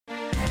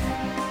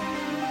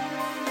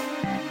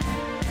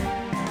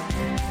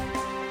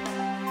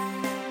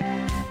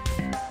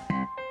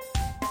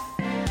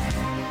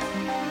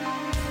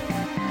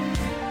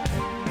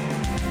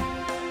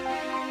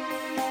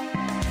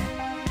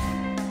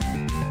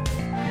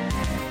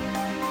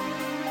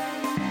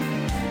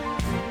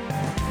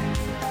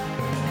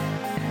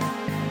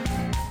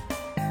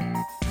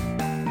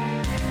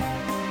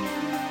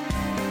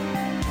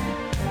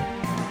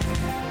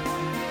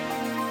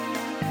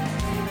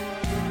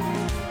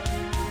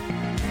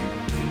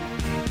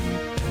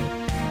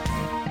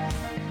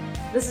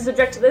This is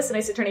Object to This, an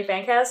Ace Attorney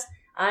fancast.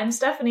 I'm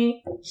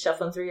Stephanie,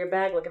 shuffling through your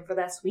bag looking for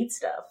that sweet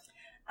stuff.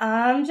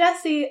 I'm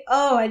Jessie.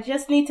 Oh, I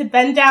just need to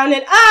bend down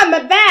and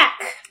my back!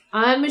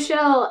 I'm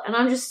Michelle, and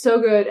I'm just so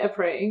good at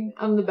praying.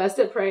 I'm the best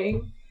at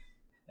praying.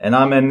 And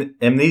I'm in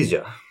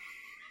Amnesia.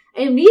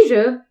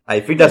 Amnesia? I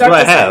think that's what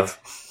I have.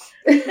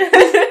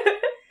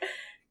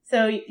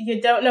 So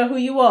you don't know who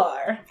you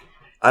are.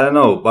 I don't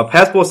know. My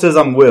passport says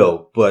I'm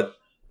Will, but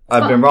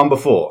I've been wrong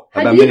before.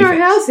 How'd you in our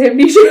house,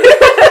 Amnesia?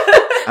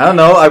 I don't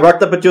know. I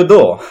rocked up at your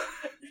door.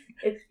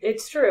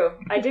 It's true.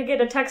 I did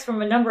get a text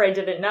from a number I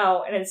didn't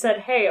know, and it said,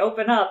 hey,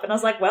 open up. And I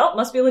was like, well, it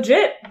must be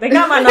legit. They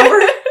got my number.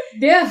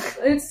 Yeah,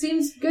 it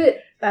seems good.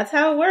 That's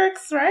how it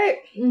works, right?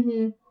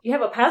 Mm-hmm. You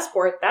have a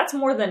passport. That's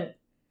more than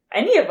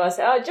any of us.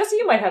 Jesse,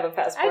 you might have a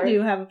passport. I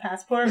do have a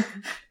passport.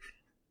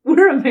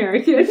 We're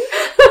American.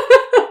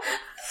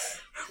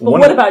 But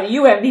what about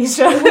you,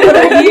 Amnesia? What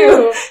are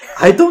you?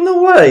 I don't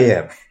know what I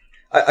am.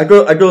 I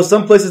go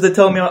some places they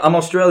tell me I'm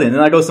Australian,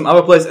 and I go some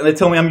other places and they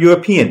tell me I'm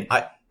European.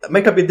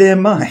 Make up your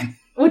damn mind.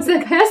 What's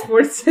that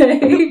passport say?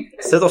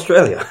 It says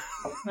Australia.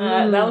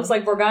 That looks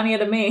like Borgania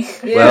to me.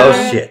 Yeah.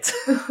 Well, shit.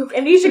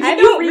 Amnesia, I can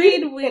you don't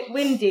read? read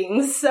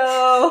Wingdings,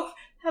 so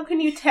how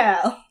can you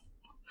tell?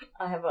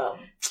 I have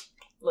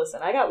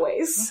listen, I got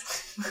ways.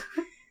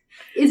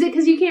 Is it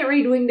because you can't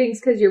read Wingdings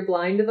because you're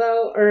blind,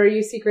 though? Or are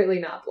you secretly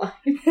not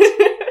blind?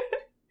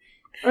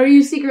 Or are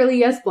you secretly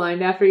yes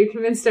blind after you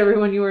convinced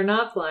everyone you were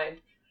not blind?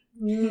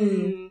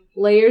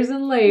 Layers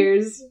and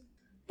layers.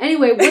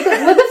 Anyway, what the fuck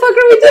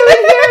are we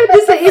doing here?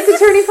 This is an Ace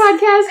Attorney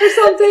podcast or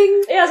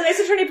something? Yeah, it's an Ace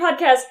Attorney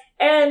podcast.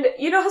 And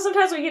you know how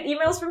sometimes we get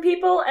emails from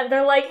people and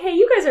they're like, hey,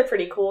 you guys are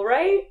pretty cool,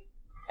 right?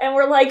 And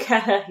we're like,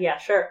 yeah,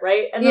 sure,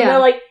 right? And then they're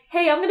like,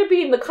 hey, I'm going to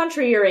be in the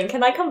country you're in.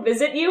 Can I come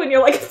visit you? And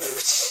you're like,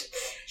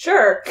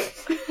 sure.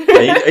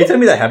 Are you telling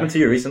me that happened to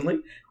you recently?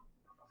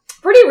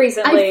 Pretty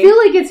recently. I feel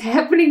like it's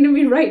happening to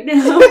me right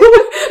now.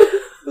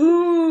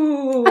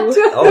 Ooh. I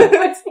don't know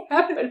what's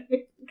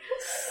happening.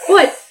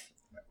 What?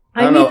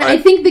 I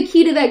think the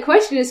key to that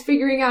question is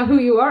figuring out who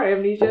you are,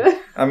 Amnesia.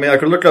 I mean, I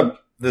could look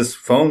up this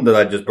phone that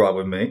I just brought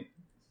with me.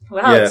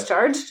 Wow, Yeah. it's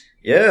charged?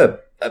 Yeah,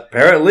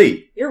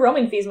 apparently. Your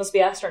roaming fees must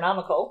be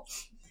astronomical.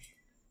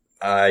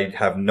 I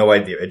have no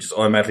idea. It just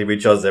automatically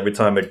recharges every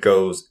time it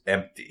goes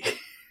empty.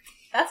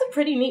 That's a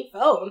pretty neat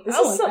phone. This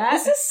I want that.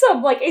 is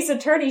some, like, Ace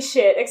Attorney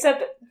shit,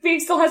 except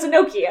Phoenix still has a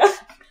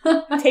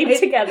Nokia. Taped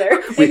together.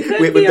 It could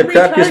with be the a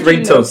crappiest recharging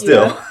ringtone Nokia.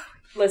 still.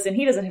 Listen,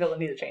 he doesn't feel the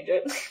need to change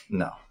it.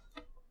 No.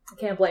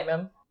 Can't blame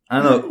him.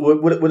 I don't know.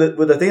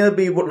 Would the thing that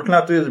be looking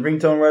after his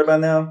ringtone right about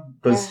now?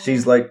 Because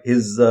she's like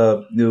his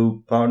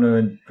new partner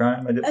in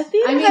crime, I guess.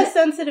 Athena has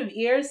sensitive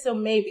ears, so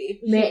maybe.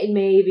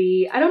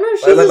 Maybe. I don't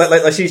know.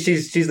 Like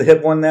she's the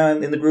hip one now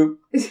in the group.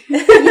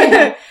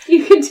 Yeah,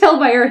 you can tell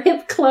by her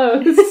hip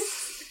clothes.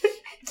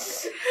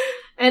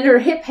 And her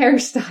hip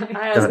hairstyle.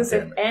 I was going to say,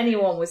 if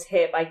anyone was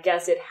hip, I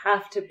guess it'd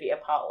have to be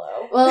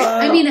Apollo. Well,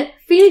 I mean,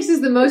 Phoenix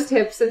is the most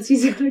hip since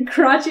he's a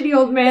crotchety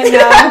old man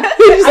now.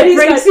 He just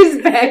breaks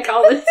his back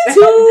all the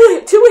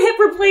time. Two hip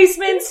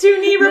replacements, 2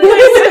 knee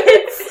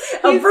replacements,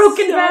 a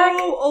broken back. He's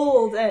so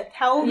old.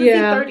 How old is he?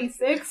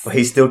 36? But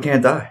he still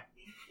can't die.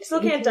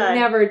 Still can't die.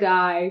 Never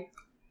die.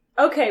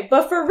 Okay,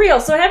 but for real,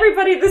 so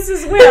everybody, this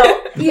is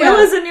Will. Yeah. Will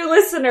is a new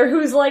listener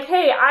who's like,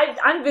 hey,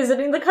 I'm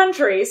visiting the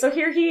country, so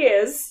here he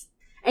is.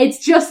 It's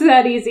just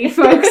that easy,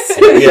 folks.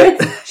 Yeah.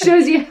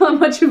 Shows you how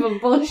much of a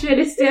bullshit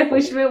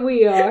establishment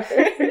we are.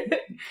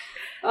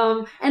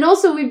 And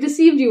also, we've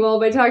deceived you all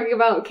by talking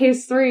about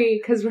Case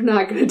 3, because we're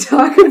not going to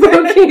talk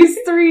about Case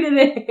 3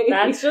 today.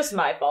 That's just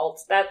my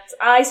fault.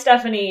 I,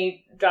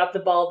 Stephanie, dropped the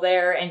ball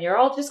there, and you're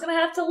all just gonna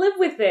have to live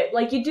with it,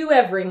 like you do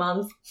every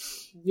month.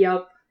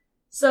 Yep.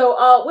 So,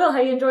 Will,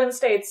 how you enjoying the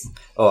States?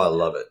 Oh, I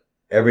love it.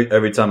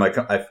 Every time I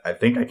come, I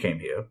think I came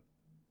here.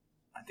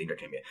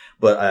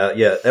 But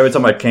yeah, every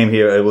time I came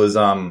here, it was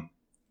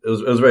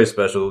very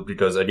special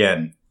because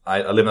again,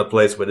 I live in a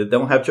place where they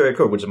don't have cherry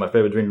Coke, which is my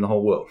favorite drink in the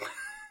whole world.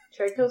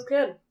 Cherry Coke's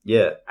good.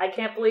 Yeah. I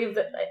can't believe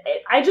that.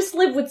 I just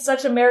live with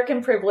such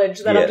American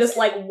privilege that I'm Yes. just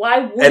like, why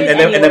would And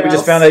then we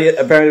just found out.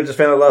 Apparently, we just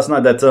found out last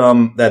night that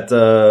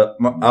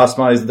our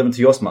Smarties are different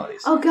to your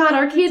Smarties. Oh god,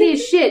 our candy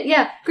is shit.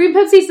 Yeah, Green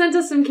Pepsi sent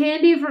us some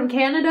candy from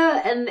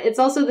Canada, and it's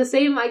also the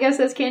same, I guess,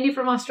 as candy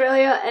from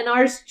Australia, and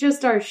ours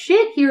just are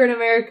shit here in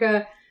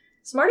America.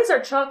 Smarties are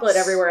chocolate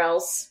everywhere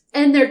else.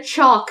 And they're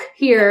chalk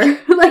here.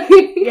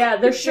 Yeah,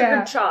 they're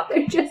sugared chalk.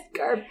 They're just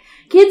garbage.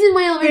 Kids in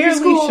my elementary Barely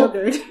school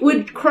sugared.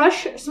 would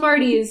crush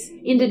Smarties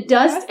into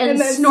dust and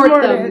then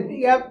snort them. it.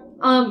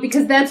 Yep.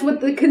 Because that's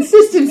what the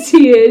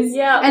consistency is.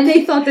 Yeah. And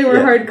they thought they were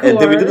hardcore. And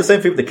did we do the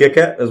same thing with the Kit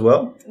Kat as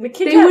well? The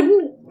Kit They Kat-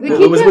 wouldn't. The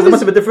Kit Was Kat there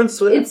must have been a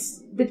difference?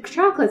 It's the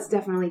chocolate's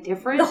definitely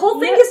different. The whole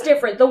thing is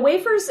different. The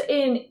wafers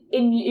in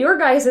your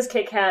guys'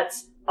 Kit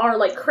Kats are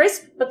like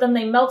crisp, but then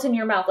they melt in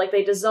your mouth, like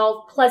they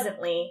dissolve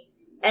pleasantly,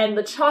 and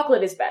the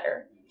chocolate is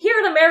better. Here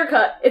in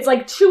America, it's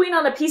like chewing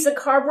on a piece of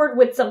cardboard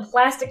with some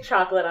plastic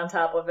chocolate on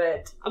top of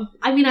it.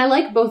 I mean, I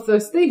like both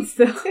those things,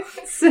 though.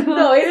 So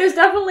No, there's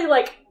definitely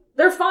like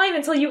They're fine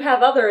until you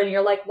have other, and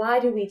you're like, why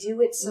do we do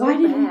it so Why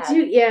did we bad?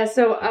 do? Yeah,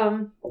 so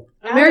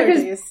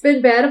America's Allergies.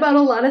 been bad about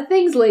a lot of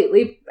things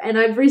lately, and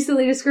I've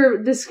recently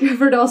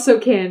discovered also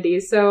candy.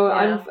 So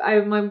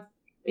Yeah. my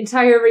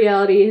entire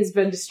reality has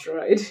been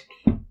destroyed.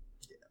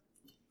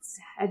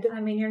 Sad. I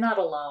mean, you're not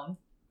alone.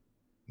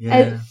 Yeah.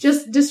 And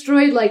just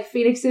destroyed like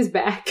Phoenix's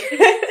back Oh,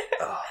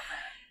 man.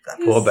 That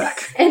poor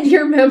back. and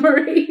your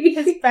memory.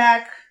 His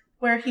back,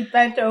 where he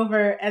bent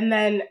over and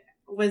then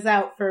was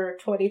out for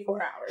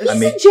 24 hours.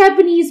 He's a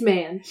Japanese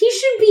man. He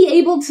should be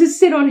able to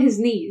sit on his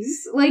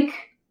knees. Like,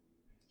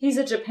 He's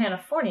a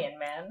Japanifornian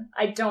man.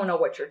 I don't know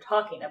what you're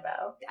talking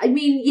about. I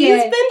mean, He's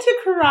yeah. been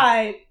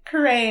to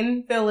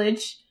Karain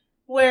village,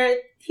 where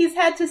he's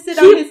had to sit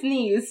on his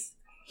knees.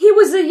 He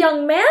was a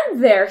young man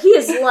there. He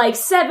is like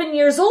 7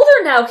 years older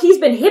now. He's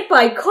been hit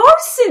by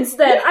cars since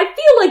then. I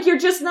feel like you're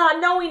just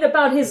not knowing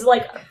about his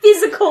like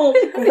physical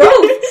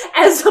growth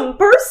as a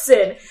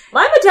person.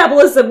 My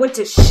metabolism went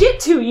to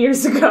shit 2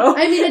 years ago.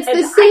 I mean, it's and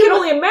the I same. can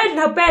only imagine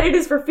how bad it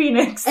is for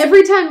Phoenix.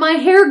 Every time my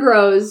hair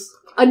grows,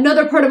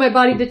 another part of my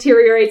body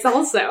deteriorates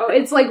also.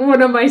 It's like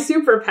one of my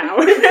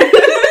superpowers.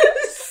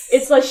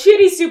 It's a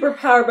shitty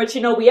superpower, but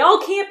you know, we all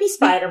can't be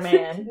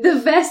Spider-Man. The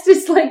vest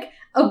is like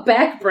a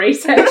back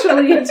brace,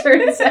 actually, it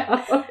turns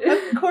out.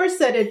 A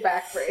corseted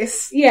back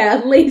brace.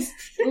 Yeah, laced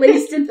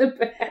in the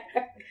back.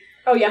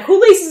 Oh yeah, who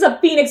laces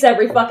up Phoenix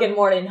every fucking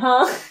morning,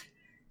 huh?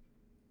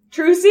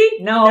 Trucy?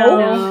 No.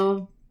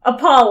 No.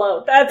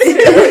 Apollo. That's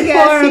it.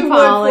 Yes, Poor he would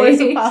Apollo. force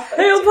Apollo.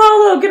 Hey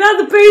Apollo, get out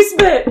of the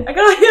basement! I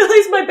gotta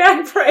lace my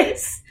back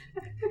brace.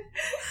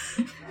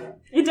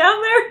 You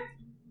down there?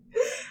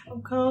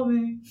 I'm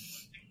coming.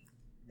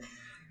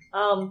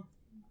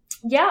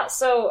 Yeah,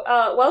 so,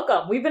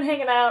 welcome. We've been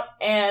hanging out,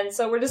 and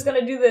so we're just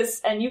gonna do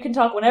this, and you can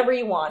talk whenever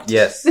you want.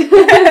 Yes.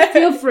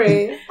 Feel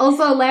free.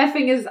 Also,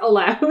 laughing is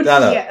allowed.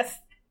 No. Yes.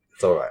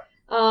 It's alright.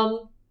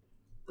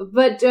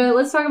 But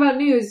let's talk about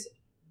news.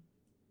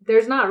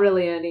 There's not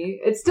really any.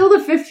 It's still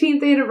the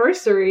 15th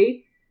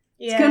anniversary.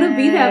 It's gonna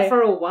be that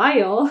for a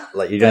while.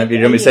 Like, you're gonna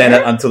be saying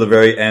that until the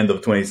very end of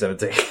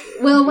 2017.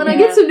 Well, when I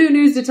get some new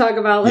news to talk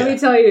about, let me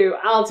tell you,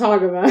 I'll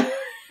talk about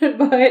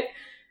it.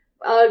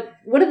 But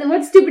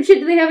what stupid shit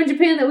do they have in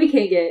Japan that we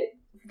can't get?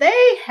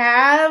 They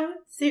have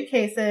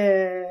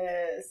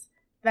suitcases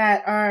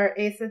that are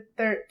Ace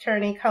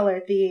Attorney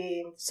color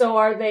themed. So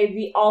are they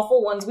the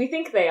awful ones we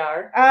think they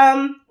are?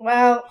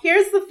 Well,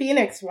 here's the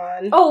Phoenix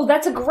one. Oh,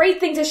 that's a great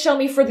thing to show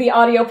me for the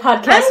audio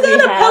podcast I'm we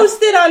gonna have. post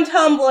it on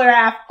Tumblr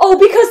after. Oh,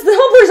 because the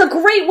Tumblr is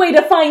a great way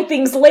to find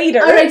things later.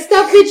 Alright,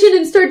 stop bitching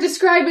and start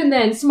describing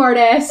then,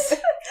 smartass.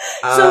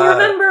 So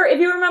remember, if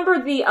you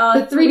remember the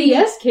The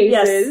 3DS cases.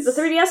 Yes, the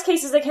 3DS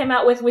cases they came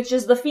out with, which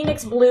is the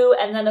Phoenix Blue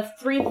and then a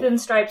 3 thin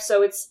stripes,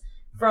 so it's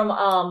from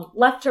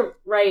left to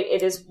right,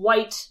 it is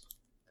white,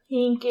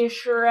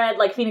 pinkish red,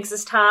 like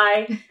Phoenix's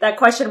tie, that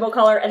questionable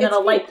color, and then It's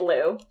a light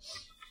blue.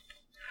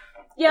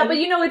 Yeah, but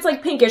you know it's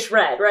like pinkish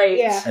red, right?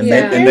 Yeah. And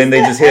Yeah. then they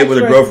just hit it with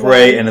a growth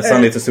ray, and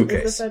suddenly it's a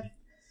suitcase.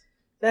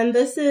 Then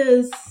this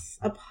is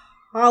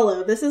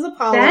Apollo. This is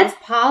Apollo. That's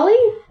Polly?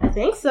 I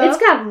think so. It's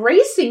got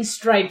racing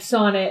stripes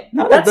on it.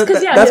 No, That's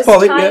because that's his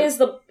probably tie yeah. is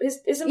isn't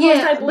Paul's tie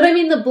Yeah, blue? but I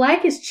mean the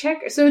black is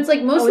checkered, so it's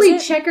like mostly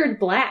is it? checkered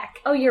black.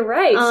 Oh, you're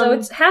right. So Um,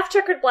 it's half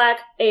checkered black,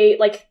 a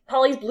like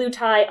Polly's blue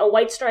tie, a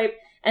white stripe,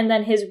 and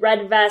then his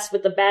red vest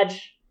with the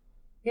badge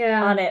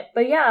Yeah. on it.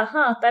 But yeah,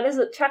 that is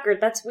a checkered.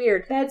 That's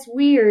weird. That's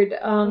weird.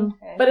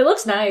 Okay. But it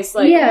looks nice.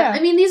 Like yeah, I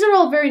mean these are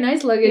all very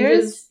nice luggages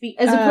Here's the,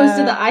 as opposed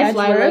to the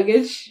iFly Edgeworth.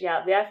 luggage.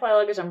 yeah, the iFly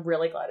luggage. I'm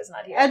really glad is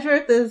not here.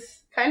 Edgeworth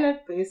is kind of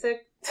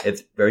basic.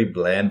 It's very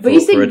bland.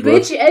 Basic for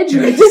Edgeworth. bitch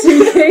Edgeworth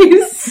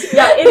suitcase.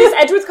 Yeah, it is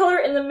Edgeworth color.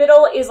 In the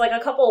middle is like a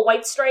couple of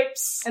white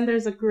stripes, And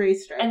there's a gray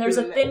stripe. and there's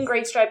a Really thin nice.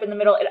 gray stripe in the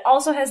middle. It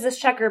also has this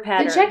checker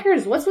pattern. The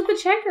checkers. What's with the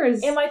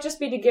checkers? It might just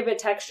be to give it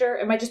texture.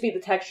 It might just be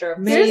the texture. of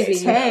the Maybe.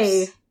 suitcase.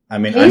 Hey. I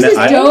mean, This is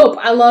I, dope.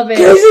 I love it.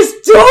 This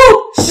is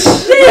dope.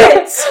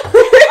 Shit,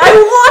 I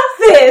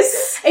want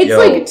this. It's Yo.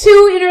 like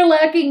two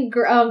interlocking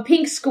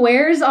pink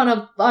squares on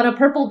a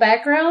purple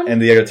background, and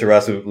the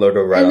Yagatarasu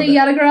logo right and on the it.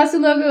 Yatagarasu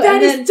logo. That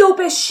and is then, dope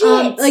as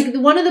shit. like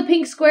one of the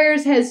pink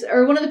squares has,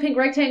 or one of the pink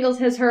rectangles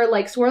has her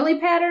like swirly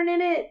pattern in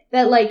it.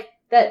 That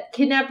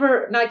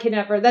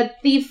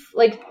thief,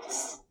 like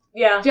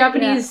yeah,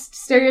 Japanese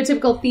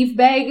stereotypical thief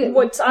bag.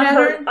 what's on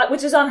pattern. her,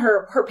 which is on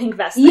her pink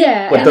vest.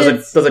 Yeah. But and does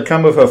it's- it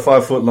come with her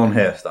 5-foot long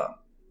hairstyle?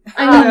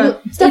 I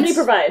mean, Stephanie it's-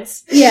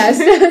 provides. Yeah,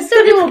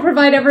 Stephanie will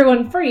provide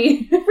everyone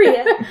free. Free,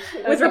 yeah.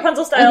 With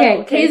Rapunzel style.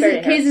 Okay, Kay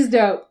Berry Case is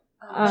dope.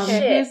 hair. Okay,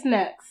 Shit. who's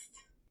next?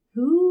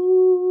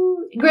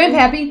 Who?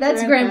 Grandpappy.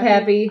 That's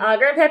Grandpappy.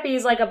 Grandpappy. Grandpappy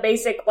is like a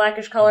basic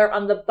blackish color.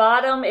 On the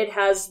bottom, it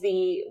has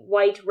the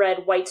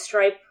white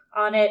stripe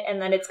on it,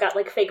 and then it's got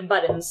like fake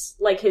buttons,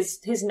 like his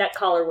neck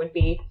collar would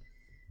be.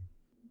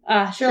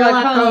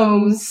 Sherlock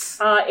Holmes.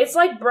 It's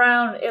like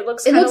brown. It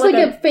looks. It kinda looks like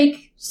a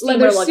fake steamer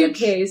leather luggage.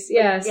 suitcase.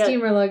 Yeah, Yeah.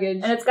 steamer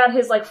luggage. And it's got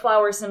his like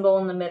flower symbol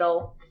in the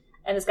middle.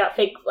 and it's got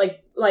fake,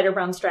 like, lighter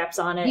brown straps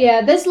on it.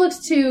 Yeah, this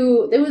looks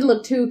it would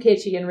look too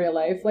kitschy in real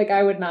life. Like,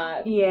 I would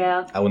not.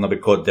 Yeah. I would not be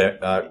caught dead.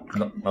 I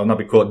would not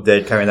be caught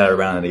dead carrying that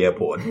around in the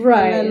airport.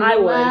 Right. And then I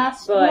the would,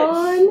 last but-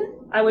 one.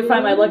 I would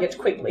find my luggage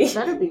quickly.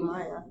 Better be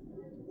Maya.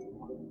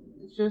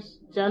 It's just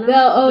Jenna.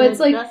 It's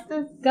like-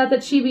 Justice. Got the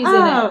chibis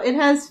Oh, in it. it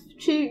has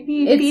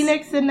Chibi, It's-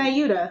 Phoenix, and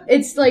Nayuta.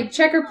 It's like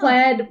checker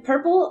plaid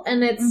purple,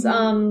 and it's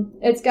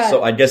it's got.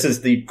 So I guess it's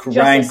the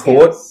Crime Justice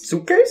Court scales.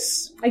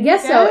 suitcase? I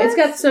guess so.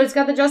 Yes. It's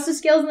got the justice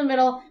scales in the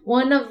middle.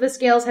 One of the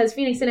scales has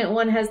Phoenix in it.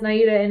 One has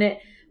Nayuta in it.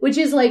 Which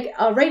is like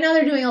right now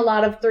they're doing a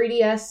lot of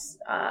 3DS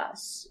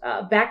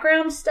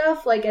background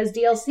stuff, like as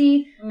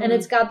DLC, and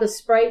it's got the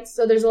sprites.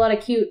 So there's a lot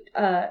of cute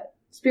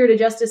Spirit of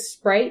Justice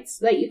sprites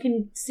that you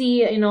can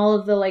see in all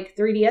of the like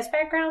 3DS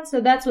backgrounds.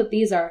 So that's what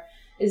these are.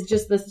 Is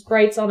just the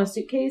sprites on a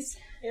suitcase.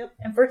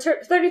 And for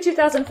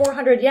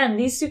 32,400 yen,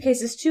 these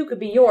suitcases too could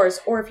be yours,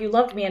 or if you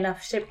loved me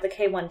enough, ship the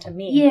K1 to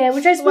me. Yeah,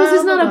 which I suppose Well,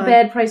 is not hold a on.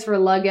 bad price for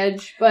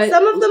luggage, but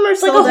Some of them are like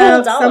sold a whole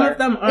out. Some dollar. of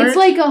them aren't. it's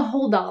like a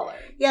whole $1.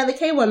 yeah, the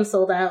K1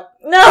 sold out.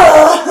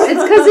 No!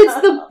 It's because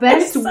it's the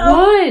best It's so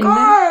one.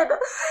 good!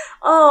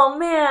 Oh,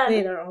 man.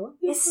 Wait, are all of them?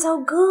 It's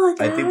so good,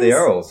 I guys. think they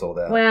are all sold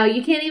out. Wow,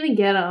 you can't even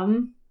get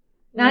them.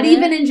 Not Yeah.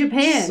 even in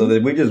Japan. So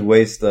did we just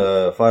waste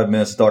 5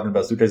 minutes talking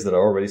about suitcases that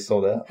are already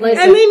sold out? Listen,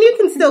 I mean, you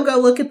can still go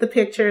look at the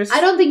pictures. I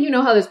don't think you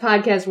know how this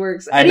podcast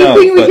works. I know,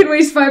 Anything we but- can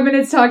waste 5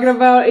 minutes talking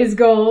about is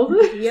gold.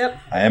 Yep.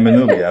 I am a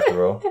newbie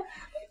after all.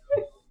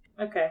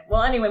 Okay,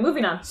 well, anyway,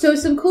 moving on. So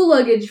some cool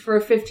luggage for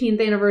a 15th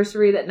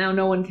anniversary that now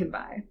no one can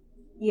buy.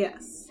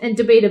 Yes. And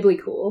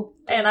debatably cool.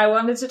 And I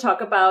wanted to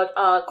talk about,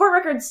 Court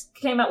Records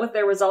came out with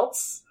their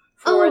results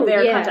for Oh,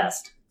 their yeah.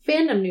 contest.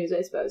 Fandom news,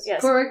 I suppose.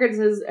 Yes. Core Records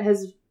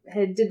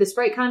did the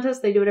sprite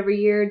contest. They do it every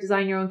year.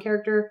 Design your own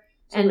character.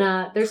 And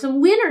there's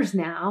some winners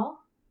now.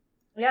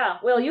 Yeah,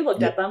 Will, you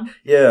looked at them.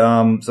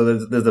 Yeah, so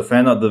there's the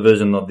fan art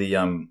division of the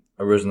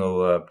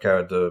original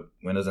character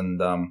winners, and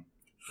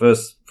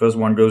first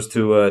one goes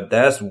to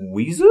Dash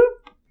Weezer?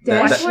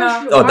 Dash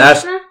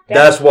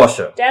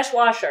Washer. Dash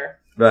Washer.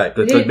 Right,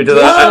 because Dash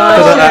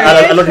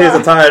I look at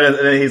his attire and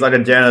then he's like a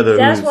janitor.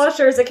 Dash who's-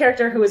 Washer is a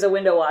character who is a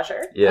window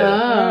washer.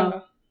 Yeah,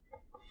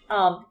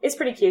 It's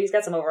pretty cute. He's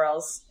got some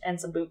overalls and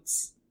some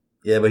boots.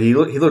 yeah, but he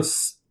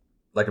looks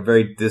like a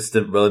very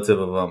distant relative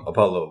of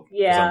Apollo for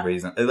Yeah. some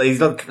reason. He's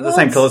not the Well,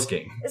 same it's- color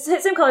scheme. It's the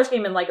same color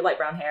scheme and like light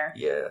brown hair.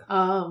 Yeah.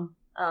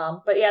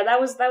 But yeah, that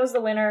was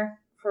the winner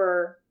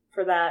for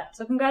that.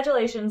 So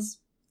congratulations,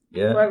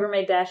 Yeah. whoever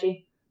made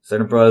Dashy.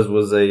 Second prize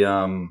was a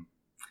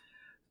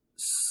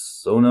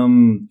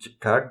Sonam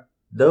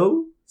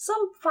Chicago.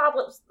 Some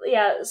problems.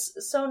 Yeah,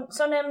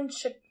 Sonem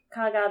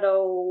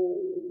Chicago.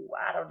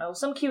 I don't know.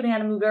 Some cute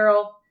anime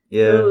girl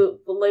Yeah. who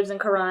lives in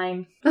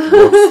Karine.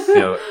 Looks,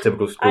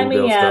 typical I mean,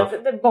 schoolgirl yeah,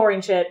 stuff. the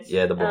boring shit.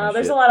 Yeah, the boring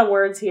There's shit. a lot of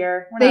words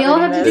here. We're They not all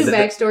reading have to do this.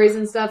 backstories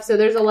and stuff, so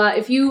there's a lot.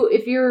 If you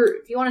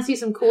want to see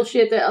some cool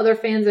shit that other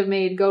fans have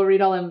made, go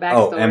read all them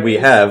backstories. Oh, and we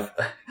have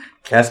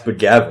Casper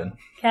Gavin.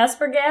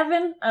 Casper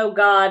Gavin? Oh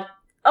god.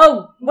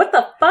 Oh, what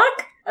the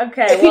fuck?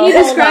 Okay, Can well, you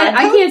hold describe? on.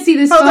 I can't see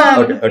this Hold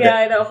phone. on. Okay. Yeah,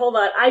 I know. Hold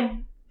on.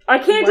 I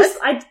can't What? just.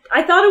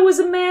 I thought it was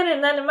a man,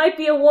 and then it might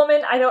be a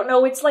woman. I don't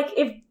know. It's like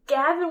if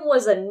Gavin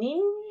was a ninja.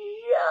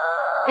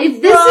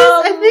 If this is-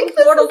 I think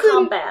this Mortal is a-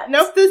 Kombat.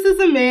 Nope, this is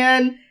a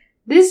man.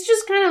 This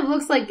just kind of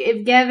looks like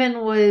if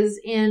Gavin was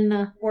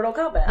in, Mortal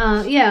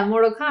Kombat.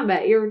 Mortal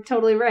Kombat. You're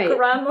totally right.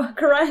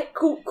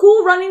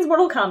 Cool Runnings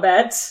Mortal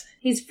Kombat.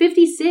 He's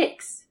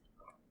 56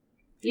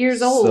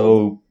 years old.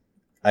 So,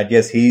 I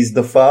guess he's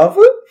the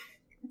father?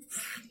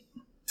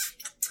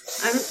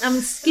 I'm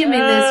skimming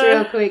this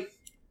real quick.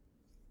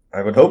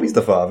 I would hope he's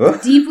the father.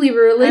 Deeply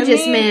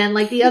religious I mean- man,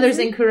 like the others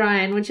in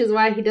Kurian, which is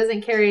why he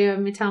doesn't carry a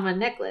Mitama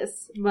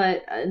necklace,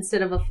 but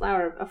instead of a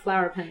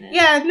flower pendant.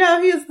 Yeah,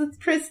 no, he's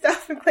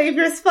Christoph and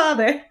Clavier's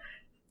father.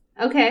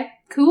 Okay,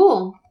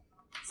 cool.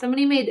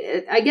 Somebody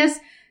made. I guess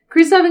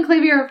Kristoff and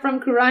Clavier are from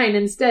Kurian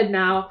instead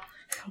now,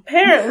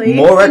 Apparently.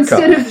 More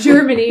instead of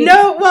Germany.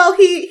 No, well,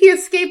 he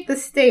escaped the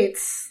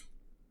States.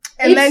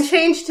 And It's- then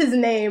changed his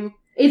name.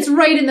 It's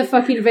right in the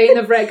fucking vein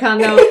of retcon,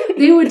 though.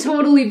 They would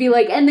totally be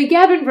like, and the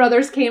Gavin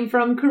brothers came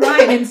from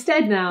Kurian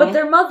instead now. But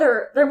their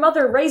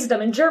mother raised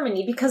them in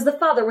Germany because the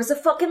father was a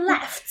fucking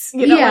left.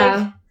 You know,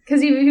 yeah,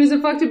 because he was a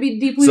fuck to be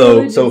deeply So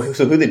religious.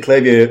 who did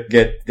Clavier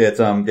get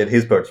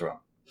his birth from?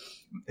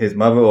 His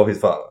mother or his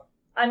father?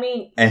 I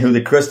mean, And who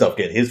did Christoph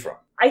get his from?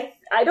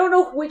 I don't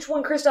know which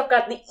one Christoph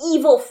got the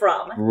evil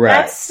from. Right.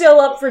 That's still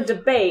up for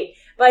debate.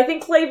 But I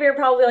think Clavier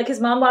probably, like,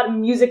 his mom bought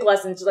him music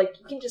lessons. She's like,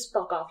 you can just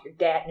fuck off your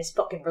dad and his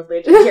fucking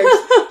religion.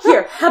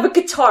 Here, have a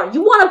guitar.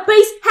 You want a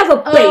bass? Have a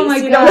bass. Oh my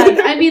you know?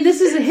 god. I mean,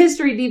 this is a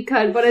history deep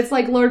cut, but it's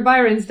like Lord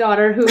Byron's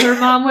daughter, who her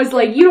mom was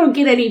like, you don't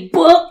get any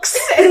books.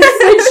 And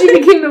instead she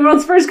became the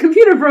world's first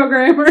computer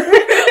programmer.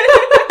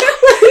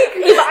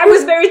 If I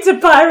was married to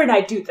Byron,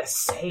 I'd do the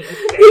same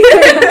thing.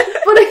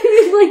 But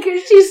I mean,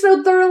 like, she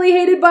so thoroughly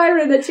hated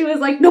Byron that she was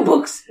like, no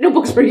books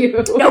for you.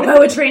 No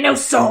poetry, no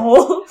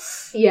soul.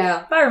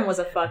 Yeah. Byron was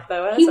a fuck,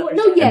 though. That's He- no,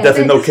 understandable. yeah. And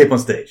definitely no that's- cape on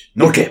stage.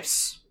 No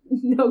capes.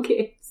 No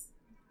kids.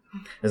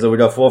 And so we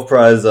got fourth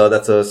prize.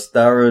 That's a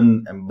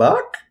Starren and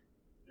Bach.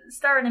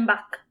 Starren and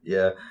Bach.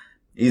 Yeah,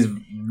 he's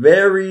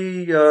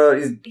very.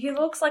 He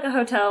looks like a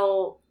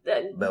hotel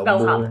Bellboy,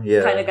 bellhop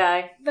yeah. kind of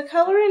guy. The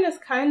coloring is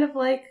kind of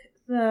like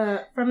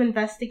from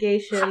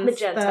Investigations. Hot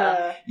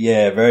magenta.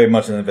 Yeah, very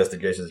much an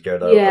investigations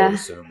character. I Yeah. would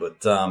assume,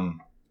 but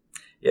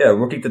yeah,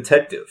 rookie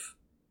detective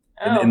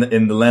Oh.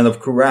 in the land of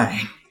Kurai.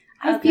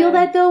 I feel Okay.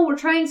 that though we're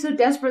trying so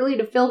desperately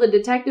to fill the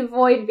detective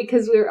void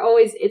because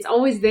it's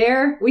always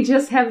there. We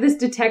just have this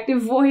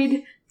detective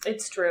void.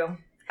 It's true.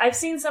 I've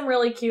seen some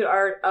really cute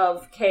art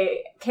of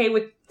K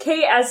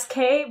as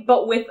K,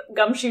 but with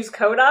Gumshoe's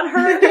coat on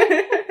her,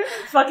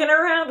 fucking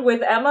around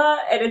with Emma,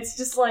 and it's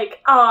just like,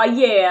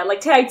 yeah, like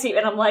tag team.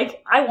 And I'm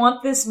like, I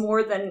want this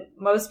more than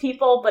most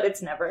people, but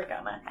it's never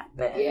gonna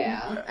happen.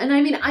 Yeah. And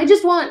I mean, I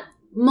just want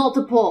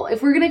multiple.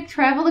 If we're gonna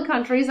travel the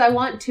countries, I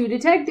want 2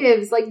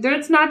 detectives. Like,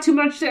 that's not too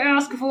much to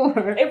ask for.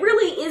 It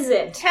really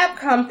isn't.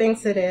 Capcom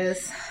thinks it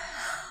is.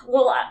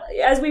 Well,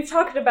 as we've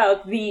talked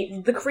about,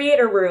 the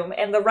creator room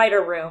and the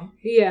writer room,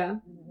 Yeah.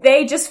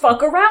 they just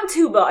fuck around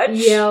too much.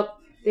 Yep.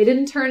 They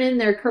didn't turn in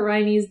their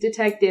Karaini's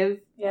detective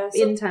Yeah.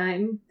 So, in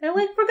time. They're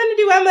like, we're gonna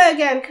do Emma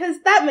again, because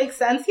that makes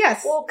sense,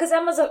 yes. well, because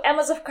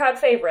Emma's a crowd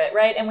favorite,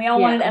 right? And we all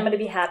Yeah. wanted Emma to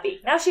be happy.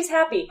 Now she's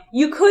happy.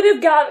 You could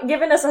have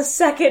given us a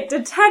second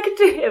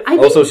detective. I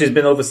think, Also, she's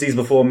been overseas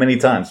before many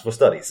times for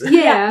studies.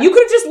 yeah. You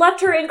could have just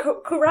left her in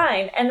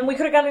Kurine, and then we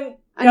could have gotten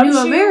a new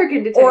Gumshoe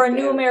American detective. or a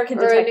new American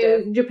detective. Or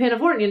a new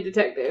Japanifornian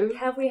detective.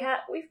 Have we had?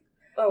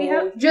 We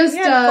have- Just,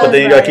 Yeah, But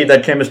then you gotta Fulbright. keep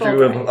that chemistry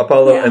with Fulbright.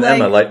 Apollo Yeah, and like-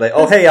 Emma. Like,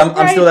 oh hey,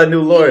 I'm still that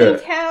new He lawyer.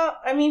 didn't count.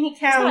 I mean, he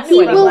counts.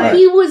 He- but, well, like,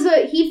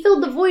 he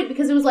filled the void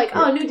because it was like,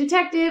 oh, new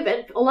detective,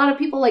 and a lot of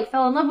people like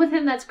fell in love with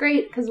him. That's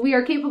great because we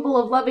are capable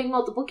of loving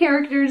multiple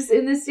characters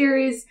in this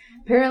series.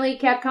 Apparently,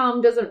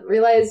 Capcom doesn't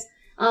realize.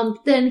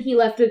 Then he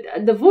left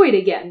the void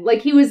again.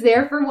 Like, he was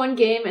there for one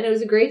game and it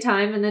was a great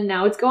time, and then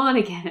now it's gone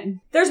again.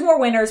 There's more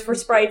winners for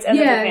sprites and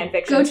yeah, for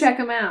fanfictions. go check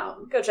him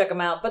out. Go check them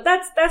out. But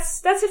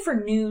that's it for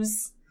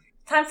news.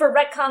 Time for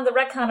retcon, the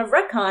retcon of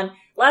retcon.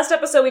 Last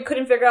episode, we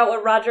couldn't figure out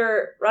what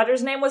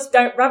Roger's name was.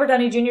 Robert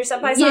Downey Jr.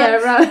 Senpai-san? Yeah,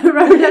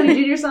 Robert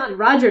Downey Jr. son,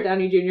 Roger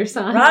Downey Jr.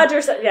 son.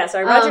 Roger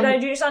Downey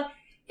Jr. son.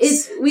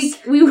 It's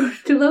we were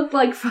to look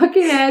like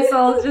fucking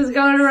assholes just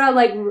going around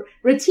like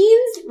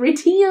retains.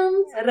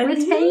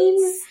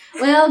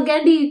 Well,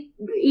 Gendy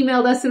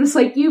emailed us and was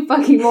like, "You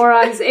fucking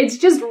morons! It's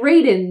just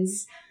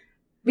ratings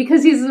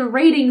because he's the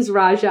ratings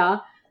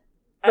Raja,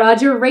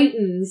 Roger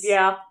Ratings."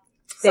 Yeah.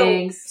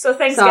 Thanks. So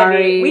thanks, Sorry.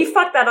 Gendy. We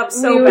fucked that up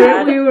so we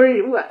bad.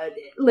 were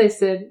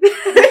listen.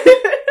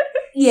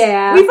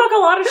 Yeah. We fuck a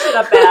lot of shit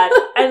up bad.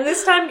 And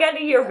this time,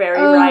 Gendy, you're very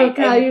Oh right.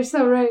 god, And you're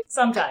so right.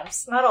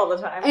 sometimes. Not all the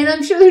time. And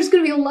I'm sure there's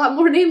going to be a lot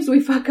more names we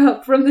fuck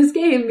up from this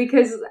game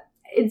because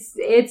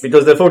it's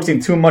Because they're focusing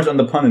too much on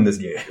the pun in this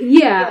game.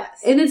 yeah,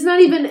 Yes. and it's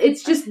not even.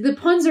 It's just the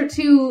puns are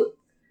too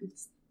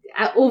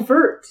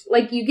overt.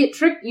 Like you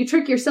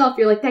trick yourself.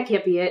 You're like, that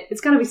can't be it.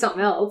 It's got to be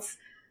something else.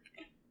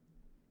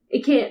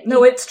 It can't.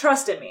 No, it's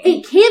trust in me.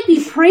 It can't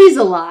be praise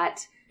a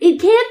lot. It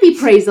can't be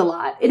praise a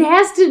lot. It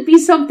has to be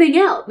something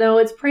else. No,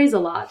 it's praise a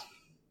lot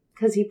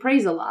because he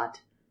prays a lot.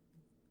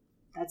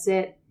 That's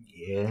it.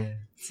 Yeah.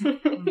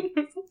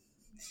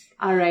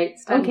 All right.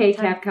 Time- Okay,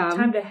 time- Capcom.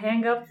 Time to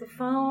hang up the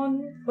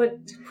phone,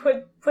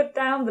 put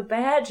down the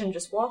badge, and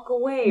just walk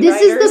away. This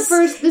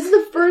writers. is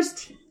the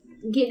first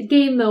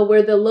game though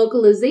where the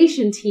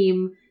localization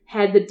team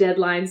had the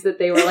deadlines that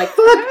they were like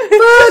fuck,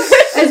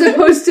 as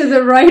opposed to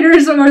the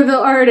writers or the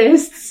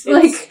artists. It's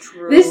Like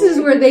true. this is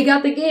where they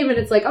got the game, and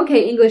it's like,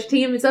 okay, English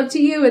team, it's up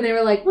to you. And they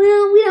were like,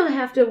 well, we don't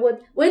have to.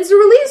 When's the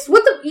release?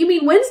 You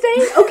mean Wednesday?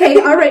 Okay,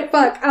 all right,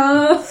 fuck.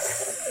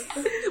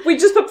 We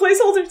just put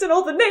placeholders in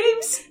all the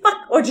names. Fuck.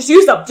 Or just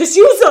use them. Just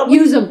use them.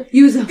 Use them.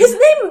 His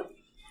name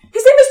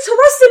is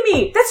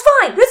Terrustimi. That's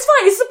fine.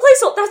 It's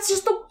a placeholder. That's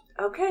just the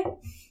okay.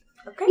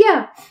 Okay.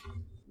 Yeah.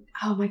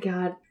 Oh my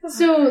god.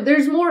 So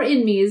there's more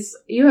Inmies.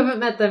 You haven't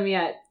met them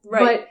yet.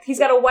 Right. But He's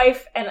got a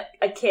wife and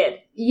a kid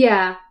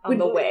yeah. on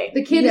the way.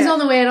 The kid is Yeah. on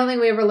the way. I don't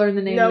think we ever learned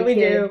the name No, of the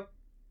we kid. do.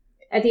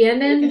 At the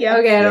end? Yeah.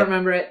 Okay, I Yeah. don't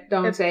remember it.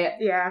 Don't It's- say it.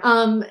 Yeah.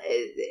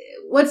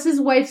 What's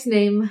his wife's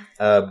name?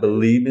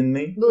 Believe in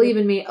me. Believe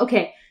in Me.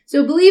 Okay.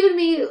 So Believe in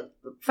Me,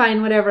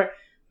 fine, whatever.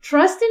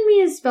 Trust in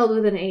Me is spelled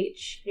with an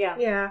H. Yeah.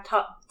 Yeah.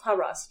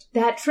 Rust.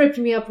 That tripped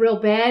me up real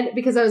bad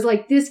because I was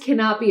like, this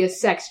cannot be a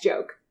sex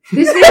joke.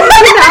 This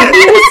cannot be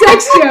a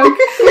sex joke.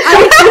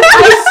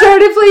 I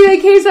started playing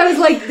the case. I was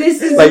like,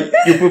 this is Like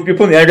you put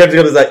the anagrams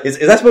together. It's like, is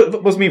that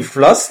supposed to mean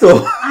flust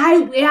or?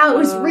 it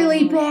was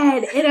really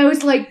bad. And I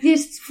was like,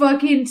 this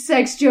fucking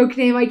sex joke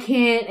name, I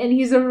can't. And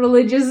he's a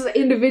religious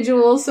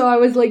individual. So I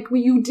was like,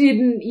 well, you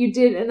didn't.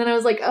 And then I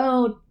was like,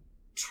 oh,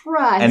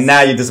 trust. And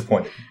now you're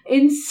disappointed.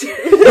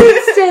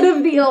 Instead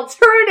of the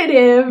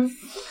alternative.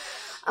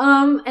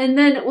 And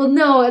then, well,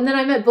 no. And then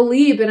I met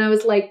Believe and I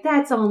was like,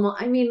 that's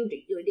almost, I mean,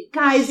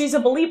 guys. She's a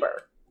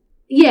believer.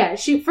 Yeah,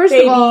 first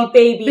Baby, of all.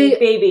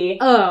 baby.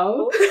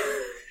 Oh.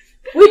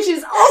 Which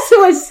is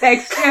also a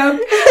sex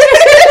joke.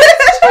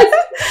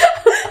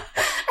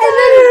 And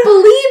then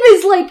Believe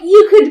is like,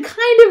 you could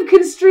kind of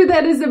construe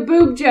that as a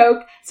boob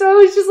joke. So I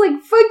was just like,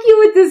 fuck you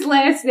with this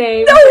last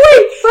name. No,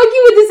 wait! Fuck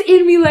you with this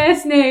in me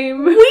last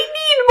name. We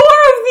need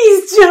more of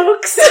these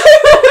jokes!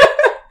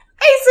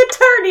 Ace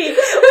Attorney!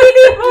 We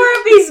need more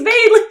of these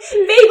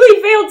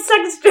vaguely veiled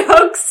sex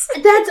jokes!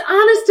 That's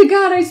honest to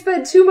God, I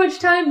spent too much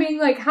time being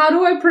like, how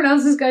do I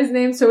pronounce this guy's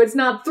name so it's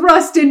not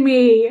thrust in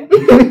me?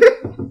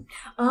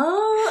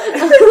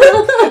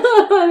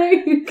 Oh. There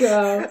you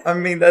go. I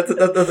mean, that's a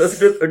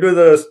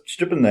good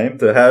stripping name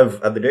to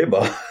have at the gay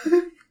bar.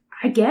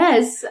 I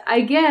guess.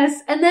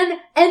 And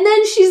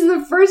then she's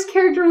the first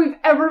character we've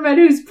ever met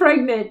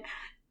pregnant.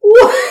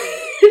 What?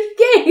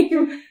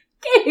 Game.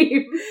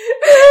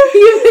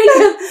 You make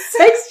a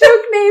sex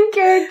joke name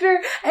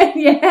character and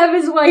you have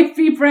his wife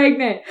be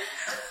pregnant.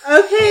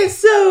 Okay,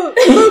 so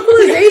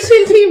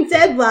localization team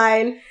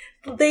Deadline,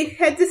 they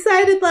had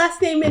decided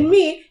last name and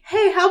me.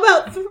 Hey, how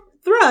about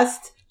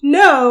Thrust?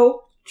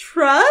 No.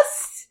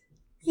 Trust?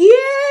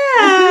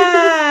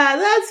 Yeah,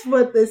 that's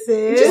what this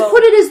is. Just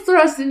put it as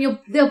thrust and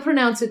they'll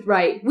pronounce it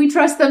right. We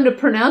trust them to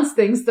pronounce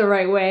things the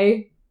right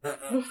way.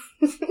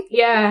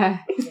 Yeah.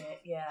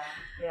 Yeah.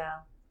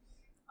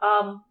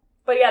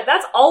 But yeah,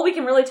 that's all we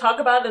can really talk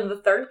about in the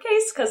third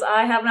case, because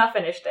I have not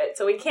finished it.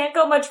 So we can't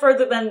go much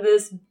further than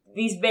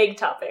these vague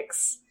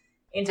topics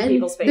into And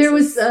people's faces. there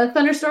was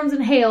thunderstorms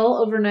and hail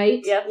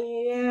overnight. Yep.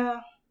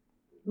 Yeah.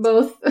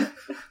 Both.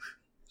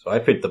 So I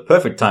picked the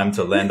perfect time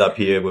to land up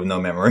here with no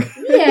memory.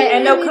 Yeah,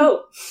 And no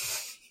coat.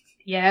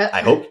 Yeah.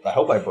 I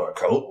hope I brought a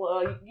coat.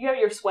 Well, you have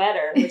your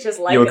sweater, which is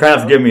like You were a kind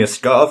of coat. giving me a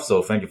scarf,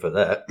 so thank you for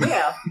that.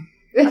 Yeah.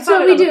 That's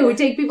found what it we on the do. floor. We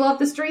take people off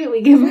the street,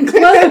 we give them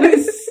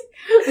clothes.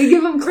 We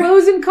give them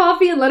clothes and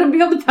coffee and let them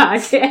be on the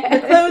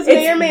podcast. Those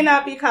may or may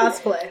not be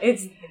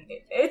cosplay.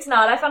 It's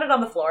not. I found it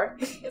on the floor.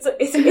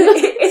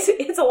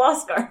 It's a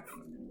lost scarf.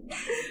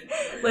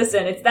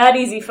 Listen, it's that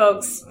easy,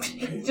 folks.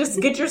 Just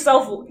give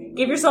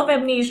yourself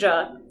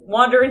amnesia,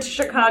 wander into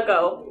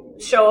Chicago,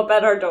 show up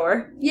at our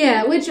door.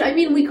 Yeah, which, I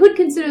mean, we could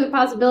consider the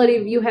possibility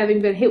of you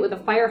having been hit with a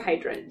fire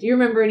hydrant. Do you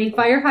remember any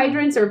fire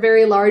hydrants or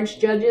very large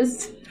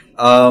judges?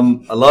 A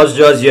large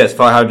judge, yes.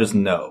 Fire hydrants,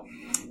 no.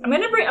 I'm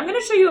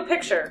gonna show you a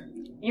picture.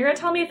 You're gonna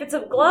tell me if it's a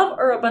glove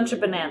or a bunch of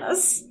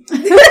bananas.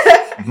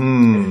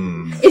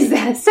 Is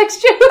that a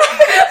sex joke?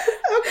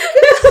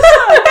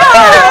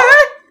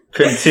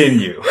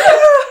 Continue.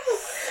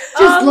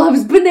 Just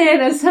loves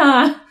bananas,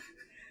 huh?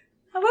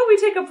 How about we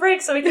take a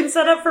break so we can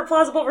set up for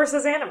plausible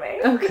versus anime?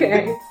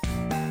 Okay.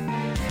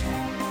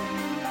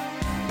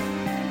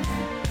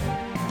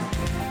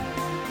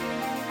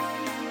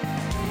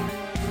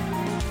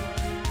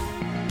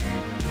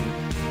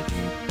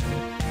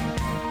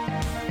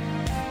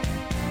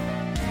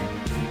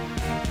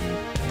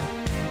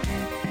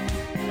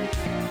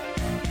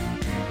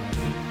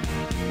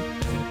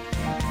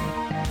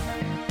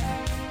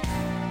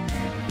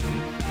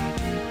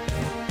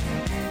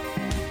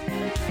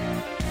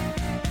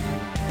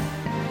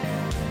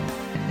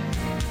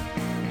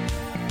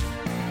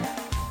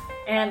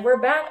 And we're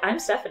back. I'm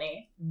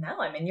Stephanie. Now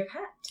I'm in your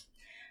hat.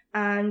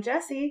 I'm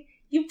Jessie.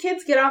 You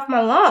kids get off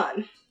my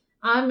lawn.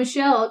 I'm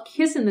Michelle,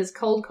 kissing this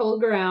cold,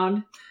 cold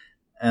ground.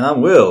 And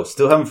I'm Will.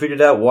 Still haven't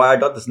figured out why I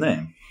got this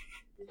name.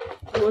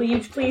 Will you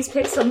please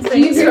pick some Do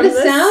you things hear from the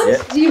this? sound?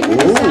 Yeah. Do you hear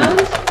the Ooh. sound?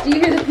 Do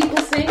you hear the people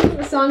sing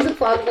the songs of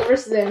plausible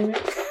versus anime?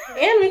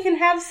 And we can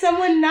have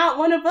someone, not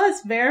one of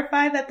us,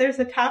 verify that there's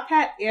a top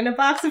hat and a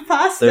box of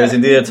pasta. There is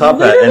indeed a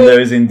top hat, and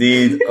there is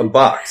indeed a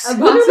box. A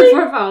box of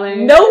farfalle.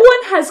 No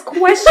one has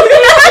questioned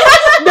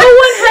it. No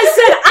one has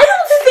said, I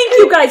don't think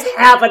you guys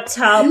have a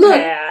top Look,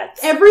 hat.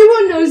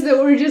 Everyone knows that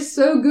we're just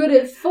so good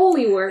at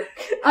Foley work.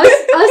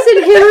 Us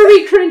and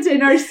Hillary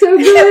Clinton are so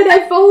good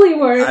at Foley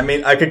work. I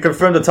mean, I can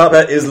confirm the top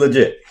hat is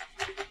legit.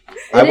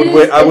 I It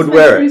would is- I would it's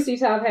wear my it. Christy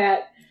top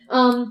hat.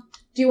 Do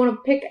you want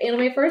to pick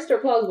anime first or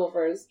plausible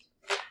first?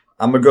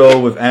 I'm gonna go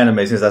with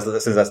anime since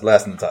that's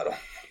last in the title.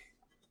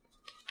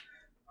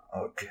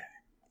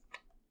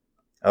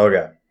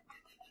 Okay.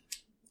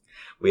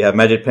 We have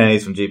magic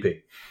panties from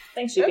GP.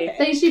 Thanks, GP. Okay.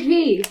 Thanks,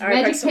 GP. All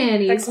right, Magic pick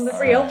some panties.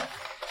 real.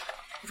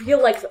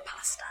 Real like the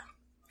pasta.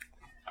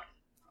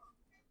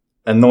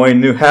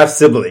 Annoying new half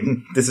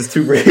sibling. This is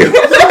too real. We're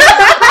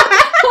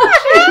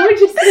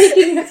just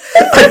making.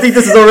 I think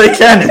this is already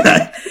canon.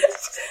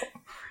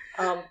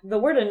 The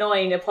word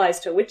annoying applies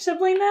to which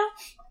sibling now?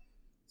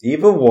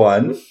 Either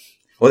one.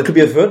 Well, it could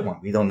be a third one.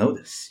 We don't know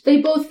this. They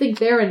both think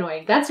they're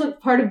annoying. That's what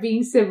part of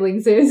being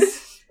siblings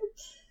is.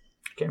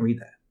 Can't read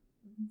that.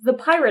 The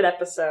pirate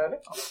episode.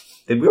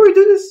 Did we already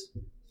do this?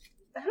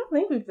 I don't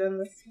think we've done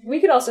this. We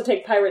could also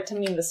take pirate to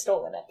mean the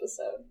stolen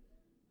episode.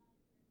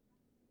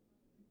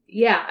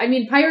 Yeah, I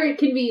mean, pirate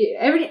can be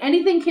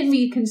anything can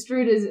be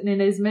construed as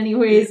in as many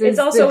ways It's as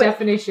also the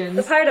definitions.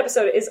 The pirate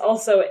episode is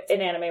also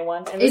an anime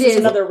one, and It this is is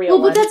another real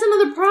well, one. but that's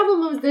another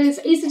problem of this.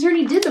 Ace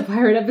Attorney did the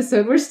pirate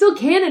episode. We're still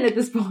canon at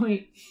this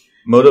point.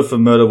 Motive for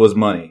murder was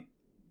money.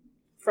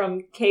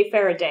 From K.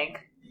 Faradank.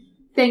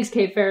 Thanks,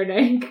 Kate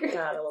Faraday. God,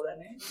 I love that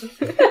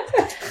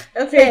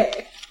name.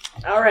 Okay.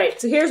 Alright,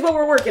 so here's what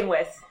we're working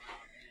with.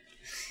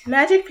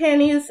 Magic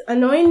Panties,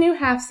 Annoying New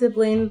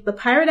Half-Sibling, The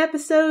Pirate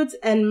Episodes,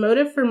 and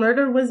Motive for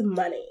Murder was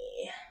Money.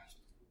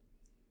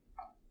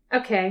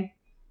 Okay.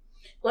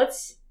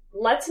 Let's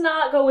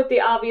not go with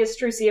the obvious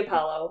Trucy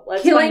Apollo.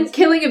 Let's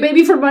Killing a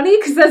baby for money?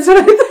 Because that's what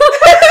I thought.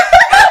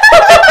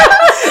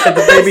 And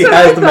the baby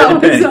has the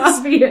magic was panties.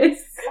 obvious.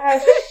 Oh,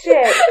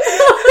 shit.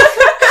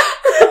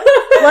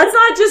 Let's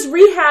not just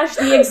rehash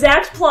the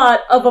exact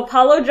plot of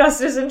Apollo,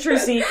 Justice, and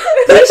Trucy.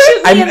 Please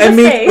shoot me in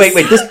the face.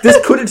 Wait. This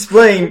could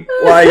explain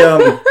why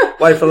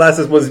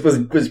Phalastus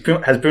has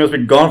pretty much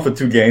been gone for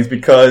 2 games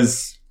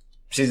because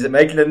she's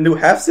making a new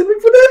half sibling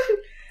for them.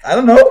 I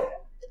don't know.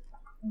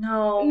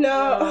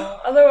 No.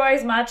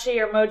 Otherwise, Machi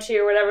or Mochi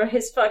or whatever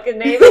his fucking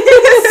name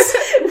is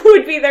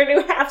would be their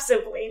new half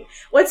sibling.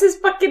 What's his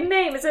fucking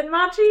name? Is it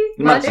Machi?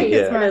 Machi,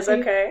 yeah. It is,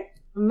 okay.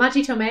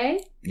 Machi Tomei?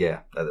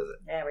 Yeah, that is it.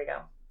 There we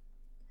go.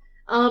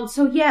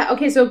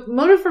 So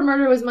Motive for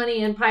Murder was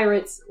Money and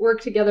Pirates work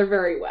together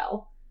very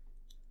well.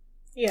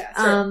 Yeah.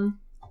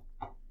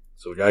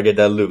 So we gotta get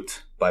that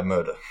loot by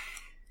murder.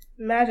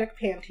 Magic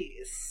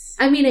Panties.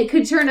 I mean, it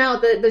could turn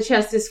out that the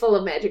chest is full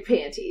of magic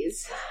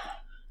panties.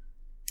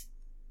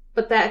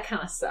 But that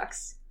kind of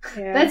sucks.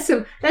 Yeah. That's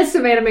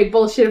some anime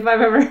bullshit if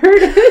I've ever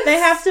heard it. They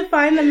have to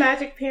find the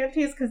Magic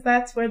Panties because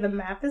that's where the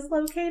map is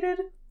located.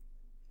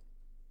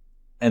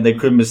 And they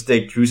could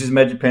mistake Trucy's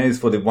magic panties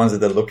for the ones that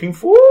they're looking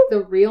for?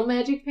 The real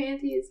magic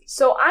panties?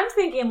 So I'm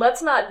thinking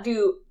let's not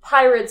do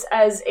pirates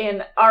as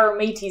in our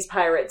mateys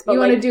pirates, but You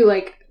like want to do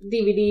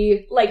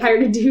DVD, like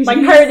pirated DVDs?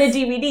 like pirated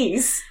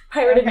DVDs,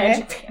 pirated Okay.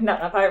 magic,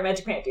 not pirate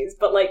magic panties,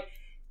 but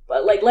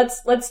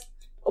let's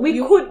we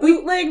You could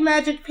bootleg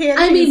Magic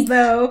Panties,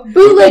 though. the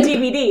Bootleg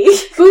DVD.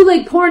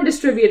 bootleg porn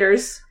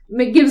distributors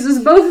gives us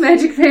both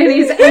magic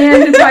panties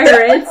and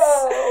pirates.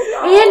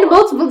 Oh, And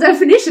multiple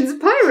definitions of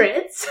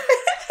pirates.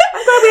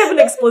 I'm glad we have an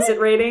explicit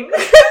rating.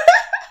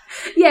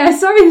 Yeah,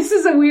 sorry this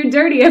is a weird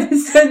dirty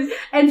episode.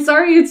 And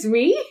sorry it's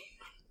me.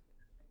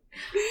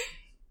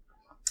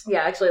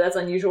 Yeah, actually, that's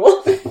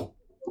unusual.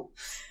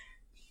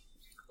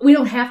 We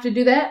don't have to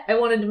do that. I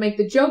wanted to make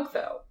the joke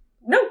though.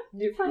 No,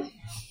 you're fine.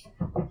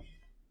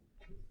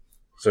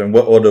 So in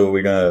what order are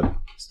we gonna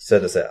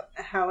set this out?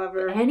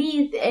 However,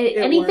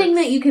 Anything works.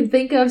 that you can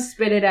think of,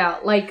 spit it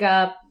out. Like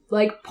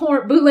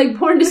porn, bootleg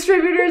porn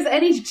distributors,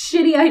 any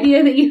shitty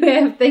idea that you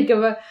have, think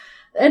of a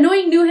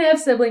annoying new half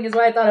sibling is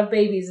why I thought of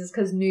babies is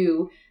because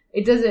new.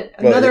 It doesn't.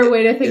 Another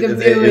way to think of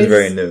new It is is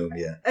very new,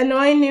 yeah.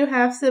 annoying new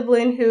half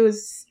sibling who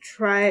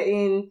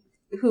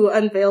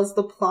unveils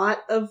the plot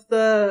of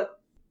the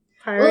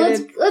Well,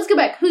 pirated. let's go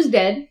back. Who's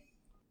dead?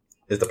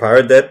 Is the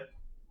pirate dead?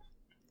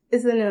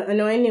 Is the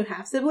annoying new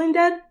half sibling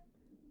dead?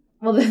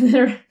 Well, then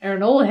they're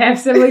an old half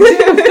sibling too.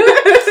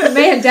 The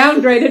man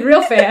downgraded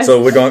real fast.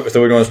 So we're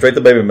going straight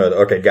to baby murder.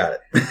 Okay, got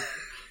it.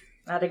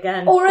 Not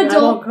again. Or I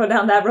adult. won't go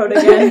down that road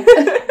again.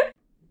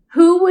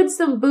 Who would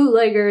some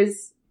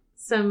bootleggers,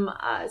 some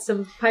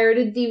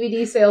pirated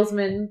DVD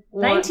salesmen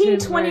want to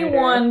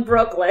 1921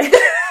 Brooklyn.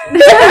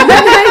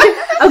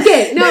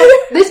 Okay, no,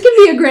 this can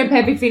be a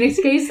Grandpappy Phoenix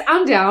case.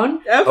 I'm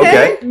down.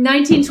 Okay.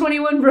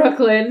 1921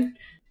 Brooklyn.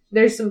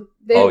 There's some.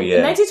 Oh, In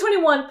yeah.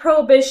 1921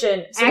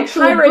 Prohibition, so the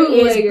Actual pirate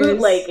is bootleggers.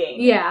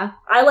 bootlegging. Yeah.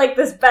 I like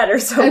this better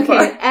so Okay.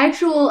 far.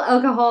 Actual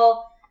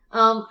alcohol.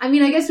 I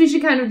mean, I guess we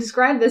should kind of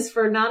describe this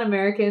for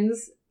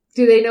non-Americans.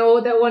 Do they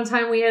know that one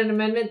time we had an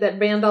amendment that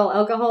banned all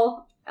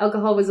alcohol?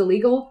 Alcohol was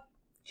illegal.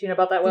 Do you know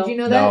about that, Will? Did you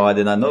know that? No, I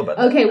did not know about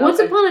that. Okay, once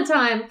Okay. upon a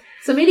time,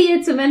 some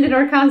idiots amended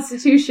our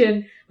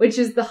Constitution, which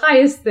is the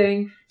highest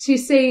thing, to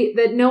say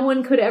that no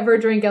one could ever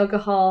drink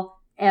alcohol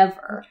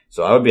ever.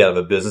 So I would be out of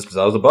a business because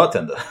I was a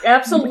bartender.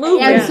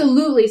 Absolutely.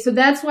 Absolutely. So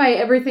that's why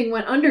everything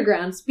went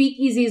underground.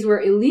 Speakeasies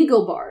were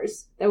illegal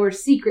bars that were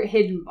secret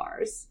hidden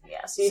bars.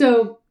 Yeah,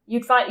 So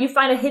you'd find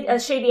a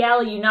shady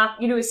alley,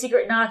 you do a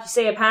secret knock, you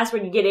say a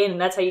password, you get in,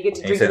 and that's how you get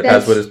to And you drink. say the the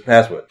That's- password is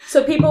password.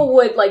 So people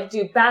would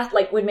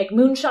would make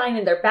moonshine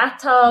in their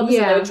bathtubs, and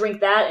Yeah. they would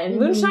drink that. And Mhm.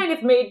 moonshine,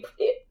 if made,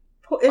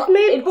 If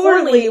made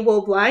poorly,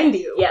 will blind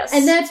you. yes,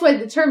 And that's why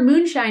the term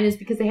moonshine is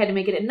because they had to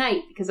make it at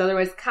night, because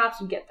otherwise the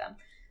cops would get them.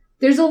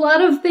 There's a lot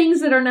of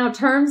things that are now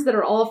terms that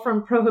are all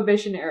from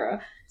Prohibition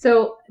era.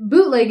 So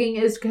bootlegging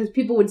is because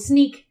people would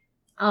sneak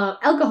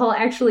alcohol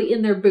actually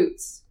in their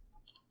boots.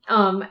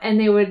 And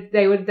they would,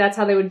 that's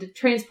how they would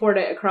transport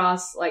it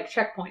across like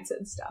checkpoints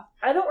and stuff.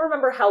 I don't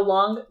remember how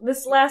long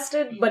this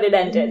lasted, but it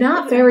ended.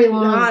 Not very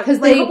long. Not- Because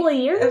like a they, couple of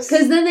years.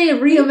 because then they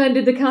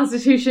re-amended the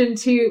Constitution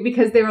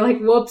because they were like,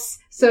 whoops,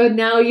 so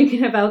now you can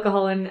have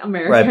alcohol in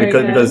America. Right,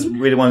 again. because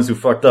we're the ones who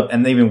fucked up,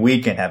 and even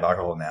we can't have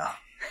alcohol now.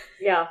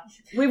 Yeah,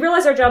 we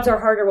realize our jobs are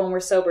harder when we're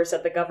sober,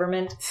 said the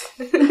government.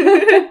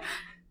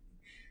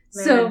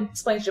 So Man,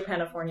 explains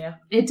Japanifornia.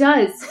 it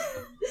does.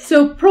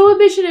 So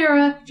Prohibition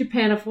era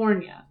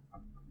Japanifornia.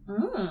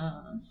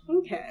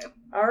 Okay.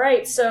 All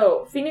right,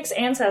 so Phoenix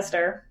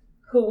Ancestor,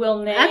 who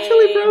will name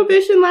Actually,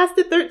 Prohibition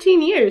lasted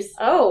 13 years.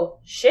 Oh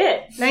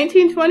shit!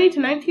 1920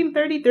 to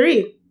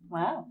 1933.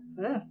 Wow.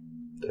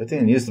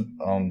 13 years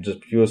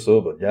just pure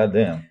sober.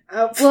 Goddamn.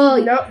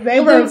 Well, no, they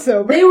weren't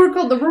sober. They were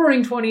called the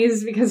Roaring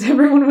 20s because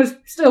everyone was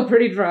still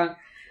pretty drunk.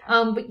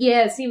 But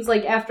yeah, it seems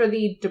like after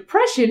the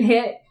Depression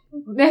hit,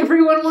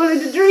 everyone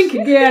wanted to drink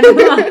again.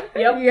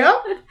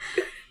 Yep.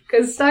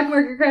 Because stock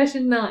market crashed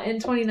in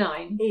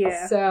 29.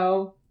 Yeah.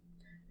 So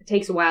it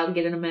takes a while to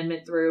get an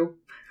amendment through.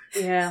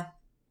 Yeah.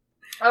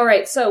 All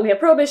right, so we have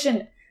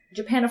Prohibition,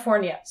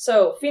 Japanifornia.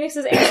 So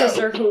Phoenix's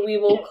ancestor, who we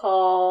will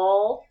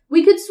call...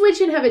 We could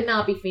switch and have it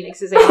not be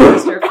Phoenix's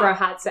ancestor for a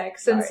hot sec,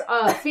 since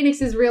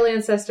Phoenix's real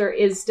ancestor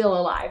is still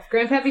alive.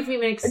 Grandpappy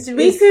Phoenix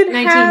We could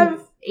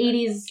have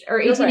 1980s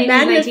or 1880s,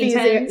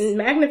 1910s.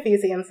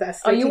 Magnifi's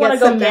ancestor. Oh, you want to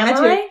go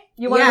Gamma Ray?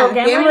 You want to go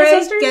Gamma Ray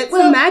ancestor? Get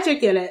some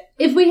magic in it.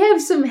 If we have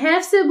some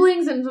half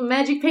siblings and some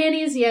magic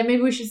panties, yeah,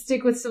 maybe we should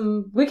stick with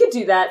some We could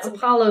do that.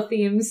 Apollo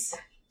themes.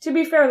 To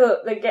be fair,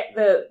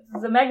 the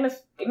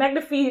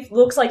Magnifi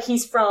looks like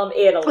he's from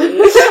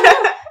Italy.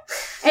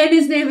 And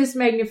his name is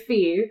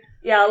Magnifi.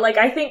 Yeah, like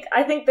I think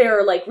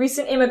they're like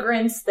recent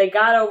immigrants. They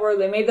got over.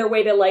 They made their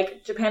way to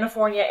like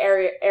Japanifornia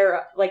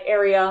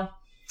area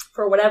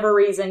for whatever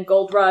reason,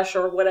 gold rush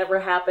or whatever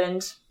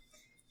happened.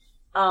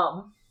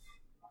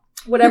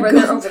 Whatever.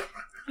 They're over.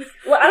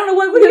 Well, I don't know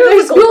what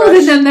There's gold gold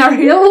rush. in their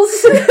hills,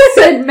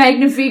 said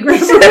Magnifi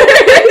Grandpa.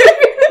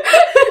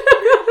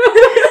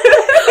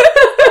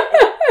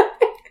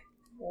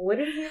 What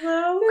did he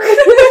know?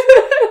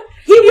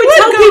 He would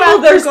tell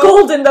people there's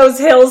gold in those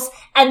hills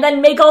and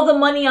then make all the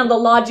money on the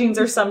lodgings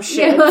or some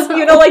shit. Yeah.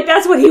 You know, like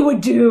that's what he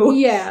would do.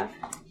 Yeah.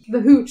 The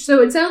hooch.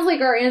 So it sounds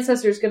like our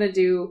ancestor's gonna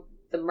do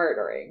the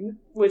murdering.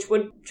 Which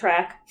would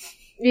track.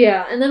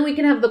 Yeah, and then we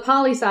can have the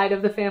poly side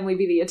of the family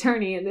be the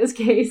attorney in this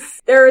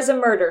case. There is a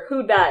murder.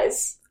 Who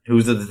dies?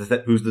 Who's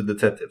the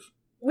detective?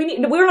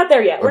 We're not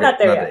there yet. We're not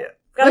there yet.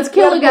 Let's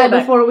kill the guy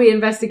before we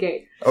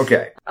investigate.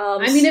 Okay.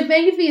 I mean, if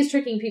Magnifi is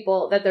tricking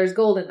people that there's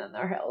gold in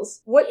their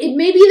hills,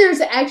 maybe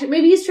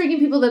maybe he's tricking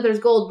people that there's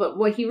gold, but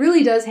what he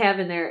really does have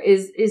in there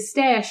is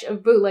stash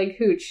of bootleg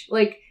hooch.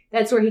 Like,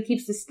 that's where he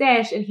keeps the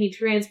stash and he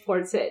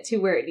transports it to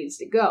where it needs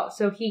to go.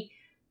 So he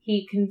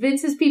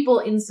convinces people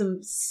in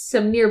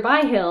some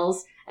nearby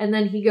hills, and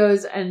then he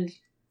goes and...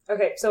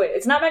 Okay, so wait,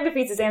 it's not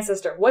Magnifi's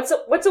ancestor. What's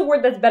a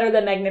word that's better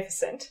than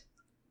magnificent?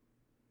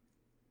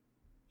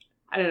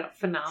 I don't know,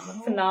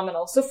 phenomenal.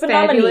 Phenomenal. So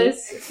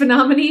Fabulous.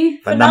 Phenomeny.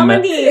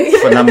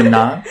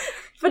 Phenomena.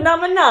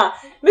 Phenomena.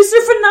 Mr.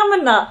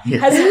 Phenomena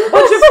has a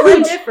bunch of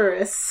hooch.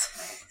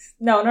 Splendiferous.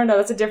 No,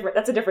 that's a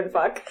different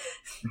fuck.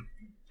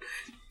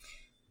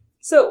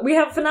 So we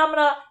have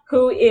Phenomena,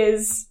 who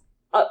is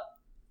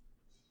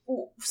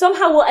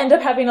somehow will end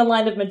up having a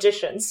line of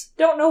magicians.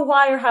 Don't know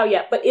why or how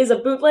yet, but is a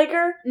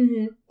bootlegger.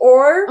 Mm-hmm.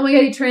 Or oh my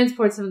god, he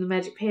transports some of the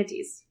magic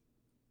panties.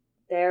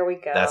 there we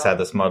go. That's how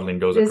the smuggling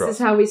goes This across. is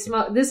how we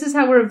This is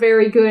how we're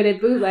very good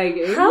at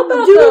bootlegging. How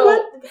about Do you know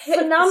what?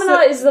 Phenomena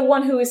is the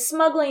one who is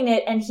smuggling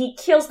it, and he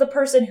kills the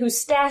person whose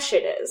stash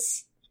it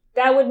is.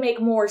 That would make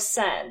more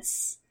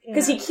sense.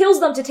 Because he kills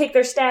them to take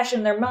their stash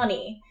and their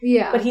money.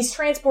 Yeah. But he's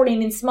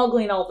transporting and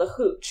smuggling all the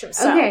hooch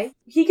himself. Okay.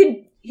 He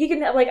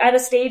can have, like, at a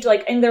stage,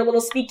 like, in their little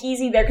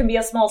speakeasy, there can be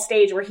a small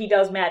stage where he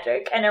does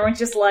magic. And everyone's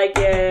just like,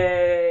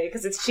 yay,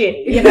 because it's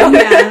shitty, you know?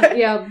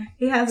 Yeah.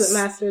 He hasn't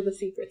mastered the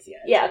secrets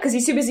yet. Yeah, because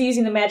he's too busy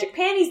using the magic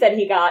panties that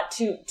he got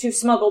to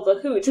smuggle the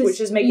hooch, which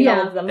is making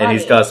all of the money. And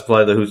he's got to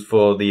supply the hooch for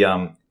all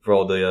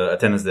the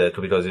attendants there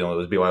because, it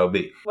was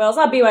BYOB. Well, it's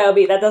not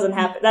BYOB. That doesn't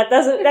happen. That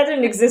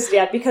didn't exist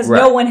yet because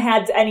no one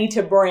had any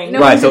to bring.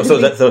 No right, one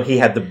so he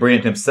had to bring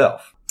it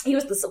himself. He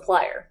was the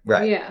supplier.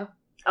 Right. Yeah.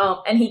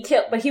 And he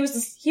killed, but he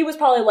was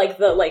probably like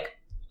the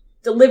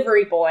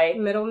delivery boy,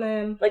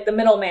 Middleman. like the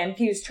middleman.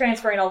 He was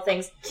transferring all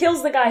things.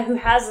 Kills the guy who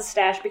has the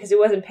stash because he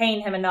wasn't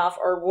paying him enough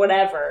or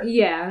whatever.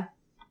 Yeah.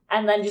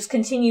 And then just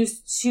continues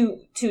to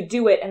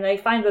do it. And they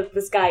find that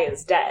this guy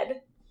is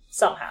dead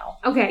somehow.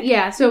 Okay,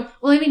 yeah. So,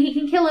 well, I mean, he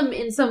can kill him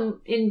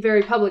in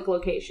very public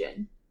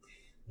location.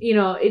 You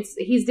know,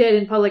 he's dead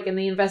in public, and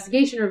the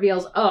investigation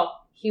reveals,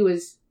 he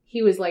was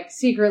like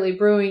secretly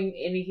brewing,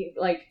 and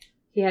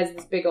he has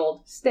this big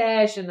old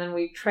stash, and then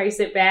we trace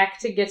it back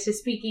to get to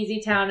Speakeasy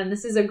Town, and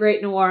this is a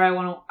great noir. I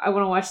want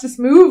to watch this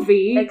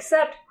movie.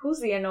 Except, who's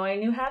the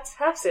annoying new half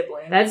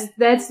sibling? That's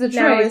the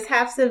Now trick. his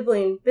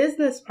half-sibling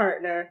business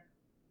partner.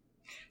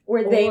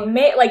 Where they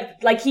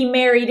like he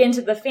married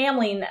into the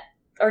family,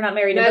 or not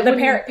married, but the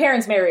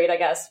parents married, I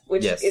guess,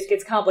 which it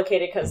gets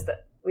complicated because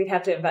we'd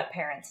have to invent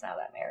parents now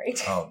that married.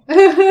 Oh.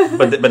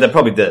 but they're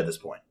probably dead at this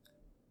point.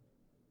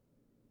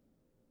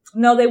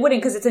 No, they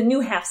wouldn't because it's a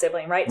new half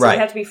sibling, right? So Right. they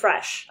have to be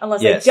fresh,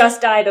 unless they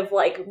just died of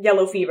like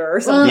yellow fever or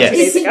Well, something 2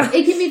 days ago.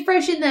 it can be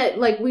fresh in that,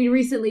 like, we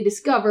recently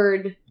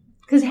discovered,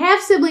 because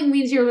half sibling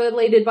means you're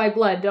related by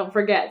blood. Don't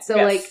forget. So,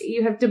 like,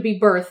 you have to be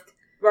birthed.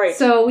 Right.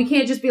 So we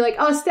can't just be like,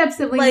 step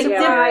sibling, Like,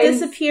 surprise.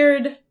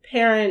 disappeared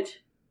parent.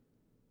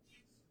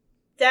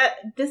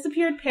 That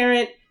disappeared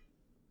parent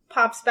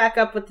pops back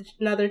up with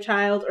another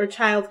child, or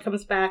child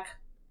comes back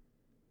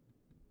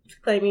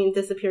claiming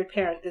disappeared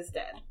parent is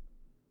dead.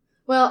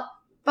 Well,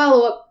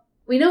 follow up.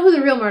 We know who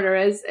the real murderer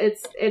is.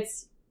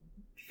 It's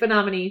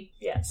Phenomeny.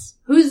 Yes.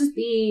 Who's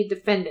the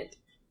defendant?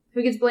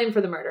 Who gets blamed for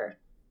the murder?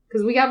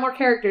 Because we got more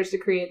characters to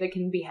create that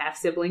can be half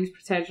siblings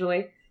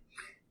potentially.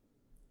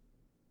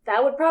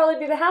 That would probably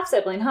be the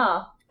half-sibling,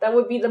 huh? That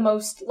would be the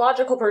most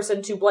logical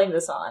person to blame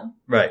this on.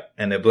 Right.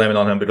 And they blame it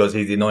on him because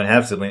he's the annoying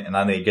half-sibling, and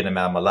I need to get him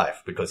out of my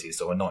life because he's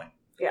so annoying.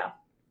 Yeah.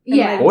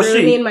 Yeah. Or she.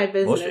 Ruining my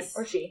business.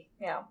 Or she,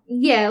 yeah.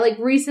 Yeah, like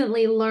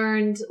recently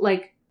learned,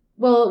 like,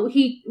 well,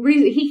 he's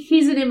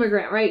an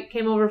immigrant, right?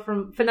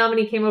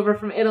 Phenomena came over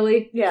from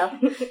Italy. Yeah.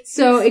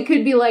 So it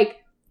could be like,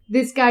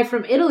 this guy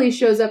from Italy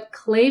shows up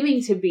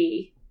claiming to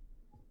be,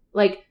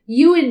 like,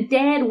 you and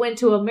Dad went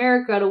to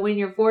America to win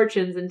your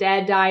fortunes, and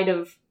Dad died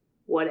of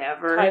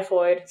whatever.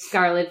 Typhoid.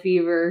 Scarlet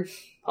fever,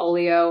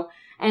 polio.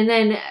 And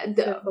then,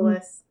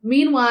 Syphilis.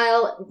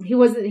 meanwhile, he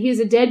was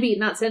a deadbeat,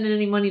 not sending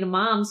any money to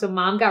Mom, so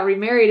Mom got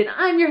remarried, and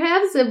I'm your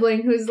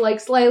half-sibling who's, like,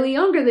 slightly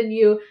younger than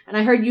you, and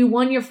I heard you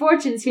won your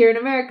fortunes here in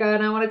America,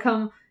 and I want to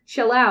come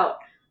chill out.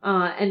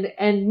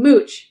 And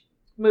mooch.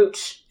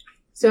 Mooch.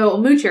 So, a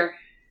moocher.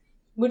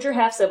 Moocher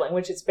half-sibling,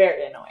 which is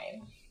very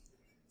annoying.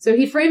 So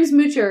he frames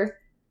moocher,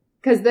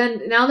 because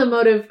then, now the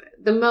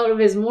motive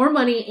is more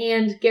money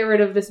and get rid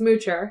of this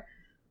moocher,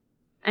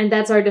 and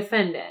that's our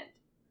defendant.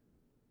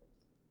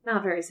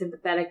 Not very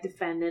sympathetic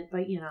defendant,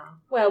 but you know.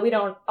 Well, we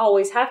don't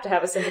always have to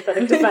have a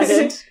sympathetic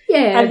defendant.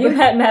 Yeah. Have you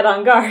met Matt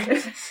on guard?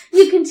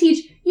 You can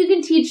teach,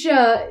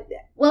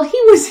 well, he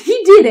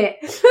did it.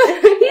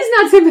 He's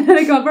not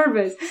sympathetic on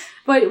purpose.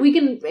 But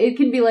it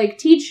can be like,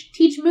 teach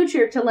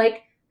Moocher to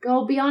like,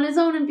 go be on his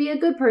own and be a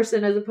good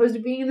person as opposed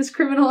to being in this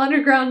criminal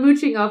underground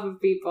mooching off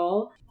of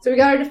people. So we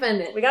got our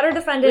defendant. We got our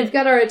defendant. We've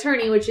got our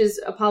attorney, which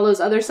is Apollo's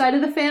other side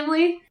of the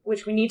family.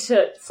 Which we need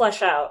to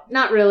flesh out.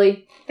 Not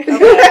really. Okay.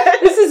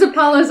 This is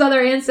Apollo's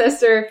other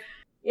ancestor.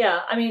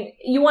 Yeah, I mean,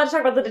 you want to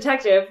talk about the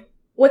detective.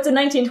 What's a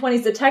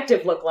 1920s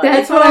detective look like?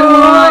 That's what I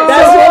want.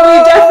 That's what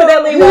we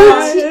definitely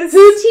want.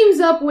 Who teams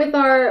up with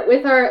our,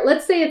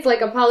 let's say it's like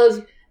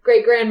Apollo's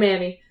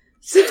great-grandmammy.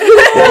 So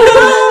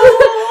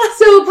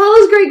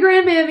Apollo's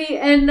great-grandmammy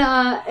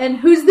and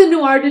who's the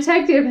noir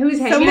detective who's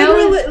hanging out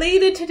Someone with...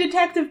 related to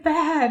Detective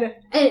Bad.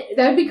 And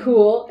that'd be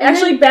cool. And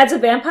Actually, Bad's a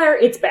vampire,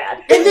 it's bad.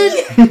 And then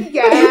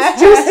Yeah. it's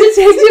just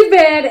Detective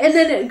Bad, and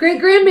then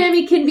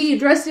great-grandmammy can be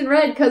dressed in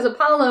red because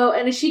Apollo,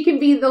 and she can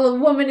be the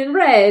woman in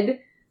red.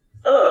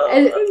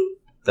 And,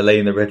 The lady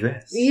in the red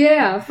dress.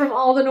 yeah, from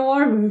all the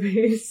noir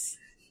movies.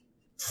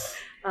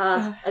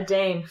 A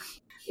dame.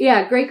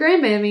 Yeah,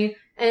 great-grandmammy.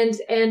 And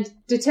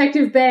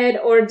Detective Bad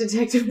or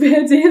Detective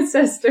Bad's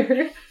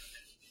ancestor.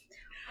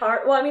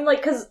 Well, I mean,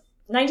 like, because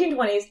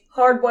 1920s,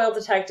 hard-boiled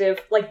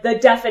detective, like, the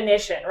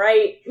definition,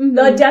 right? Mhm.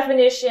 The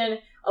definition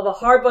of a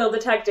hard-boiled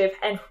detective,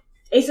 and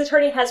Ace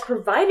Attorney has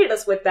provided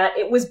us with that.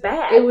 It was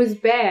bad. It was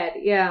bad,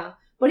 yeah.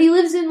 But he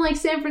lives in, like,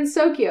 San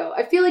Francisco.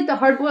 I feel like the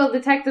hard-boiled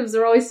detectives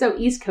are always so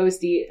East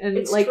Coasty. And,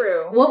 It's like,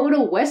 true. what would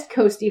a West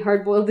Coasty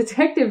hard-boiled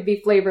detective be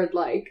flavored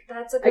like?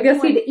 That's a good I guess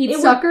point. he'd eat It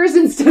would- suckers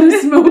instead of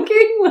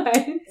smoking?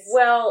 Like,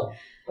 Well,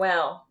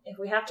 if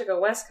we have to go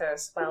West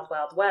Coast, Wild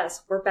Wild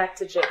West, we're back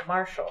to Jake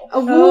Marshall.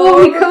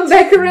 oh, we come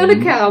back around to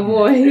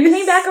cowboys. We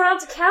came back around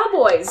to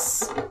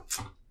cowboys.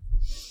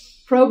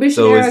 Prohibition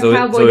So era is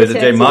cowboy it Jay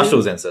detective.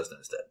 Marshall's ancestor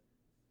instead?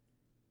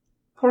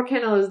 Pork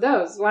kennel is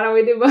those. Why don't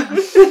we do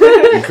both?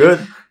 You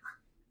could.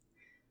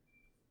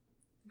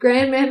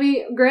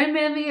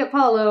 Grandmammy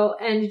Apollo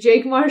and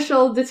Jake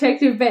Marshall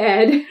Detective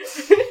Bad.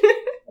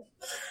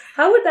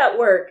 How would that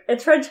work? A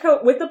trench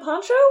coat with the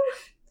poncho?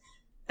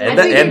 And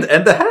I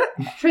think the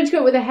hat. Trench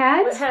coat with a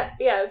hat?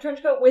 Yeah, a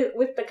trench coat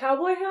with the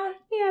cowboy hat?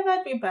 Yeah,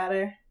 that'd be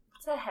better.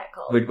 What's that hat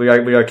called? We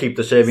are keep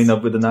the shaving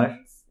up with the knife.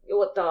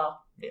 What the?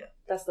 Yeah.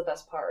 That's the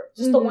best part.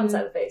 Just the one Mhm.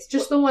 side of the face.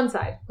 Just the one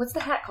side. What's the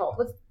hat called?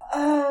 What's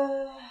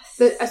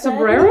A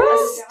sombrero?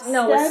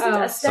 no? What's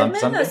Oh. a Stedman?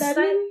 Something? A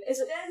Sten? Is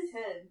it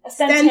a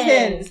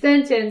Stenton.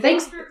 Stenton? Stenton.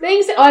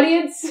 Thanks,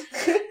 audience.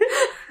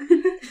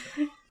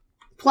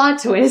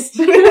 Plot twist.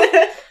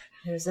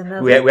 There's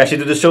another. We actually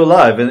do the show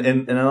live in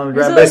an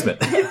underground basement.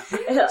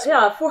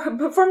 Yeah,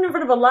 performed in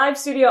front of a live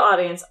studio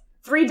audience.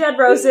 3 dead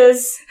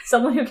roses,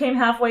 someone who came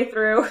halfway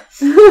through,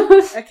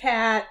 A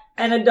cat.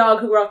 and a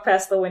dog who walked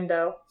past the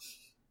window.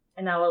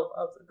 And now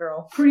a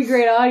girl. Pretty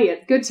great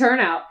audience. Good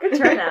turnout. Good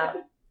turnout.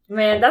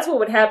 Man, that's what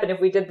would happen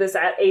if we did this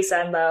at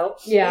ASEN, though.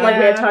 Yeah. Like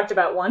we had talked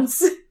about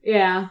once.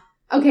 Yeah.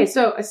 Okay,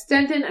 so a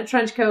Stenton, a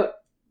trench coat,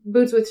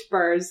 boots with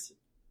spurs.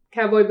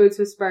 Cowboy boots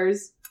with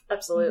spurs.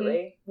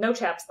 Absolutely. No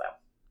chaps, though.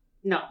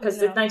 No. Because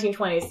No. it's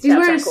 1920s. He's chaps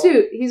wearing a aren't cool.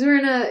 suit. He's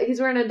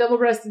wearing a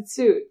double-breasted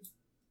suit.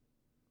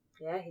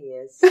 Yeah, he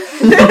is.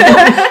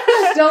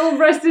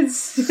 Double-breasted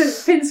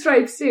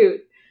pinstripe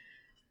suit.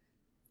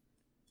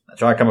 I'm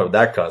trying to come up with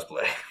that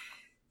cosplay.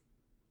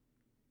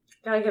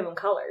 Gotta give him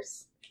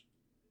colors.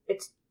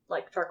 It's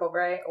like charcoal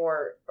gray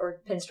or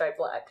pinstripe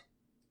black.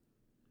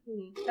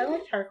 I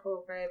like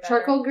charcoal gray better.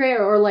 Charcoal gray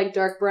or like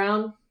dark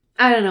brown.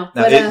 I don't know.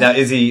 Now, But, now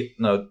is he?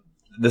 No,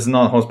 this is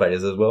not horseback,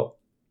 is it as well?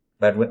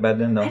 Bad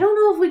then, no. I don't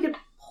know if we could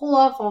pull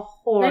off a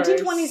horse.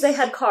 1920s, they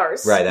had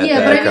cars. Right. That, Yeah,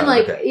 that but I mean, count,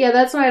 like, okay. yeah,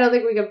 that's why I don't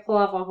think we could pull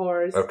off a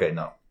horse. Okay,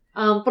 no.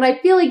 But I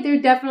feel like there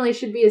definitely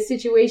should be a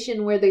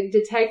situation where the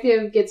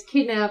detective gets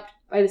kidnapped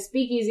by the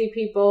speakeasy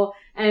people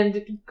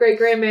and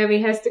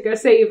great-grandmammy has to go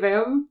save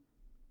him.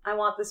 I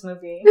want this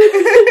movie.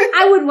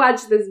 I would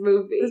watch this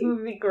movie. This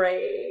movie would be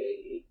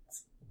great.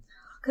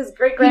 Because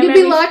great He grandma. could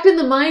be locked in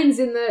the mines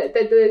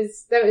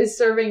that is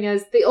serving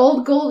as the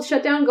old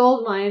shut down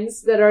gold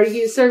mines that are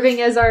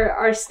serving as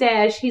our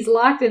stash. He's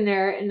locked in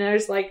there, and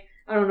there's like,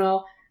 I don't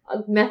know, a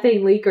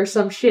methane leak or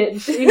some shit.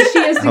 And she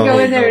has to go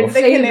in there and The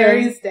save him.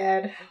 canary's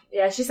dead.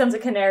 Yeah, she sends a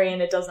canary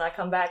and it does not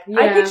come back. Yeah.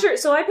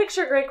 I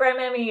picture great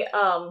grandmammy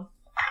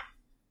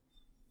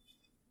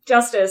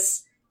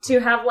Justice to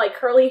have like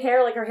curly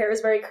hair, like her hair is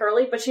very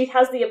curly, but she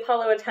has the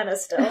Apollo antenna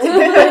still. But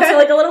it's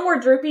like a little more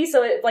droopy,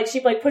 so it like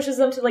she like pushes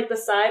them to like the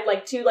side,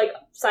 like two like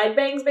side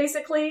bangs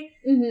basically.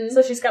 Mm-hmm.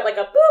 So she's got like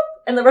a boop,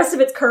 and the rest of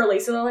it's curly.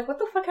 So they're like, "What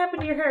the fuck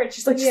happened to your hair?" And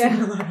she's like, "Just Yeah. leave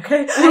it alone,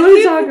 okay?" What are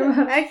we talking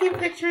about? I keep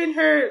picturing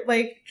her,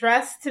 like,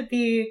 dressed to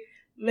be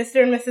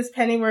Mr. and Mrs.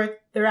 Pennyworth.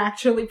 They're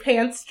actually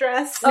pants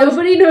dressed.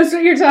 Nobody knows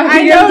what you're talking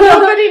I know,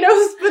 about. nobody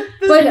knows,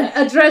 But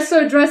a dress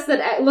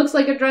that looks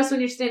like a dress when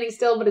you're standing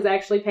still, but is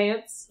actually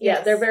pants. Yeah,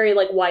 Yes. they're very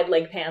like wide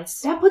leg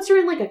pants. That puts her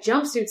in like a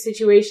jumpsuit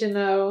situation,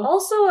 though.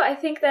 Also, I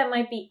think that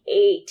might be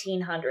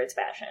 1800s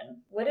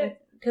fashion. Would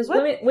it? Because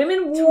What?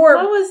 women what wore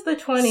was the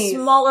 20s?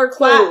 smaller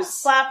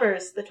clothes.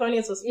 Flappers. The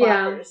 20s was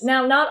Yeah. flappers.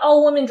 Now, not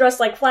all women dress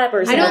like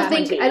flappers. I in don't the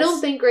think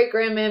 20s. great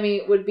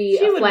grandmammy would be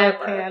She a would wear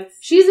flapper. pants.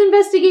 She's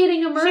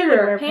investigating a She would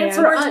murder. wear Pants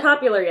pants. weren't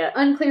popular yet.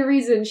 Unclear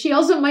reason. She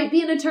also might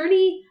be an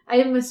attorney. I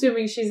am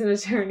assuming she's an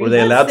attorney. Were they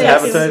allowed to Let's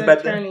have say she was attorneys an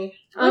back then? attorney.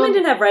 Women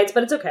didn't have rights,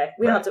 but it's okay.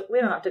 We don't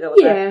have to go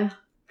with that.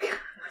 Yeah.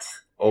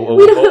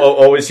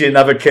 Or is she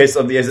another case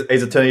of the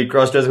Ace Attorney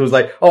crossdresser who's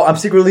like, oh, I'm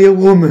secretly a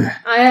woman?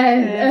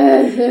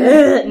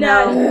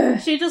 No,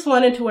 she just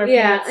wanted to wear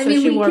Yeah, pants, I so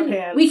mean, she we wore can,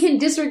 pants. we can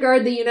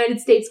disregard the United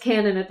States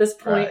canon at this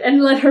point Right.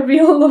 and let her be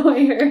a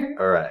lawyer.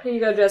 All right. Here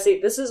you go, Jesse.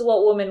 This is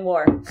what women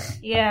wore.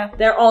 Yeah.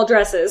 They're all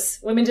dresses.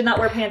 Women did not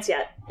wear pants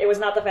yet. It was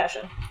not the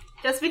fashion.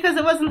 Just because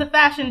it wasn't the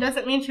fashion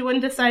doesn't mean she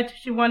wouldn't decide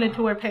she wanted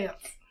to wear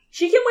pants.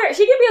 She can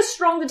be a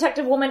strong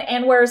detective woman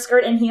and wear a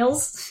skirt and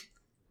heels.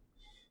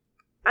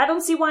 I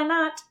don't see why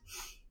not.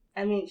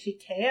 I mean, she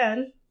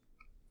can.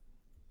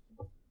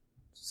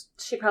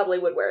 She probably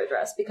would wear a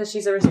dress because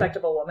she's a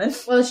respectable woman.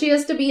 Well, she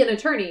has to be an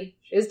attorney.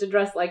 She has to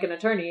dress like an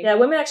attorney. Yeah,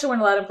 women actually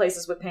weren't allowed in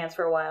places with pants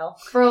for a while.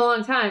 For a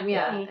long time,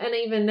 yeah. Yeah. And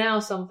even now,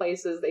 some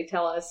places they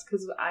tell us,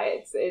 because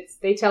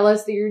they tell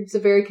us that it's a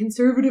very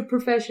conservative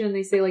profession.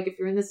 They say, like, if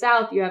you're in the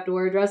South, you have to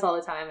wear a dress all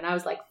the time. And I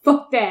was like,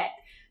 fuck that.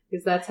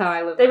 Because that's how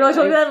I live They my really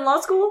told you life. that in law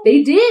school?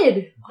 They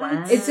did.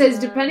 Wow. It says,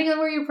 depending on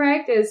where you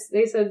practice,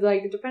 they said,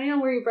 like, depending on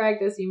where you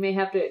practice, you may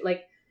have to,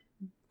 like,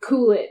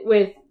 cool it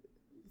with,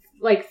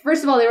 like,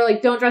 first of all, they were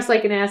like, don't dress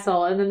like an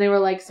asshole. And then they were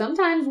like,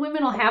 sometimes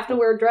women will have to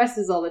wear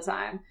dresses all the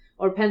time.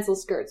 Or pencil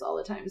skirts all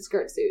the time.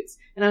 Skirt suits.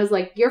 And I was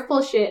like, you're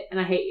full shit, and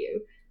I hate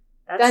you.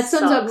 That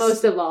sums up sucks.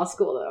 most of law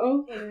school,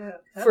 though.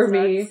 Yeah, For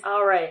me.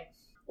 All right.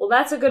 Well,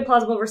 that's a good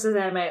plausible versus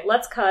anime.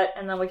 Let's cut,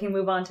 and then we can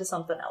move on to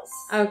something else.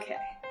 Okay.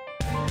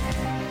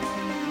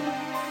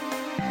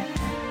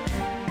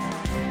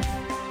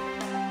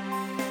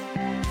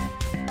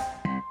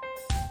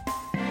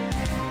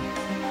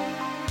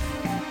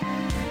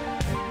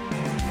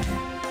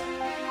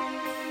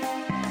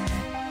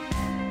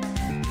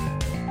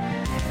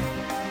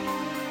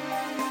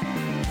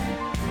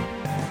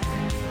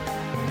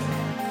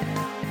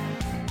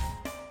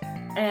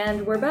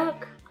 And we're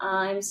back.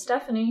 I'm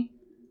Stephanie.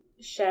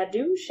 Shad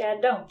do,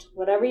 shad don't.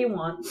 Whatever you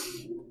want.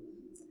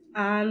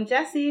 I'm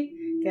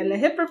Jessie, getting a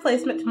hip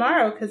replacement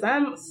tomorrow because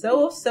I'm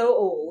so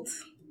old.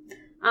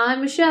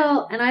 I'm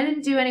Michelle, and I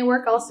didn't do any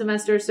work all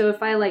semester, so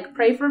if I, like,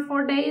 pray for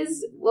 4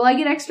 days, will I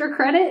get extra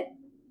credit?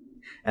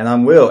 And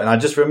I'm Will, and I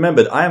just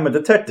remembered I am a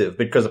detective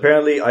because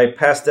apparently I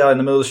passed out in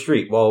the middle of the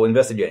street while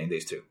investigating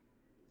these two.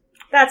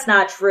 That's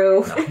not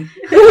true.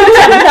 You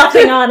have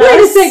nothing on Wait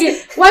a us. second.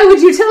 Why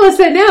would you tell us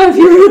that now if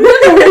you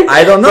remember?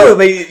 I don't know.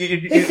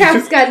 The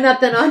cops got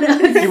nothing on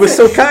us. You were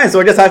so kind, so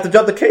I guess I have to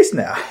drop the case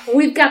now.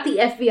 We've got the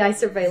FBI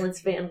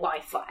surveillance van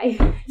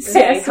Wi-Fi.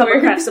 Say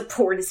Password. Covercraft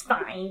support is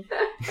fine.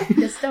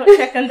 Just don't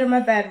check under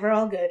my bed. We're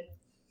all good.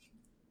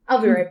 I'll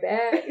be right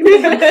back.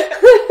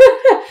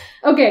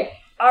 Okay.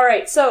 All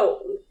right,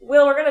 so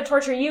Will, we're going to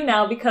torture you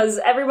now because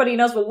everybody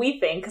knows what we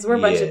think because we're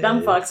a bunch of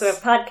dumb fucks who have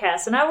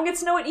podcasts, and I will get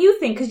to know what you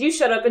think because you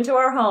showed up into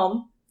our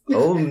home.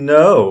 Oh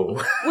no.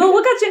 Will,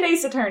 what got you an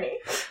Ace Attorney?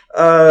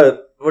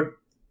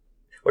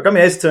 What got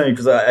me Ace Attorney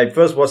because I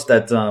first watched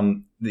that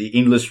the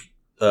English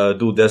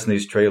Dual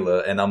Destinies trailer,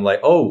 and I'm like,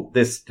 oh,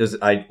 this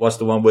I watched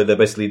the one where they're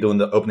basically doing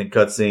the opening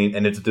cutscene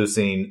and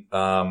introducing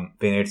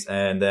Phoenix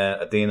and then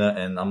Athena,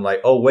 and I'm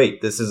like, oh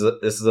wait, this is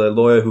a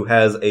lawyer who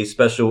has a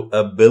special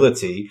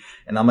ability,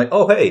 and I'm like,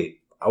 oh hey,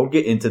 I would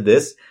get into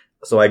this.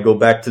 So I go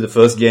back to the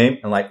first game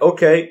and like,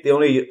 okay, the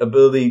only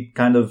ability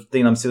kind of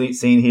thing I'm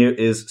seeing here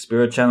is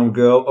Spirit Channel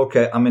Girl.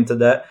 Okay, I'm into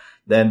that.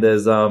 Then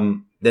there's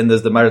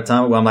the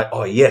Maritime where I'm like,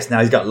 oh yes, now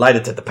he's got light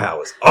detector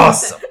powers.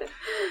 Awesome.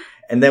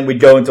 And then we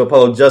go into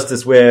Apollo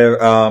Justice where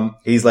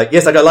he's like,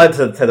 yes, I got light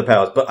detector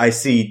powers, but I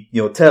see,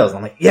 tails. And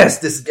I'm like, yes,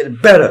 this is getting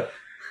better.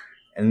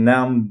 And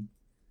now I'm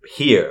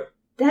here.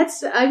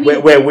 That's, I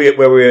mean... Where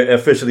we're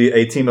officially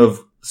a team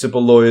of super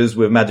lawyers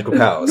with magical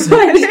powers.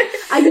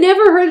 I've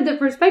never heard the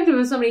perspective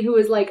of somebody who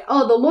is like,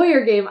 oh, the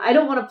lawyer game, I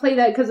don't want to play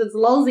that because it's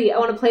lulzy. I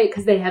want to play it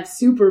because they have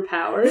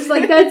superpowers.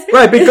 Like, that's...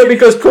 Right,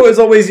 because court is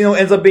always,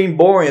 ends up being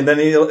boring, and then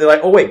you're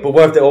like, oh wait, but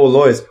what if they're all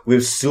lawyers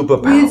with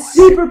superpowers? With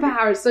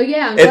superpowers. So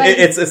yeah, I'm glad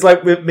it's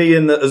like with me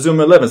in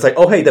Azuma 11. It's like,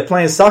 oh hey, they're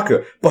playing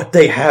soccer, but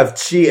they have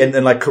chi and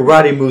like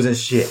karate moves and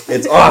shit.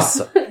 It's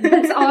awesome.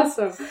 That's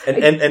awesome.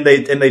 And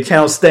they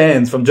channel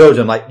stands from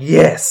JoJo. I'm like,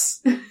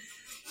 yes.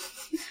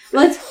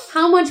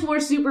 How much more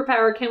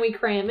superpower can we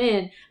cram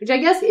in? Which I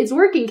guess it's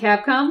working,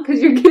 Capcom,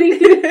 because you're getting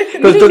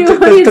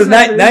because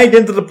now you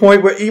get to the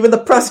point where even the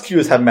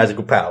prosecutors have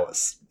magical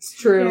powers. It's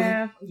true.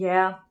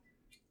 Yeah.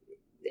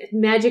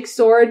 Magic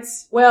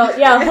swords. Well,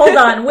 yeah, hold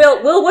on.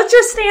 Will, what's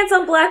your stance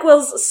on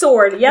Blackwell's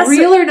sword? Yes,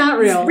 real or not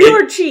real? Real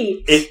or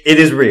cheat? It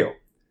is real.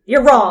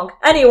 You're wrong.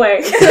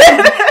 Anyway.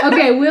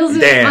 Okay, Will's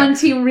on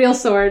team real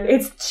sword.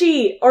 It's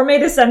chi, or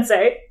Maeda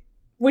Sensei,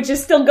 which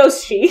is still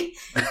Ghost Chi.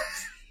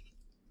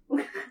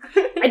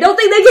 I don't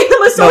think they gave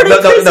him a sword.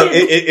 No.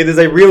 It is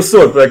a real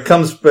sword, but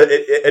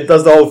it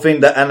does the whole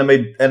thing that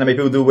anime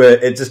people do, where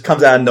it just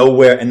comes out of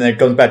nowhere and then it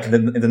goes back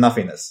into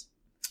nothingness.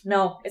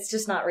 No, it's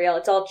just not real.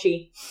 It's all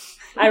chi.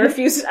 I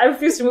refuse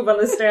to move on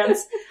this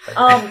stance.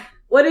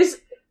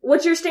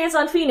 What's your stance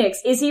on Phoenix?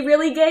 Is he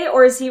really gay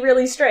or is he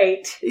really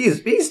straight?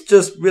 He's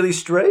just really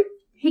straight.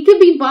 He could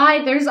be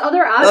bi. There's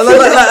other options.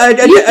 I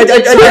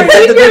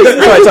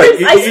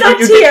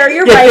stopped here.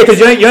 You're right. Because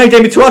you only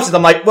gave me two options.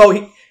 I'm like, well,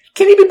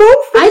 can he be both?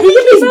 I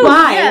think he's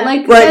bi. Yeah.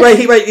 Like, right.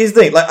 Here's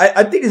the thing. Like,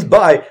 I think he's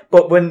bi,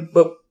 but when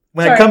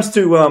it comes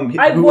to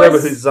whoever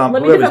his let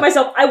me defend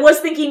myself. I was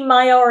thinking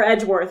Maya or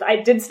Edgeworth. I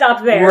did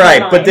stop there.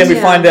 Right, but then we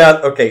find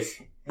out. Okay,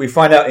 we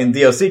find out in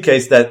DLC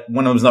case that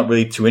one of them's not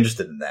really too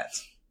interested in that.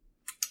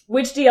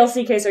 Which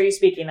DLC case are you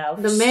speaking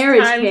of? The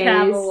marriage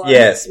case.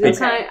 Yes.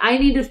 Okay. I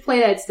need to play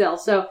that still.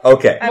 So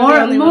okay,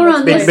 more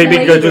on this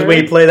because later.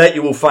 when you play that,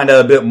 you will find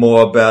out a bit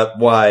more about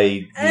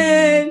why.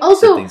 And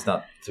also, things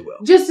not too well.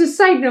 Just a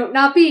side note: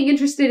 not being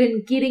interested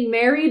in getting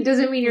married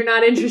doesn't mean you're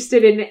not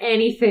interested in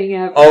anything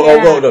ever.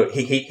 No,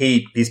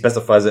 he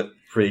specifies it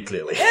pretty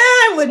clearly.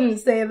 I wouldn't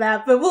say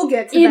that, but we'll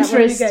get to that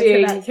when we get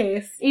to that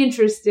case.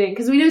 Interesting,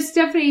 because we know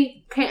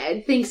Stephanie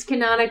thinks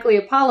canonically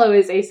Apollo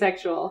is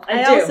asexual.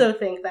 I also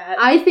think that.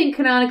 I think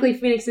canonically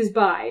Phoenix is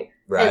bi.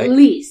 Right. At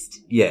least.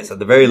 Yes, at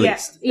the very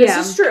least. This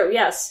is true,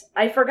 yes.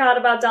 I forgot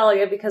about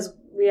Dahlia because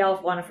we all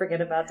want to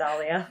forget about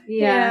Dahlia.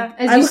 Yeah.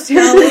 As you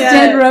stare with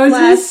dead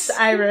roses.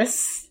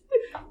 Iris.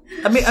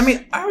 I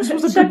mean, Iris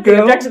was a good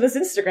girl. Back to this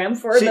Instagram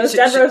for those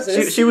dead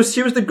roses. She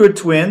was the good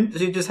twin.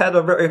 She just had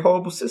a very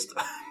horrible sister.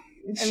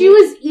 She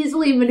was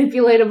easily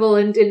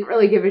manipulatable and didn't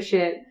really give a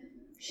shit.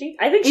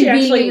 I think she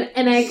actually being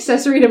an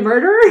accessory to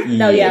murder.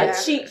 No, yeah.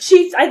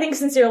 She I think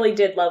sincerely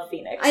did love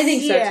Phoenix. I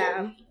think so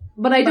too.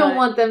 But I don't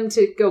want them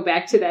to go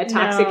back to that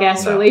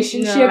toxic-ass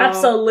relationship. No.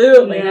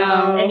 Absolutely.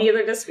 No. And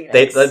neither does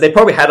Phoenix. They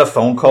probably had a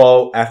phone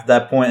call after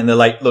that point, and they're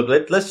like, look,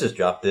 let's just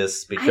drop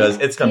this, because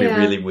it's going to be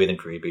really weird and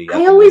creepy.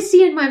 I always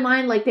see in my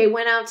mind, like, they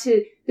went out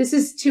to... This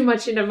is too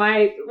much into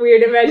my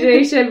weird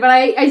imagination, but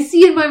I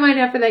see in my mind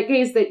after that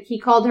case that he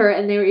called her,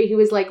 and he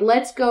was like,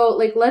 let's go,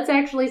 like, let's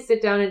actually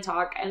sit down and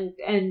talk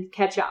and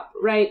catch up,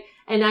 right?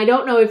 And I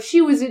don't know if she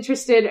was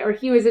interested or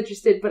he was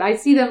interested, but I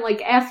see them, like,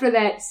 after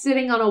that,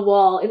 sitting on a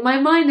wall. In my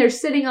mind, they're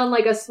sitting on,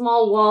 like, a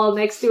small wall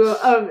next to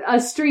a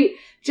street,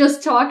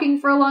 just talking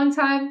for a long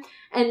time,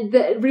 and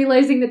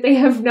realizing that they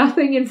have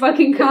nothing in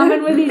fucking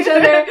common with each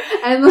other,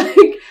 and,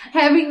 like,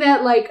 having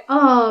that, like,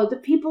 oh, the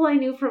people I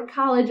knew from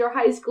college or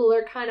high school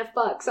are kind of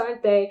fucks,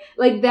 aren't they?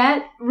 Like,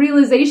 that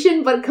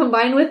realization, but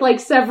combined with, like,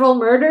 several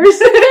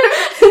murders,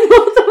 and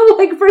multiple,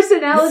 like,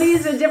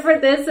 personalities, and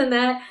different this and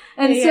that,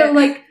 and so,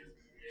 like,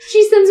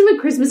 she sends him a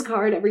Christmas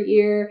card every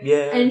year.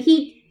 Yeah. And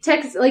he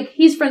texts, like,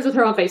 he's friends with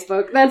her on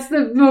Facebook. That's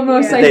the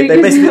most I think.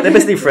 They're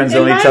basically friends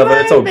on each other.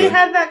 It's all good. They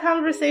had that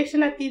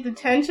conversation at the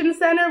detention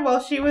center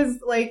while she was,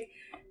 like,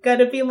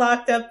 gonna be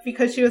locked up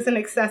because she was an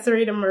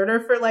accessory to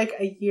murder for, like,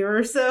 a year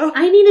or so.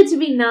 I need it to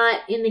be not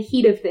in the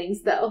heat of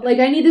things, though. Like,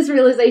 I need this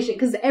realization,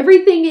 because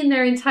everything in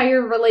their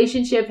entire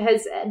relationship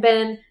has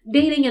been,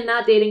 dating and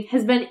not dating,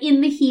 has been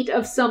in the heat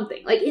of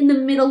something. Like, in the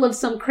middle of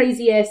some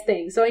crazy-ass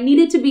thing. So I need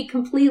it to be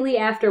completely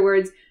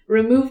afterwards,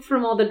 removed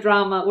from all the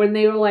drama, when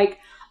they were like,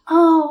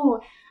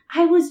 oh,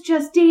 I was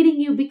just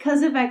dating you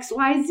because of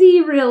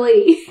XYZ,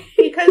 really.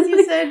 Because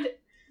you said,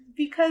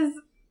 because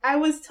I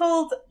was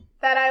told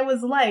that I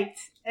was liked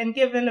and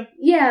given a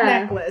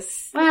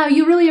necklace. Wow,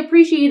 you really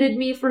appreciated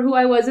me for who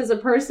I was as a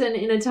person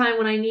in a time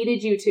when I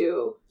needed you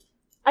to.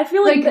 I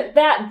feel like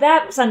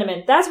that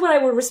sentiment, that's what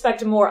I would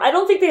respect more. I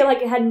don't think they,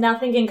 like, had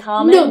nothing in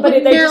common. No, but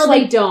they now just,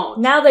 they like, don't.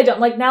 Now they don't.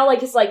 Like, now,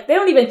 like, it's like, they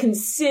don't even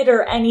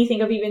consider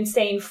anything of even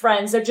staying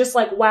friends. They're just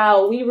like,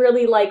 wow, we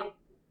really, like,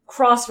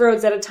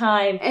 crossroads at a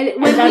time.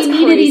 And when we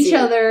needed each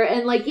other,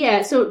 and, like,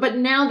 but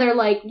now they're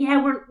like,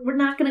 we're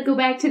not gonna go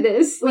back to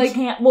this. We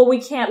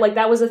can't, like,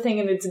 that was a thing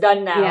and it's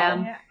done now.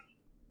 Yeah.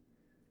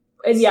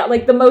 And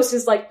like, the most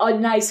is, like, a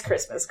nice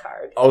Christmas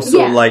card.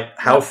 Also, like,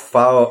 how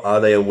far are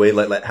they away?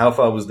 Like, how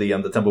far was the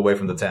temple away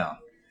from the town?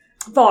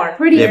 Far.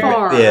 Pretty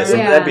far. Yeah, so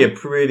that'd be a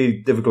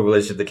pretty difficult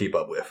relationship to keep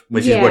up with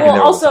when she's working Well,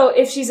 there. also,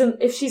 if she's a,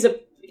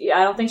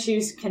 I don't think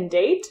she can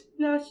date.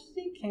 No,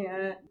 she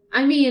can't.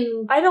 I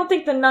mean, I don't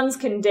think the nuns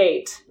can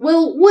date.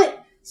 well,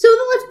 what? So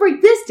then let's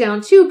break this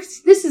down too,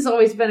 because this has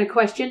always been a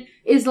question.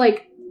 Is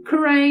like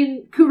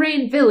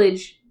Kurain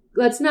Village.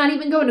 Let's not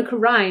even go into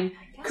Kurain.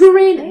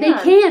 Kurain, they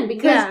can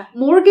because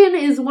Morgan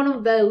is one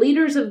of the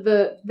leaders of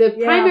the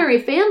primary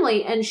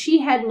family, and she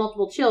had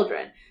multiple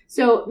children.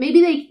 So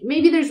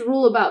maybe there's a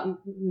rule about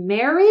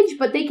marriage,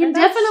 but they can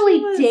definitely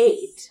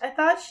date. I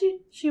thought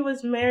she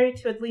was married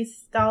to at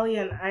least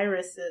Dahlia and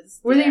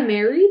Iris's. Were they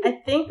married?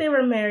 I think they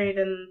were married,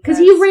 and because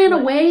he ran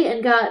away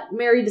and got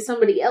married to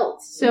somebody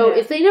else. So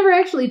if they never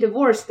actually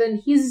divorced, then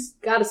he's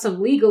got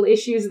some legal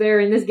issues there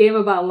in this game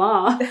about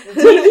law. Did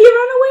he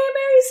run away and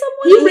marry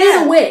someone? He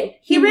ran away.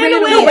 He ran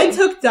away and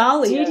took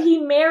Dahlia. Did he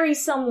marry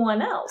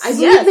someone else? I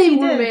believe they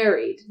were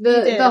married.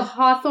 The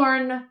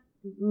Hawthorne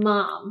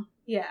mom.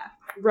 Yeah.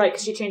 Right,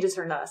 because she changes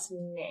her last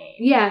name.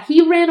 Yeah,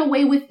 he ran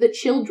away with the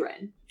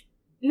children.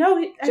 No,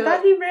 I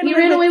thought he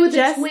ran away with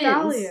the twins.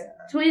 Dahlia.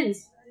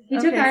 Twins. He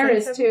took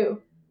Iris,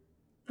 too.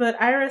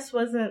 But Iris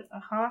wasn't a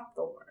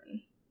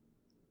Hawthorne.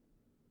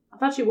 I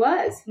thought she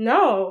was.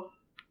 No,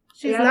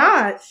 she's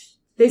not.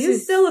 This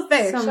is still a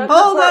fake.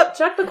 Hold up.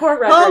 Check the court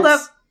records. Hold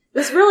up.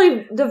 This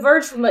really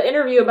diverged from the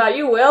interview about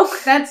you, Will.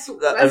 That's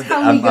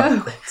how we go.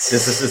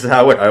 This is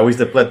how I always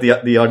deflect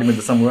the argument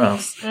to somewhere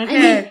else. Okay.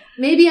 I mean,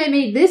 maybe I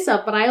made this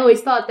up, but I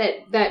always thought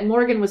that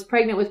Morgan was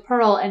pregnant with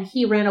Pearl and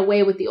he ran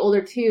away with the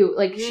older two.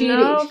 Like, he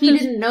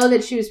didn't know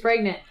that she was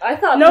pregnant. I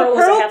thought Pearl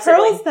was a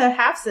half-sibling. Pearl's the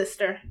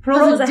half-sister.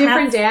 Pearl's a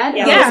different dad?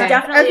 Yeah, Yeah.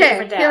 definitely a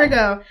different dad. Here we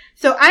go.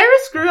 So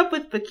Iris grew up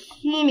with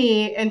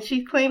Bikini, and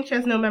she claims she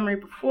has no memory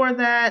before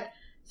that.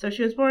 So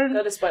she was born...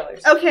 Go to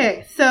spoilers.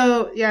 Okay,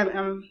 so,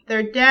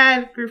 their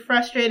dad grew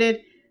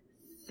frustrated.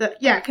 So,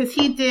 because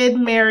he did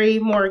marry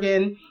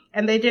Morgan,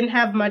 and they didn't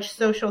have much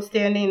social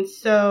standing,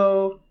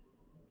 so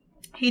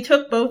he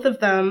took both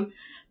of them.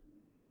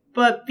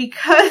 But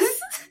because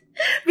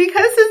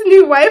his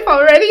new wife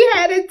already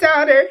had a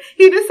daughter,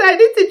 he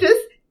decided to just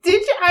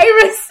ditch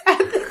Iris at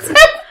the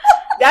time.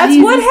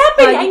 That's what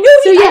happened. I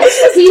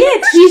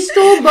knew he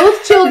stole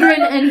both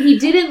children and he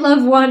didn't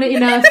love one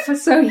enough,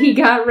 so he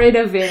got rid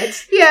of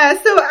it. Yeah,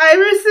 so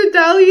Iris and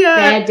Dahlia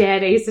Bad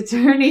dad, Ace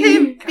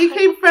Attorney.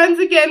 became friends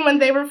again when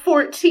they were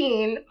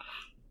 14.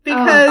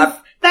 Because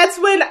that's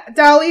when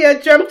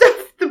Dahlia jumped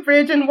off the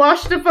bridge and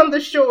washed up on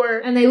the shore.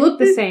 And they look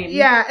the same.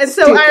 Yeah, and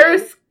so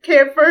Iris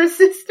cared for her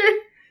sister.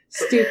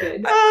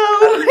 Stupid.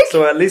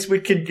 So at least we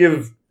could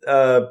give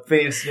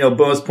Phoenix,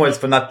 bonus points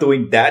for not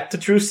doing that to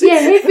Trucy. Yeah,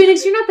 hey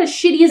Phoenix, you're not the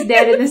shittiest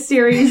dad in this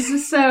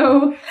series,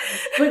 so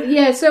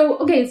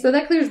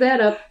that clears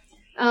that up.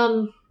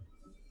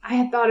 I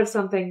had thought of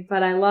something,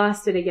 but I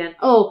lost it again.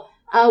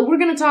 We're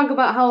gonna talk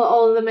about how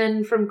all of the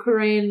men from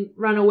Kurain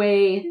run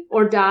away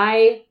or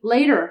die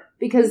later,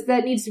 because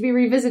that needs to be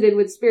revisited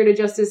with Spirit of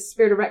Justice,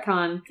 Spirit of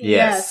Retcon.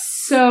 Yes.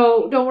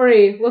 So don't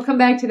worry, we'll come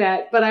back to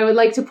that. But I would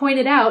like to point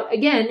it out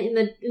again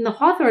in the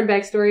Hawthorne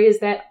backstory is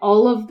that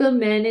all of the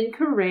men in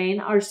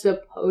Kurain are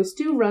supposed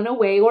to run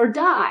away or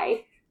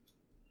die.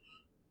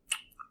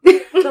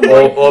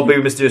 or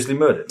be mysteriously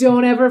murdered.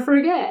 Don't ever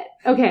forget.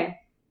 Okay.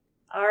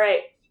 All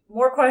right.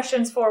 More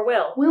questions for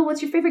Will. Will,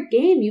 what's your favorite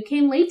game? You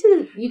came late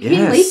to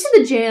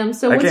the jam.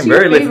 So what's I came your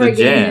very late to favorite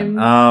the jam.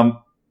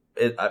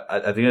 game?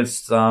 I think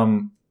it's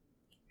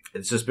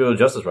just Spirit of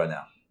Justice right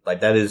now.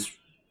 Like that is.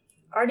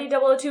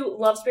 RD002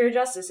 loves Spirit of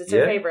Justice. It's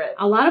their favorite.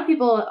 A lot of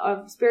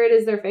people, Spirit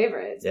is their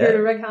favorite. Spirit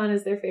of Retcon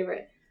is their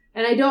favorite.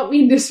 And I don't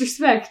mean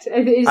disrespect.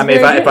 If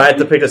I had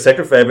to pick a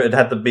second favorite, it'd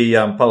have to be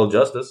Apollo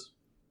Justice.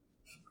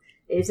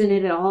 Isn't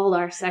it all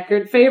our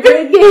second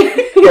favorite game?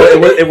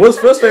 Well, it was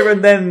first favorite,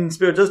 and then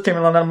Spirit of Justice came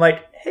along, and I'm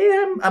like, hey,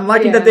 I'm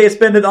liking that they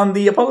expanded on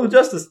the Apollo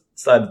Justice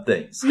side of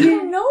things. I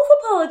don't know if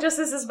Apollo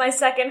Justice is my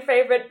second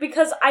favorite,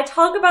 because I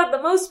talk about it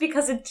the most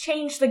because it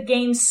changed the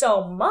game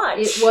so much.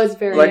 It was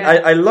very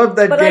I love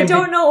that but game. But I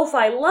don't know if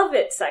I love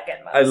it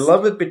second most. I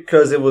love it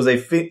because it was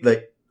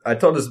I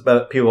told this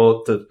about people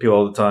all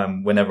the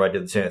time whenever I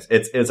get the chance.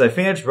 It's a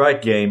Phoenix Wright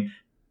game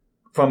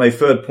from a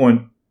third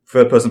person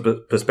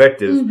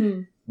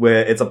perspective,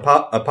 where it's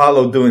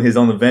Apollo doing his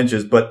own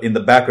adventures, but in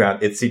the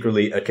background, it's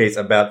secretly a case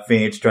about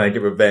Phoenix trying to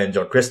get revenge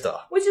on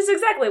Kristoff. Which is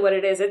exactly what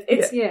it is.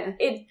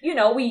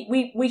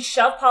 We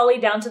shove Polly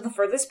down to the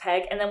furthest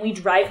peg, and then we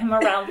drive him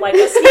around like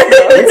a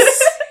steamboat,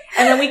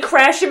 and then we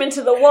crash him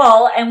into the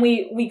wall, and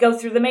we go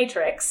through the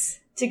Matrix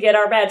to get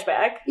our badge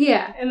back.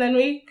 Yeah. And then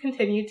we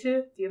continue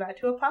to do that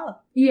to Apollo.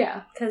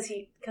 Yeah.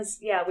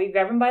 We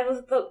grab him by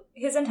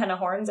his antenna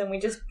horns and we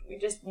just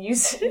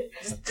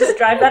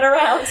drive that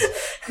around.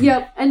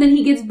 Yep. And then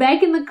he gets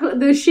back in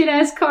the shit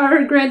ass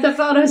car, Grand Theft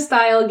Auto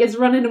style, gets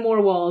run into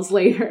more walls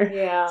later.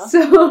 Yeah.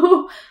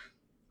 So,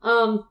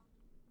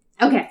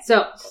 okay.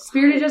 So,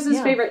 Spirit of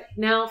Justice favorite.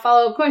 Now,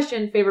 follow-up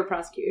question, favorite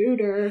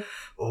prosecutor.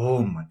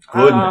 Oh my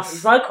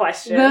goodness. The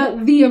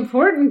question. The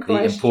important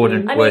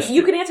question. I mean,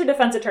 you can answer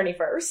defense attorney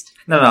first.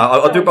 No,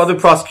 I'll do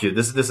prosecute.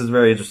 This is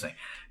very interesting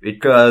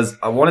because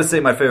I want to say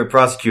my favorite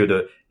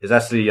prosecutor is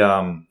actually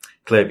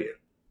Clavier.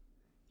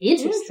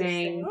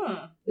 Interesting.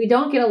 Hmm. We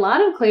don't get a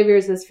lot of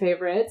Claviers as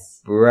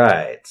favorites.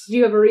 Right. Do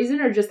you have a reason,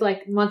 or just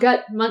like my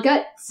gut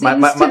sings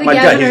My to the gut.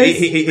 gatherers?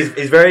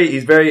 He's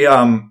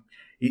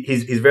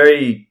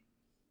very.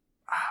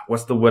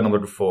 What's the word I'm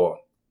looking for?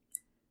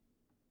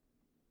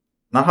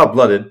 Not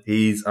hot-blooded.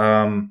 He's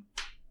very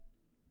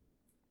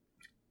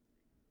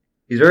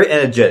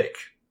energetic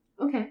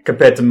Okay.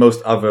 compared to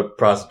most other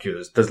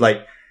prosecutors. Because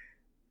like,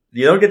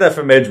 you don't get that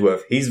from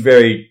Edgeworth. He's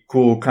very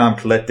cool, calm,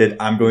 collected.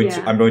 I'm going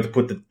to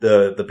put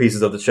the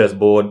pieces of the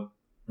chessboard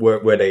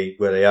where they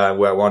are,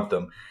 where I want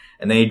them.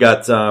 And then you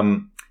got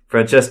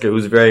Francesca,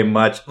 who's very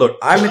much, look,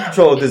 I'm in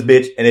control of this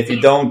bitch, and if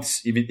you don't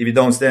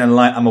stand in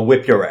line, I'm gonna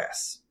whip your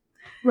ass.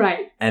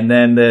 Right. And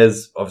then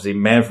there's obviously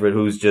Manfred,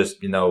 who's just,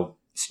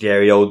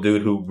 scary old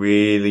dude who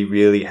really,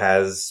 really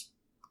has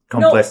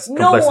complexity.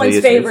 No one's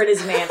issues. favorite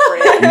is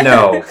Manfred.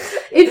 No.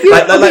 If you're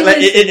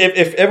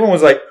If everyone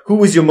was like, who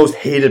was your most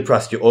hated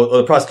prosecutor, or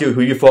the prosecutor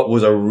who you thought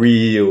was a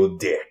real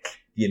dick?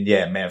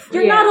 Yeah, Manfred.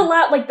 You're not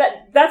allowed, like,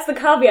 that's the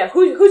caveat.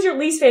 Who's your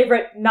least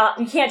favorite?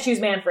 You can't choose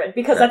Manfred,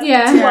 because that's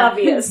Yeah. too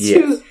obvious.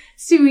 Yes.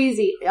 It's too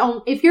easy.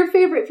 If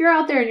you're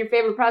out there and your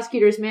favorite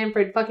prosecutor is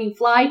Manfred, fucking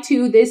fly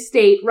to this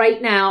state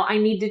right now. I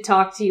need to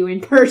talk to you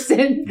in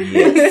person.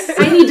 Yes.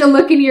 I need to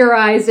look into your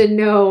eyes and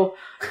know.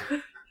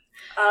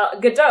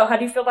 Godot, how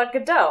do you feel about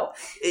Godot?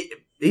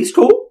 He's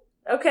cool.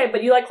 Okay,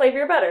 but you like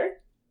Clavier better.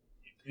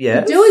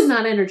 Yeah. Joe is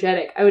not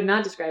energetic. I would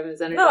not describe him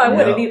as energetic. No, I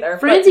wouldn't No. either.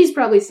 Francie's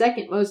probably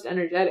second most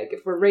energetic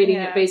if we're rating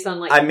Yeah. it based on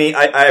like. I mean,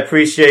 I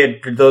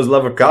appreciate those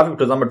love of coffee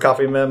because I'm a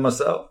coffee man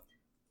myself.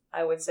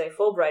 I would say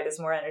Fulbright is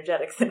more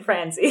energetic than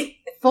Francie.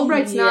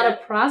 Fulbright's not Yeah. a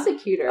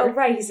prosecutor. Oh,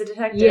 right, he's a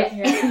detective. Yeah.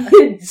 Yeah.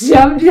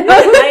 Jumped up.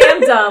 I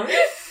am dumb.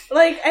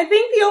 Like, I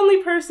think the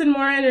only person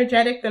more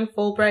energetic than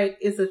Fulbright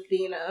is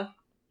Athena.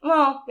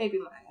 Well, maybe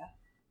Maya.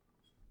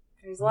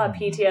 There's a lot of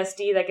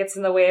PTSD that gets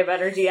in the way of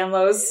energy on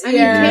those. I mean,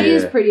 Yeah. Kay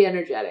is pretty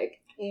energetic.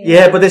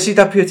 Yeah, but then she's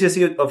got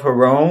PTSD of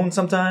her own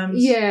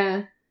sometimes.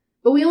 Yeah.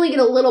 But we only get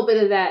a little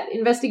bit of that.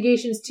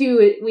 Investigations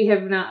 2, we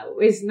have not,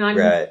 is not,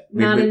 Right.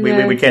 not in We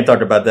the... can't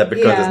talk about that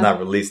because Yeah. it's not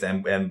released,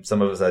 and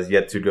some of us has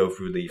yet to go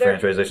through the There-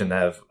 franchization to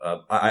have.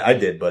 I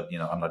did, but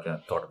I'm not going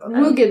to talk about that.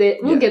 We'll get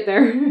it. We'll Yeah. get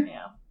there.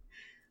 Yeah.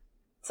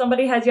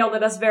 Somebody has yelled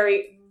at us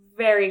very,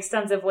 very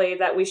extensively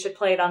that we should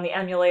play it on the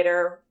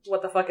emulator.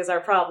 What the fuck is our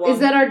problem? Is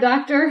that our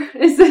doctor?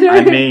 Is that our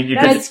I mean, you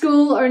med could,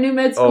 school or new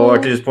med school? or I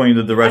could just point you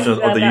in the direction of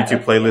the that-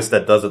 YouTube playlist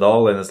that does it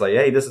all, and it's like,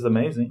 hey, this is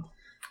amazing.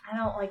 I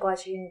don't like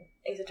watching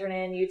Ace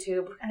Attorney on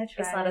YouTube. I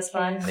It's not as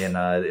fun.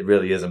 And it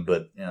really isn't,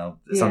 but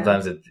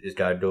sometimes it's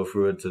got to go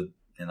through it to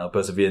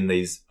persevere in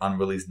these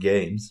unreleased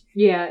games.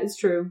 Yeah, it's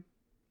true.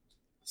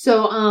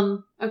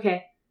 So,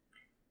 okay.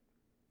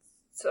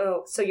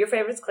 So your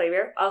favorite's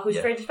Clavier. Who's your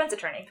Yeah. favorite defense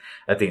attorney?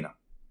 Athena.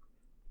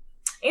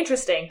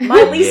 Interesting.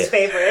 My least Yes.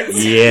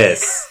 favorites.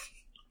 Yes.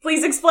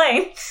 Please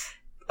explain.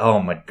 Oh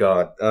my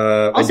god.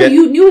 Also,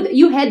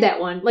 you had that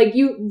one. Like,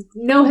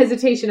 no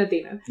hesitation,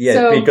 Athena. Yeah,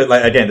 So, because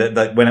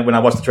again, when I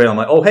watched the trailer, I'm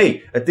like, oh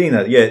hey,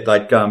 Athena, yeah,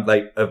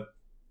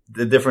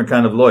 the different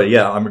kind of lawyer.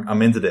 Yeah,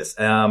 I'm into this.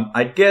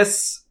 I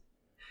guess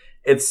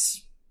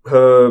it's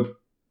her.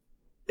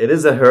 It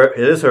is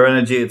her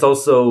energy. It's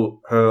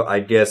also her,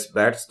 I guess,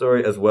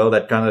 backstory as well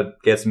that kind of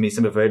gets me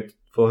sympathetic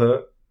for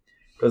her.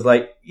 Because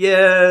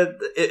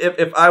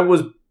if I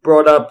was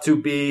brought up to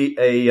be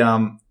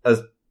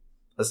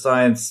a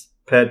science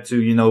pet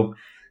to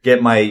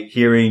get my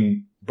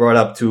hearing brought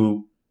up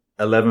to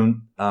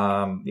 11, That's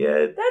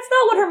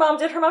not what her mom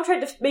did. Her mom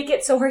tried to make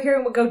it so her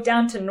hearing would go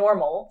down to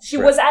normal. She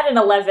Right. was at an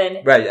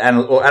 11. right,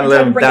 and tried to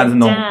 11 bring down it to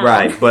normal, down.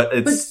 right? But but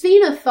it's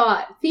Thena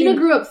Thena-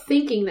 grew up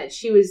thinking that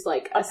she was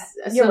like You're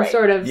some right.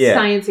 sort of Yeah.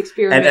 science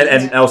experiment.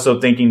 and also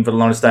thinking for the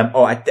longest time,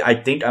 oh, I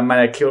think I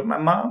might have killed my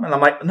mom, and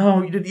I'm like,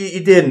 no, you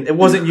didn't. It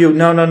wasn't you.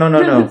 No.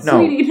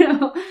 Sweetie,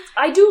 no.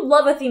 I do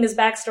love Athena's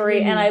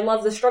backstory, Mhm. and I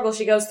love the struggle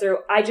she goes through.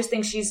 I just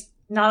think she's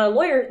not a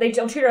lawyer. They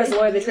don't treat her as a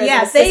lawyer. They treat her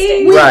Yeah, as an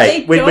assistant.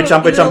 Right, they which don't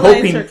I'm utilize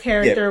hoping- her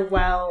character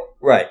well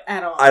Right.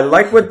 at all. I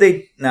like what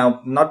they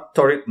not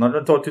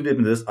gonna talk too deep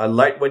into this. I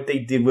like what they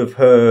did with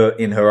her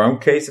in her own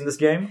case in this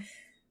game.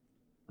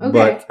 Okay.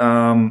 But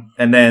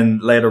and then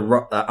later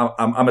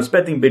on, I'm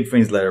expecting big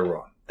things later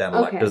on down the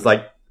line. Okay. Because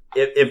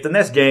if the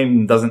next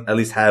game doesn't at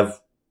least have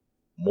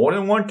more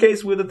than one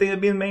case with Athena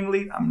being the main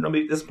lead, I'm gonna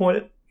be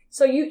disappointed.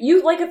 So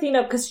you like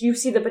Athena because you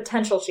see the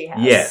potential she has.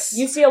 Yes.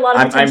 You see a lot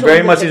of I'm potential. very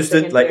in the much things they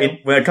interested. can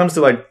do. When it comes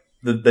to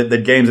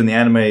the games and the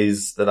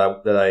animes that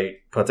I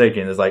partake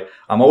in, is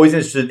I'm always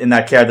interested in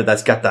that character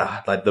that's got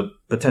the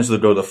potential to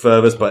go the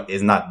furthest, but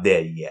is not there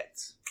yet.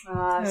 So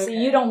Okay.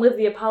 you don't live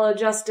the Apollo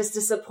Justice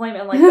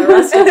disappointment like the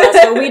rest of us,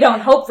 where we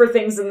don't hope for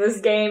things in this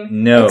game.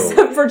 No.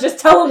 Except for just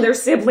tell them they're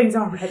siblings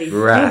already.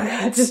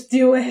 Right. Just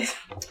do it.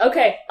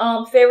 Okay,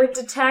 favorite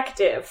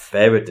detective.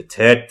 Favorite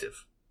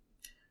detective.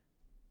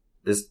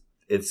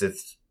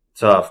 It's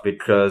tough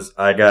because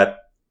I got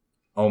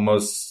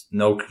almost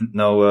no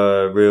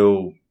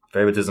real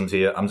favoritisms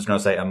here. I'm just gonna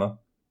say Emma.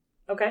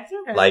 Okay.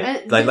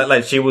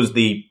 Like she was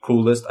the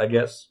coolest, I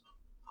guess.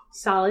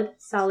 Solid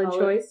Solid.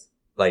 choice.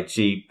 like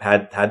she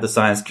had the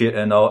science kit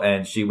and all,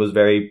 and she was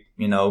very,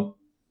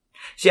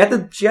 she had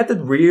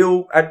the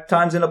real at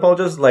times and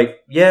apologize.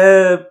 Like,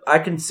 yeah, I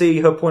can see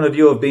her point of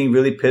view of being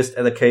really pissed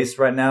at the case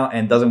right now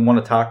and doesn't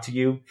want to talk to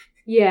you.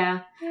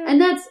 Yeah.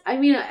 And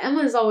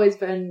Emma's always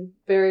been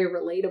very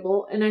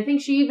relatable, and I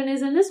think she even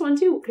is in this one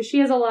too, because she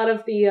has a lot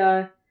of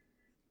the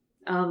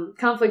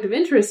conflict of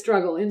interest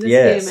struggle in this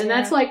game, and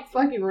that's like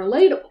fucking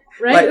relatable,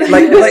 right?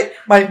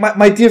 Like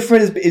my dear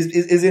friend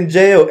is in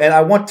jail, and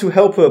I want to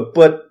help her,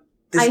 but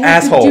this I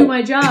asshole have to do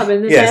my job,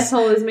 and this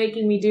asshole is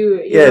making me do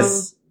it. You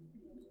know?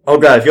 Oh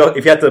god,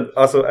 if you had to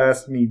also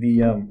ask me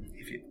the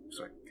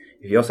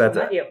if you also had to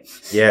Not you.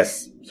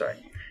 yes, sorry,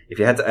 if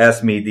you had to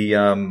ask me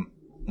the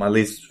my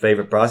least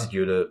favorite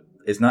prosecutor,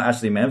 it's not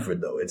actually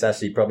Manfred though. It's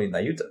actually probably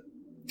Nayuta.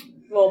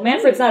 Well,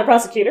 Manfred's not a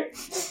prosecutor.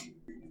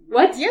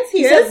 What? Yes,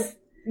 he is.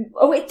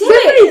 Oh wait, damn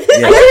it!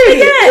 Yeah. I did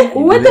it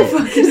again! What the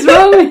fuck is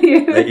wrong with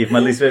you? If my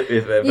least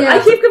favorite, Yeah. I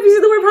keep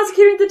confusing the word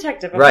prosecutor and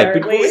detective, right?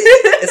 apparently. Because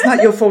it's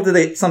not your fault that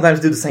they sometimes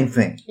do the same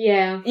thing.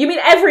 Yeah. You mean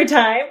every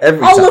time?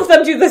 Every All time. of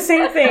them do the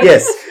same thing.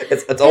 Yes,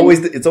 it's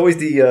always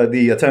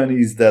the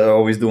attorneys that are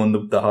always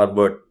doing the hard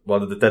work,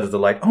 while the detectives are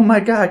like, "Oh my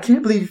god, I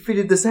can't believe you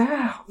figured this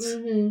out."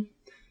 Mm-hmm.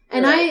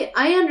 And I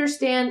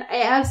understand,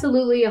 I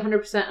absolutely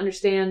 100%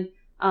 understand,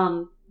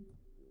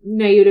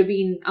 Nayuta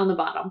being on the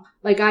bottom.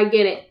 Like, I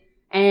get it.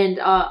 And,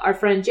 our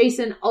friend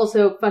Jason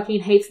also fucking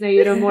hates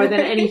Nayuta more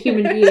than any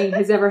human being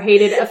has ever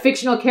hated a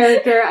fictional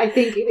character, I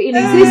think, in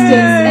existence.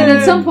 And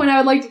at some point I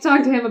would like to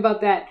talk to him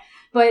about that.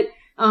 But,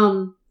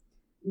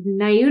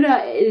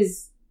 Nayuta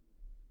is,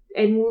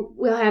 and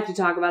we'll have to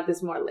talk about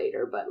this more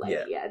later, but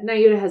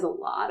Nayuta has a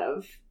lot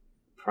of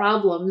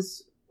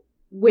problems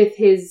with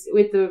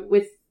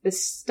the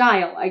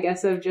style, I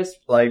guess, of just...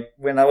 Like,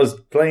 when I was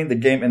playing the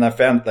game and I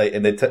found, like,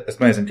 and they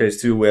explained in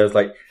case 2 where it's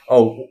like,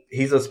 oh,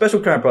 he's a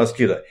special kind of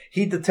prosecutor.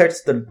 He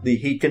detects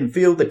he can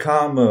feel the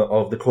karma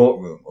of the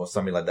courtroom or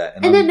something like that.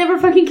 And that never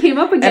fucking came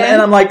up again.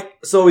 And I'm like,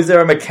 so is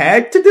there a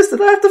mechanic to this that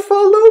I have to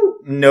follow?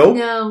 Nope.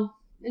 No.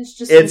 It's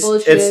just some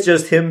bullshit. It's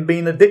just him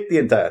being a dick the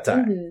entire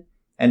time. Mm-hmm.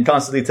 And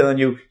constantly telling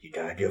you, you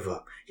gotta give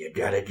up. You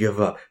gotta give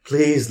up.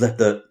 Please let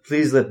the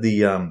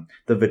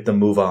victim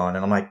move on.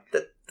 And I'm like,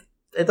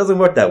 it doesn't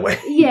work that way.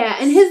 Yeah,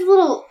 and his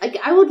little, like,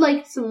 I would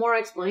like some more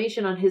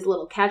explanation on his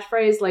little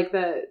catchphrase, like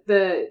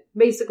the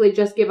basically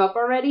just give up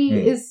already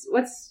is,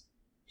 do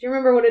you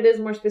remember what it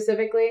is more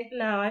specifically?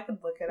 No, I could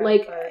look it up.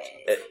 Like,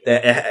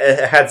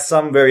 It had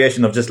some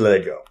variation of just let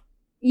it go.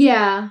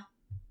 yeah.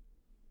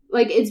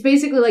 Like, it's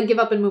basically like give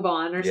up and move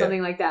on or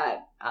something like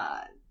that.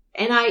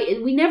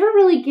 And we never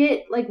really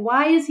get, like,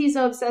 why is he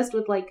so obsessed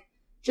with, like,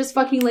 just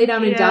fucking lay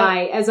down and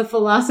die as a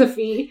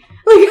philosophy?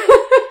 Like,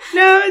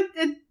 no,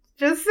 it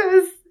just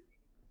says,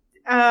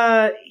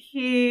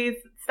 he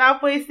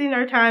stop wasting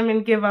our time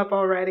and give up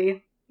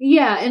already.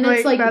 yeah, and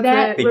it's like that's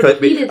that it. Because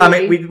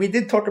repeatedly. we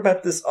did talk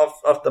about this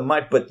off the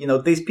mic, but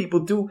these people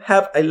do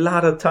have a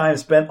lot of time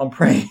spent on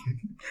praying.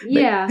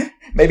 Yeah.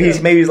 Maybe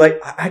he's like,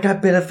 I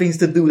got better things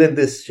to do than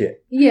this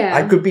shit. Yeah.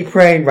 I could be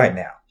praying right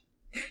now.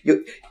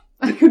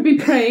 I could be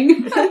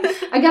praying.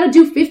 I gotta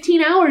do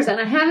 15 hours and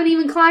I haven't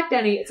even clocked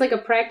any. It's like a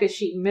practice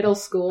sheet in middle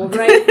school,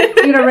 right?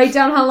 You gotta write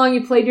down how long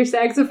you played your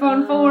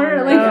saxophone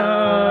for.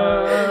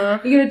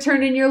 Like, you gotta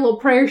turn in your little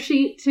prayer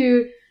sheet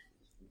to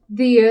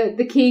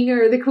the king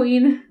or the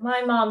queen.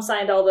 My mom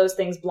signed all those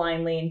things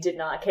blindly and did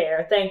not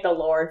care. Thank the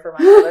Lord for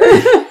my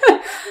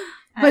mother.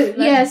 But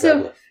yeah,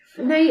 so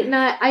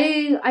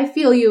I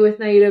feel you with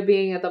Nayuta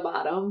being at the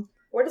bottom.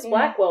 Where does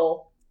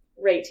Blackwell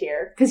rate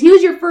here? Because he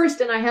was your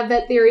first, and I have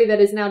that theory that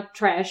is now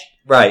trash.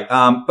 Right.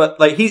 But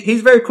like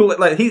he's very cool.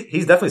 Like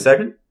he's definitely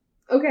second.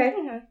 Okay.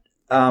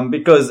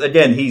 Because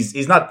again,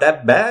 he's not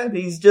that bad.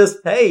 He's just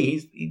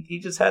he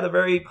just had a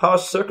very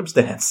harsh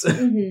circumstance.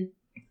 Mm-hmm.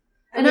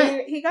 And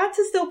he got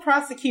to still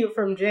prosecute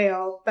from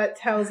jail. That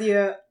tells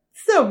you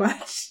so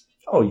much.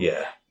 Oh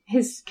yeah.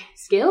 His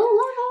skill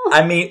level?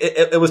 I mean,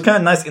 it was kind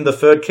of nice in the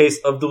third case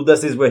of Dual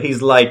Destinies where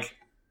he's like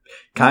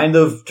kind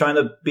of trying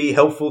to be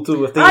helpful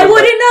to Athena. I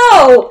wouldn't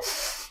know!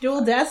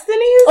 Dual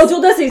Destinies? Oh,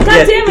 Dual Destinies.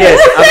 God damn it!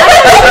 Yes.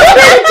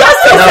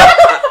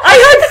 I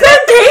heard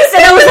third case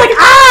and I was like,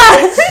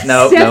 ah!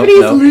 No,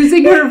 Stephanie's no.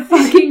 losing her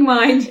fucking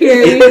mind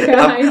here, you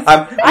guys.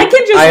 I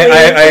can just I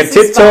am This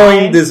is tiptoeing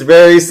fine. this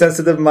very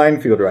sensitive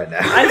minefield right now.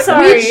 I'm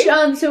sorry. Which,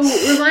 so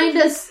remind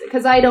us,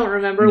 because I don't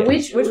remember, Yeah.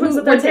 which one's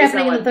the third what's case,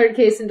 happening in the Ellen? third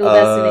case in Dual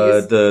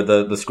Destinies?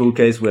 The school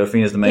case where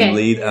Athena's the main Okay.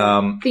 lead.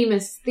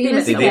 Themis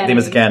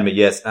Themis Academy,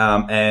 yes.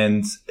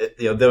 And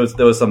there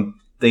was some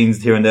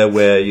things here and there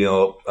where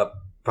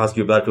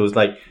Prosecutor Blackwood was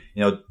like,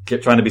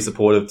 kept trying to be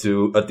supportive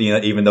to Athena,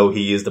 even though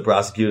he is the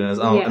prosecutor.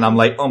 And I'm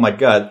like, oh my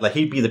god, like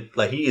he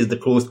is the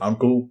coolest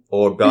uncle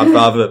or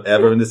godfather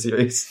ever in the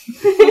series.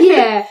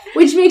 Yeah,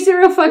 which makes it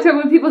real fucked up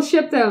when people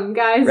ship them,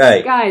 guys.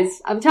 Right.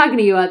 Guys, I'm talking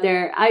to you out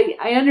there.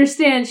 I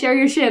understand, share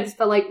your ships,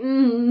 but like,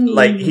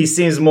 Like he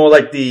seems more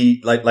like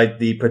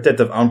the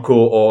protective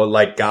uncle or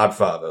like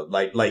godfather.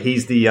 Like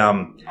he's the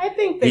I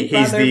think Big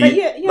he's Brother, the but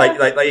yeah.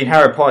 like in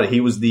Harry Potter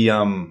he was the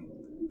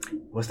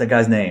what's that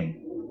guy's name?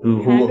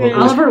 Hagrid.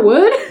 Oliver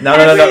Wood? No.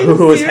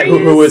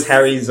 Who was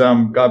Harry's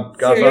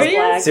godfather?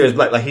 Sirius? Sirius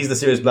Black. Like he's the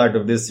Sirius Black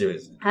of this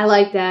series. I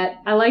like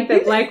that. I like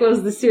that Black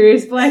was the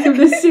Sirius Black of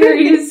this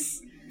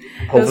series.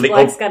 Those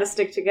blacks gotta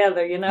stick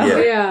together, you know?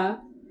 Yeah.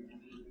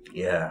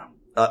 Yeah.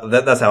 Yeah.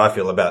 That's how I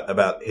feel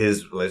about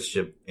his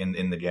relationship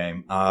in the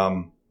game.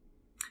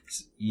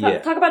 Yeah.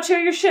 Talk about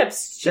share your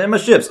ships. Share my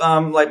ships.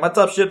 Like my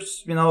top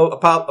ships,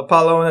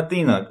 Apollo and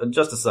Athena,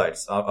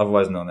 Justicites,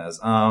 otherwise known as.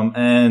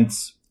 And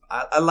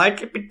I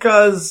like it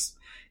because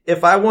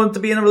if I wanted to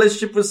be in a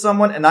relationship with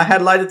someone and I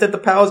had lie detector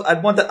powers,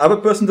 I'd want that other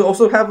person to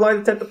also have lie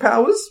detector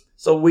powers.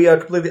 So we are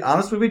completely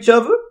honest with each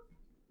other.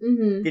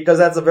 Mm-hmm. Because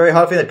that's a very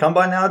hard thing to come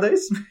by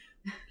nowadays.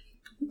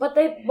 But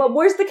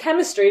where's the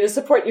chemistry to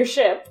support your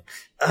ship?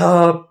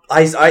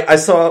 I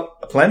saw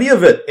plenty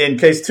of it in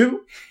case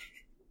 2.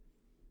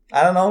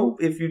 I don't know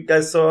if you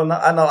guys saw or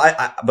not. I know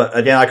but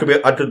again, I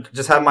could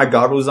just have my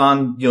goggles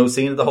on,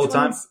 seeing it the whole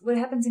time. What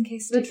happens in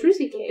case The 2?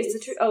 Trucy case.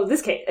 It's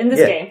this case. In this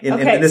Yeah, game. in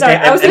Okay, this sorry.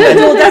 game, I was thinking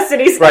Dual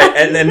Destinies. Right,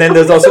 and then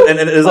there's also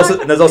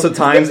there's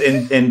times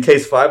in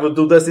case 5 of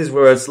Dual Destinies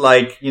where it's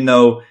like,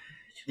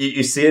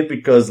 you see it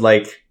because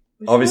like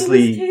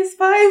obviously Case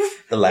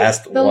 5? the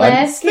last The one.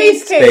 last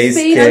Space case.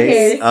 Space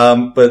case.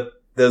 But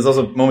there's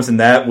also moments in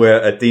that where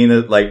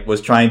Athena like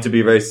was trying to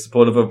be very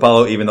supportive of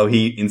Apollo, even though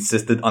he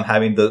insisted on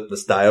having the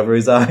sty over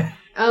his eye.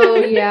 Oh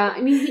yeah,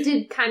 I mean he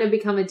did kind of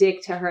become a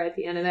dick to her at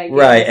the end of that game.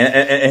 Right,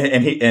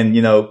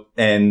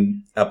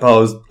 and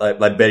Apollo's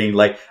like begging,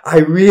 like, I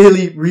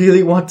really,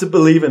 really want to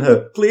believe in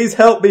her. Please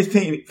help me,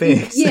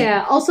 Phoenix.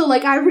 Yeah. Also,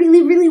 like I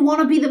really, really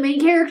want to be the main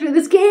character of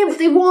this game, but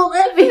they won't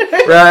let me.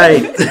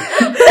 Right.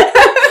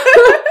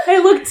 Hey,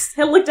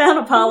 look down,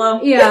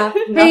 Apollo. Yeah.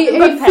 Hey,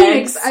 but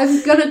Phoenix, pegs.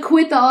 I'm gonna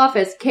quit the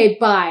office. Okay,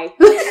 bye.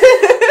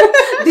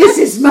 This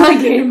is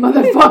my game,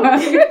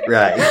 motherfucker.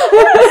 Right.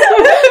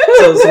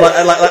 So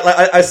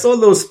I saw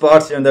little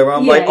spots here and there where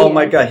I'm like, oh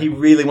my god, he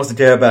really wants to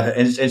care about her,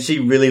 and she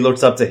really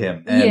looks up to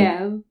him.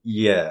 And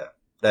yeah,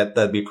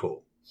 that'd be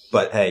cool.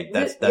 But hey,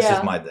 that's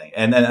just my thing,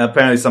 and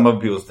apparently some other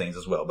people's things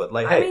as well. But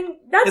like, hey, I mean,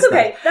 that's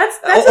okay. Nice.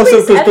 That's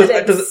Also, at least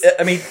evidence.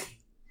 I mean,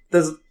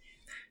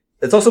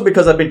 it's also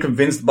because I've been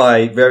convinced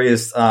by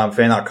various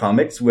fan art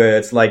comics where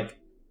it's like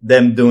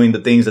them doing the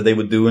things that they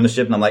would do in the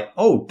ship, and I'm like,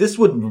 oh, this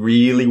would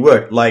really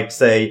work. Like,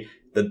 say,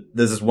 there's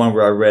this one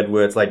where I read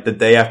where it's like the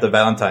day after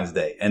Valentine's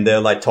Day, and they're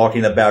like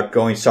talking about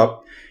going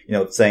shop,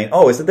 saying,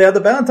 oh, it's the day after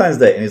Valentine's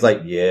Day, and he's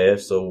like, yeah,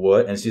 so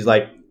what? And she's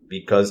like,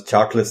 because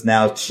chocolate's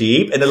now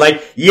cheap, and they're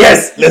like,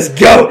 yes, let's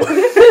go.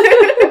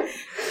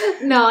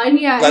 No, and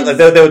yeah, Like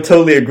they would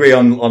totally agree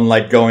on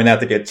like going out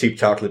to get cheap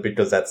chocolate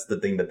because that's the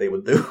thing that they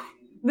would do.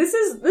 This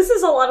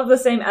is a lot of the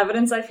same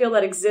evidence I feel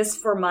that exists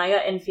for Maya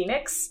and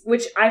Phoenix,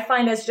 which I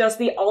find as just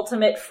the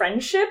ultimate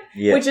friendship,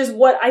 which is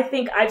what I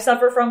think I've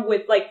suffered from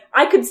with, like,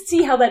 I could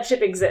see how that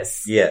ship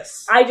exists.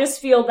 Yes. I just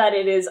feel that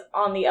it is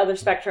on the other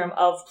spectrum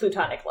of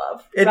platonic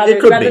love, It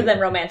could rather be. than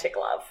romantic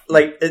love.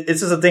 Like, it's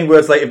just a thing where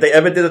it's like, if they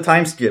ever did a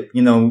time skip,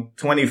 20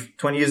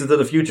 years into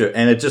the future,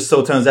 and it just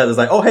so turns out it's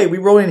like, oh, hey, we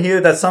wrote in here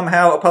that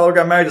somehow Apollo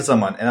got married to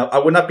someone, and I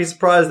would not be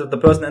surprised if the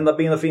person ended up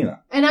being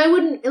Athena. and I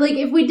wouldn't, like,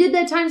 if we did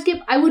that time skip,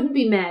 I wouldn't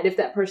be mad if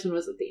that person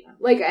was Athena.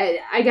 Like,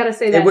 I gotta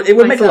say that. It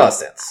would make a lot of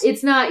sense.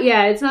 It's not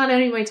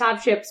any of my top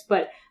ships,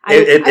 but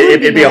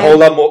It'd be a whole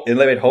lot more, it'd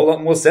make a whole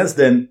lot more sense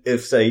than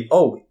if, say,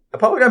 oh,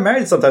 Apollo got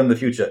married sometime in the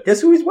future.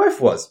 Guess who his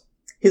wife was?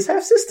 His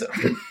half-sister.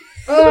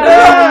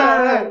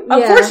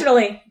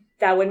 Unfortunately,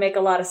 that would make a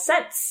lot of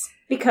sense.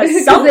 Because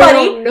Because somebody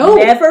they don't know.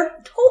 never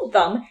told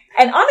them.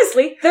 And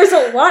honestly, there's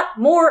a lot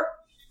more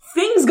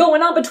things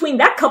going on between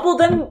that couple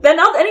than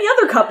any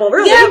other couple,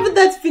 really. Yeah, but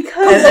that's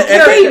because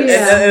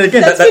And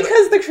again, that's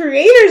because the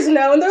creators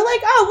know, and they're like,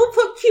 "Oh, we'll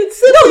put cute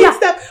siblings No, yeah. and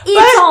stuff."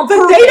 It's on But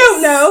purpose. they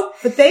don't know.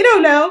 But they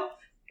don't know.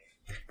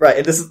 Right,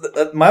 and this is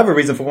my other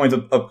reason for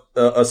wanting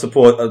to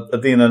support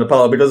Athena and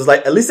Apollo, because it's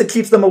like, at least it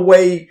keeps them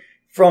away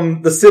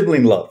from the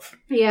sibling love.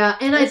 Yeah,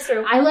 and It's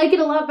true. I like it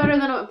a lot better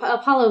than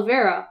Apollo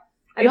Vera.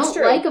 I It's don't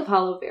true. like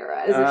Apollo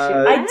Vera as a ship.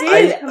 I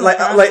did come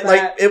across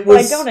like it But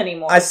was. I don't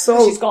anymore.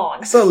 She's gone.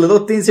 I saw little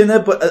things in there,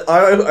 but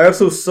I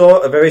also saw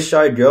a very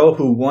shy girl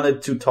who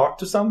wanted to talk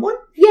to someone.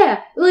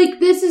 Yeah, like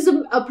this is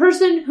a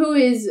person who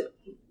is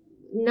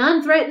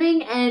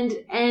non-threatening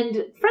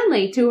and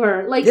friendly to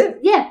her. Like,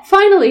 yeah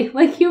finally,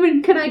 like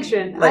human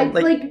connection.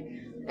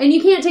 And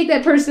you can't take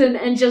that person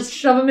and just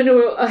shove them into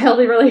a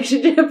healthy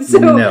relationship. So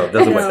No, it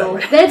doesn't work that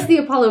way. That's the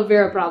Apollo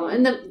Vera problem.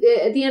 And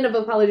at the end of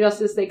Apollo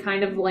Justice, they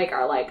kind of like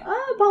are like,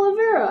 Apollo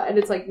Vera, and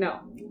it's like, no.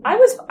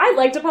 I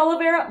liked Apollo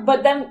Vera,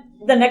 but then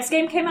the next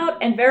game came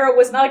out and Vera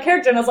was not a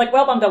character, and I was like,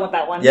 well, I'm done with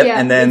that one. Yep, Yeah,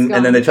 and then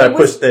they try to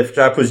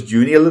push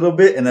Junie a little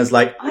bit, and it's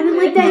like, I didn't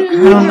like that I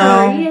either. don't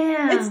know.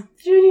 Yeah. It's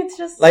Junior. It's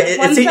just like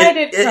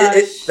one-sided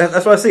crush.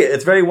 that's what I see.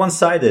 It's very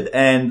one-sided,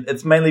 and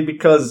it's mainly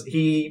because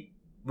he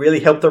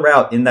really helped her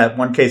out in that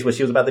one case where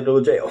she was about to go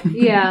to jail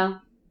Yeah.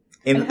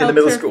 in It the middle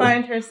helped her school.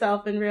 find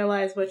herself and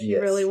realize what she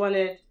Yes. really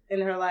wanted in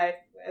her life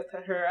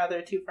with her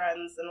other two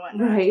friends and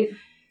whatnot. Right.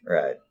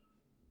 Right.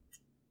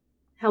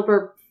 Help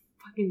her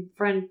fucking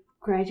friend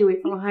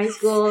graduate from high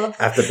school.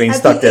 After being At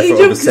stuck the there age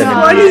for over of 7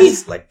 God.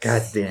 years. Like,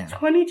 goddamn.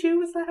 22,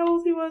 was that how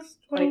old he was?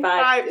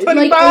 25.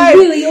 25.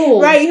 really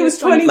old. Right, he was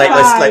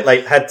 25.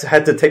 Like, had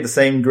to take the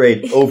same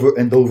grade over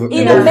and over In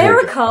and over again.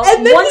 America,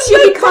 And then once he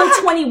you went become back.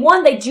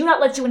 21, they do not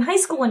let you in high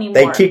school anymore.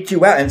 They kicked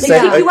you out and They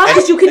said, kick you out and-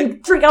 because you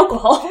can drink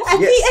alcohol. At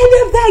Yes. the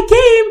end of that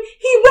game,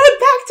 he went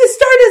back to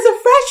start as a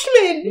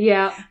freshman.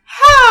 Yeah.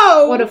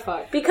 How? What a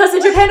fuck. Because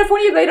in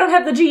Japanifornia, they don't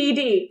have the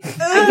GED.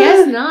 I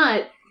guess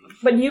not.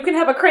 But you can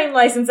have a crane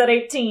license at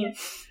 18.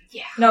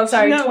 Yeah. No,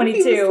 sorry, No,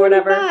 22 he was or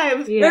whatever.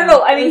 25. Yeah.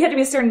 No, I mean, he had to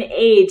be a certain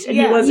age, and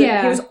Yeah. he wasn't.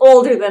 Yeah. He was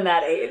older than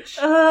that age.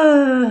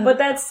 Ugh. But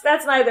that's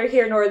neither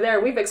here nor there.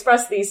 We've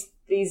expressed these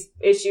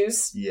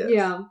issues. Yes.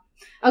 Yeah.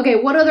 Okay,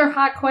 what other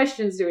hot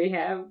questions do we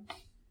have?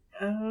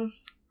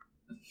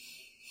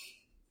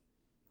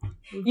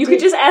 You could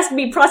just ask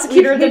me,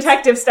 prosecutor or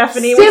detective,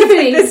 Stephanie. We can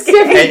Stephanie, pick this game.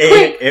 Stephanie,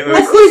 quick, It let's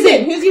was- quiz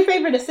it. Who's your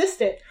favorite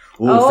assistant?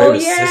 Ooh, Oh,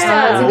 favorite yeah. system.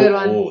 That's a good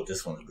one. Oh,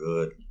 this one's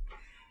good.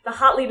 The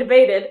hotly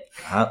debated.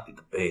 Hotly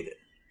debated.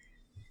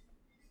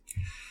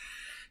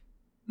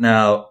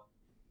 Now,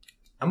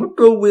 I'm gonna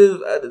go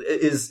with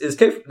is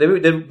Kay.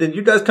 Did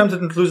you guys come to the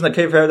conclusion that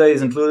Kay Faraday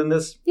is included in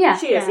this? Yeah.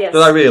 She is, yes.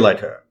 Because I really like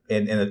her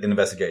in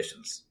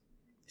investigations.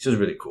 She was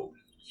really cool.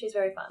 She's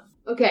very fun.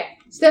 Okay,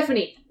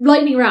 Stephanie,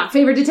 lightning round.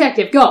 Favorite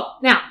detective, go.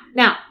 Now.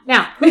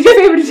 Who's your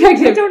favorite I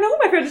detective? don't know who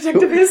my favorite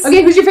detective is.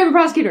 Okay, who's your favorite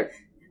prosecutor?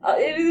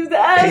 Good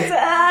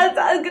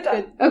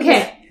job.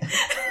 Okay.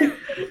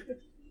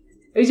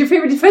 Who's your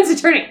favorite defense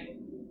attorney?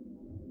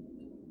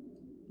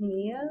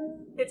 Mia?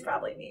 It's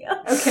probably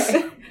Mia.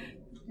 Okay.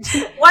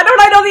 Why don't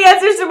I know the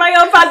answers to my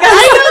own podcast?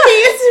 I know the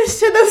answers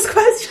to those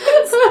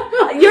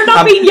questions. You're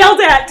not being yelled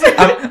at.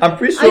 I'm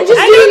pretty sure. I'm just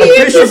I doing know the the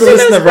pretty answers sure to the those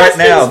listener right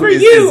questions now for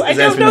is you. I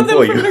don't answering know them them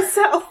for for you.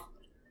 myself.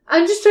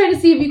 I'm just trying to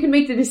see if you can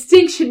make the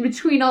distinction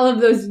between all of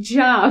those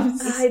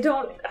jobs. I'm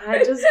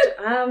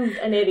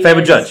an idiot.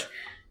 Favorite judge.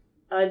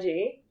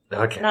 G.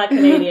 Okay. Not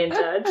Canadian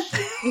judge.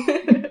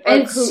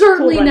 And Or Cool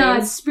certainly not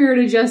Runnings. Spirit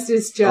of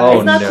Justice judge. Oh,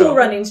 It's not no. Cool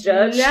Runnings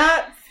judge.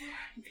 Not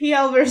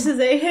PL versus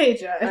AA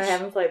judge. I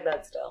haven't played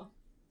that still.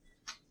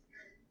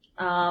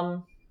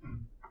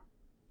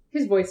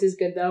 His voice is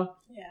good though.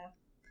 Yeah.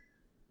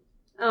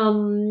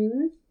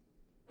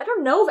 I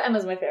don't know if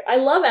Emma's my favorite. I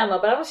love Emma,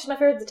 but I don't know if she's my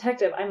favorite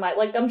detective. I might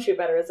like Gumshoe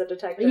better as a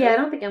detective. Yeah, I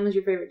don't think Emma's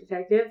your favorite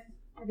detective.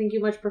 I think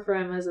you much prefer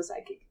Emma as a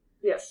psychic.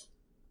 Yes.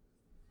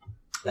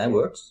 That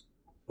works.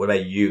 What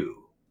about you?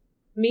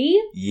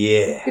 Me?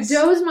 Yes.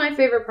 Godot's my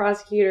favorite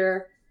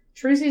prosecutor.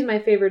 Trucy's my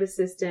favorite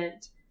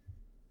assistant.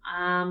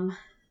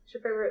 What's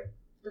your favorite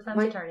defense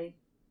My- attorney?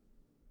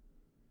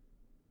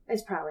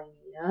 It's probably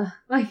Mia.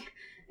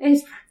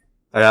 It's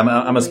All right, I'm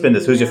gonna spin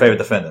this. Who's your favorite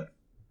defendant?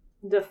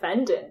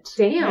 Defendant.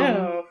 damn.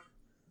 Oh.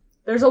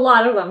 There's a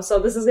lot of them, so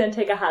this is going to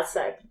take a hot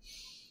sec.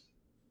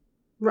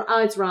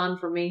 It's Ron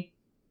for me.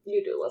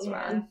 You do love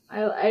Yeah.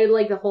 Ron. I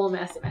like the whole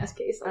Master Mass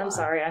case. A I'm lot.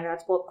 sorry, I have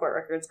to pull up court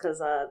records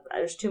because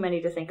there's too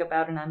many to think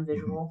about and I'm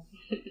visual.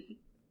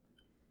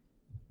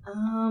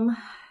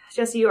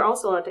 Jesse, you're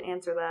also allowed to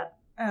answer that.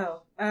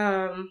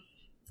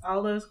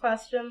 All those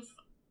questions.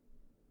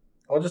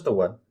 Oh, just the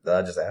one that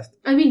I just asked.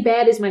 I mean,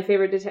 Bad is my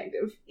favorite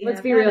detective. Yeah,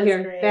 Let's be Bad real is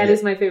here. great. Bad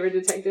is my favorite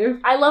detective.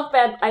 I love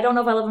Bad. I don't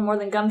know if I love him more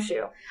than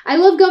Gumshoe. I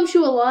love Gumshoe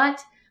a lot.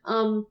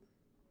 A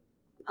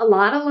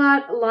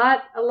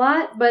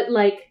lot. But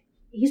like,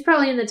 he's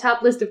probably in the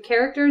top list of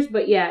characters.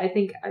 But yeah, I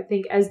think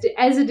as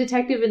a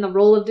detective in the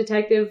role of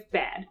detective,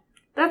 Bad.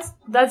 That's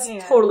Yeah.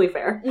 totally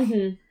fair.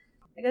 Mm-hmm.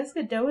 I guess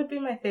Godot would be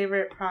my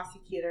favorite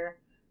prosecutor.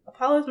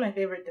 Apollo's my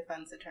favorite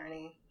defense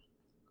attorney.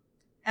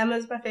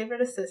 Emma's my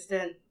favorite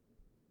assistant.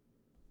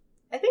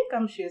 I think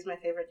Gumshoe is my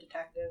favorite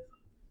detective.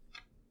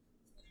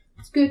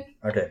 It's good.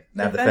 Okay,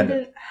 now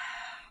defendant.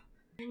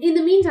 In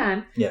the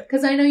meantime, Yeah.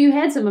 because I know you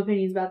had some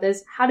opinions about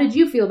this, how did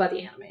you feel about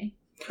the anime?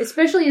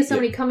 Especially as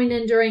somebody coming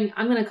in during,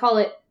 I'm going to call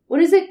it,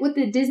 what is it with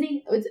the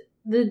Disney? It's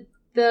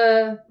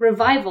the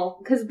revival.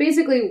 Because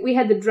basically we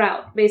had the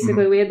drought.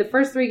 Basically, we had the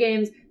first 3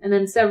 games and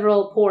then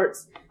several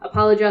ports.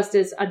 Apollo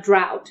Justice, a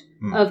drought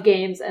of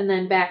games, and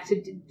then back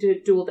to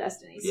Dual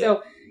Destiny. Yeah.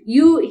 So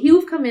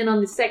you've come in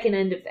on the second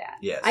end of that.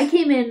 Yes. I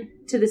came in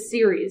to the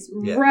series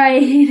Yeah.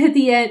 right at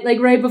the end, like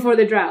right before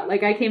the drought.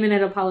 Like I came in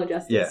at Apollo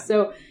Justice. Yeah.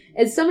 So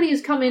as somebody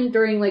who's come in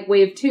during like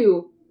wave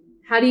 2,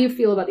 how do you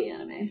feel about the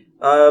anime?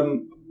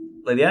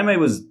 Like the anime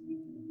was,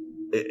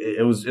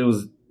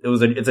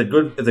 it's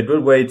a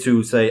good way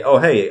to say, oh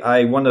hey,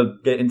 I want to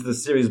get into the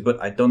series,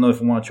 but I don't know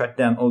if I want to track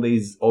down all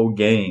these old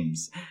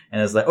games.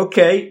 And it's like,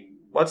 okay,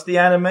 watch the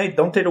anime.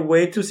 Don't take it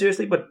way too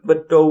seriously, but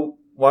go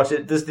watch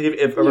it. Just to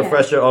give a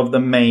refresher of the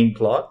main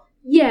plot.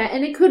 Yeah,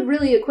 and it could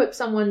really equip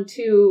someone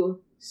to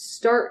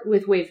start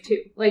with wave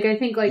 2. Like I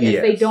think like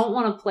if they Yes. don't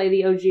want to play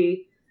the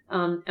OG,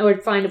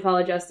 or find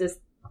Apollo Justice,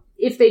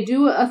 if they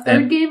do a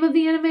third And- game of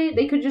the anime,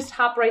 they could just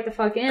hop right the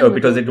fuck in. Oh, with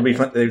because the-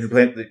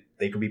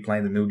 they could be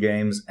playing the new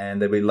games,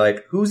 and they'd be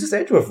like, "Who's this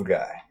Edgeworth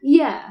guy?"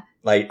 Yeah.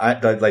 Like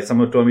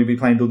someone told me to be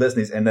playing Dual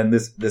Destinies, and then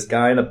this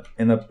guy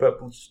in a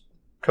purple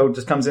coat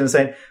just comes in and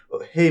saying,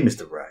 oh, "Hey,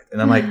 Mr. Wright," and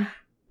I'm like,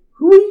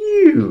 "Who are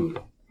you?"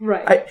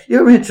 Right.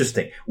 You're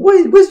interesting.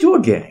 Where's your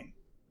game?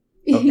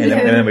 Oh, and, Yeah. then,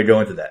 and then we go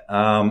into that.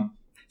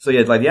 So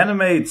yeah, like the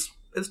anime, it's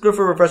good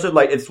for a refresher.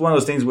 Like it's one of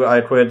those things where I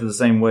equate it to the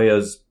same way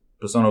as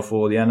Persona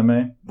 4, the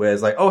anime, where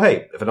it's like, oh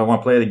hey, if I don't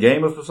want to play the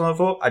game of Persona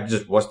 4, I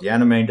just watch the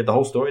anime and get the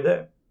whole story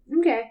there.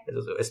 Okay.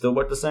 It still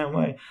worked the same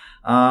way.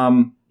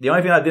 The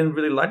only thing I didn't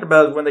really like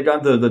about it is when they got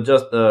into the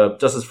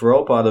Justice for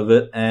All part of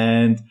it,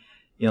 and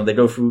you know they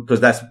go through, because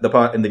that's the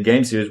part in the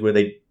game series where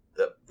they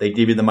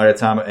give you the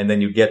Maritama, and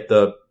then you get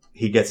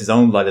he gets his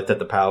own light of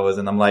Theta powers,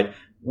 and I'm like,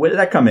 where did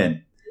that come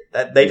in?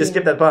 They just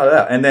skipped that part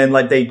out, and then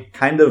like they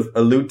kind of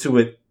allude to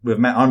it with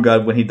Matt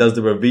Ongard when he does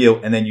the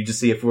reveal, and then you just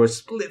see it for a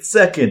split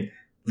second,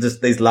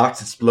 just these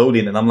locks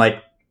exploding, and I'm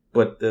like,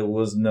 but there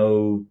was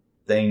no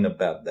thing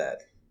about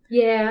that.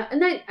 Yeah,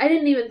 and I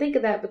didn't even think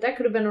of that, but that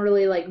could have been a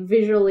really like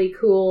visually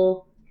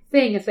cool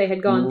thing if they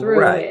had gone through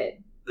Right. it.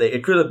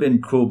 It could have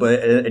been cool,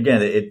 but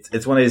again,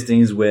 it's one of these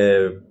things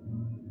where,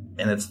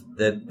 and it's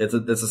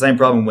the same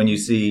problem when you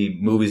see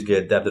movies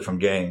get adapted from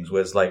games,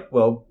 where it's like,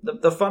 well,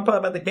 the fun part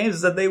about the games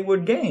is that they were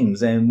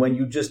games, and when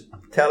you just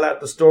tell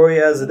out the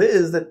story as it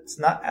is, that's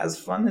not as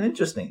fun and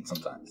interesting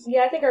sometimes.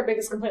 Yeah, I think our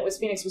biggest complaint was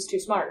Phoenix was too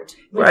smart.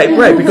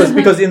 Right,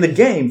 because in the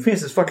game,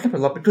 Phoenix is fucking up a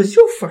lot because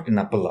you're fucking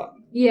up a lot.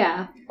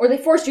 Yeah. Or they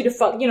forced you to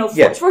fuck,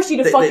 Yeah. forced you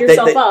to They- fuck they-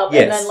 yourself they- up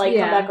yes. and then like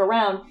Yeah. come back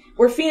around.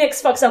 Where Phoenix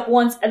fucks up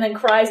once and then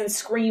cries and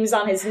screams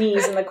on his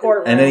knees in the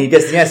courtroom. And then he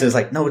gets the answer. It's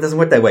like, no, it doesn't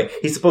work that way.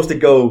 He's supposed to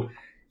go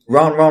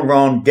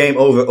wrong, game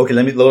over. Okay,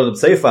 let me load up the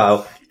save file.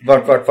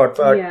 Fuck.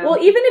 Yeah. Well,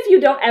 even if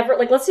you don't ever,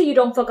 like, let's say you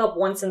don't fuck up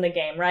once in the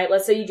game, right?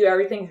 Let's say you do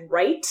everything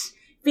right.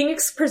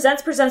 Phoenix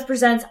presents,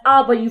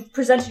 but you've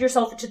presented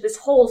yourself into this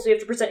hole, so you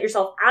have to present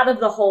yourself out of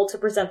the hole to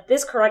present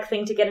this correct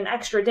thing to get an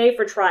extra day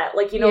for trial.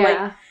 Like,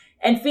 yeah.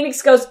 and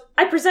Phoenix goes,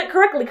 I present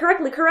correctly.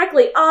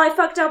 Oh, I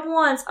fucked up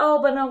once.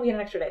 Oh, but no, we get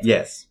an extra day.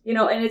 Yes.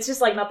 And it's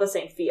just, like, not the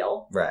same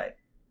feel. Right.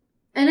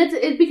 And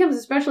it becomes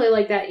especially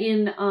like that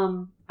in,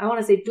 I want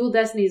to say Dual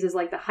Destinies is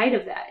like the height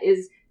of that,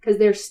 is because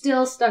they're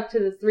still stuck to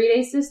the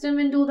 3-day system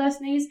in Dual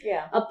Destinies.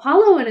 Yeah.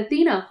 Apollo and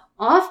Athena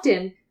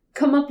often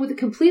come up with a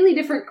completely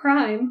different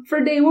crime for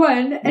day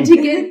one and to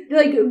get,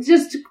 like,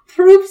 just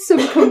prove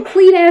some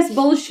complete ass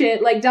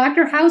bullshit, like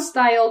Dr. House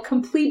style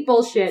complete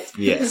bullshit.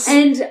 Yes.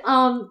 And,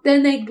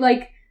 then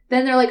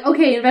they're like,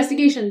 okay,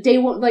 investigation, day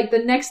one, like the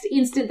next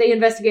instant they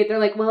investigate, they're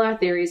like, well, our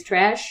theory is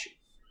trash.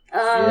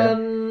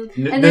 And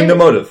then, the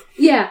motive.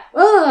 yeah.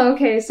 Oh,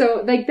 okay.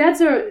 So, like,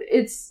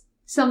 it's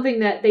something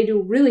that they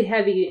do really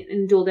heavy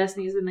in Dual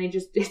Destinies, and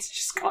it's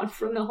just gone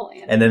from the whole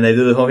anime. And then they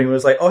do the whole thing where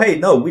it's like, oh hey,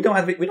 no, we don't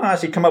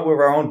actually come up with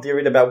our own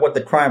theory about what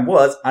the crime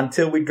was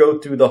until we go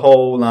through the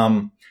whole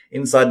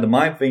inside the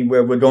mind thing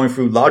where we're going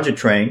through Logic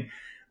Train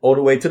all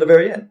the way to the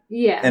very end.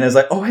 Yeah. And it's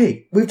like, oh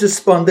hey, we've just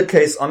spun the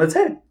case on its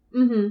head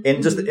Mm-hmm.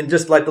 in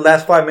just like the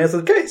last 5 minutes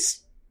of the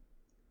case.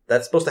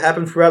 That's supposed to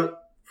happen throughout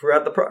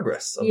the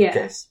progress of the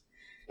case.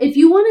 If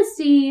you want to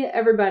see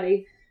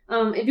everybody,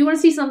 if you want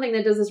to see something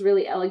that does this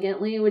really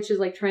elegantly, which is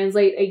like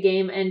translate a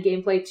game and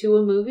gameplay to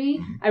a movie,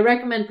 Mm-hmm. I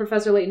recommend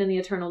Professor Layton and the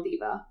Eternal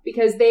Diva,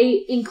 because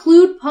they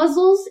include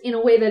puzzles in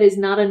a way that is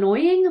not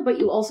annoying, but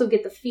you also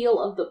get the feel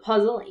of the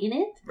puzzle in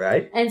it.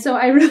 Right? And so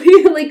I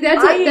really like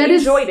I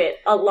enjoyed it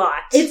a lot.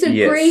 It's a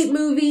Yes. great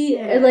movie.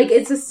 Like,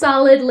 it's a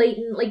solid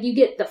Layton. Like, you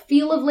get the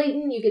feel of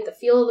Layton, you get the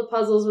feel of the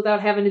puzzles without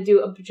having to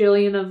do a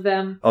bajillion of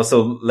them.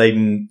 Also,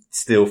 Layton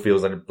still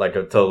feels like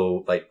a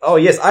total, like, oh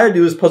yes, I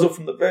knew this puzzle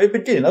from the very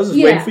beginning. I was just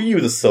Yeah. waiting for you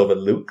to solve it,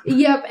 Luke.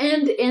 Yep,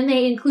 and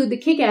they include the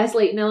kick-ass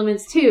Layton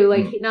elements too.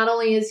 Like, not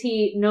only is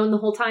he known the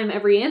whole time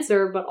every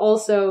answer, but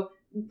also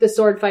the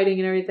sword fighting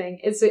and everything.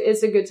 It's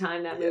a good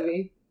time, that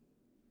movie.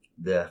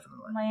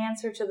 Definitely. My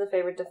answer to the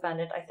favorite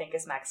defendant, I think,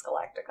 is Max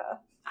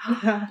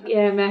Galactica.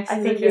 Yeah, Max. I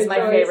is think a he's good my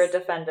choice. favorite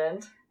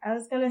defendant. I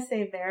was gonna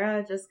say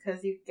Vera just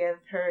because you give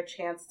her a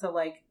chance to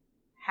like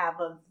have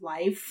a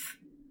life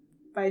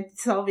by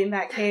solving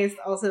that case.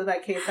 Also,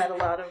 that case had a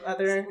lot of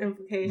other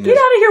implications. Get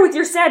out of here with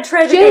your sad,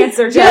 tragic Jess-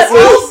 answer, Jess- Jesse.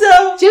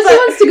 Also, Jessie but-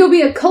 wants to go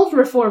be a cult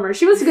reformer.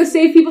 She wants to go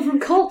save people from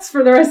cults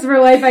for the rest of her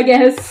life, I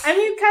guess. I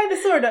mean, kind of,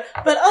 sort of.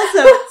 But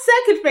also,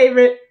 second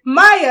favorite,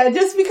 Maya,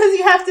 just because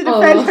you have to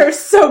defend her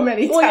so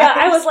many times. Well, yeah,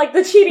 I was like,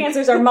 the cheat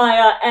answers are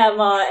Maya,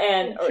 Emma,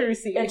 and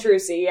Trucy.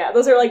 Trucy. Yeah,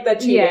 those are like the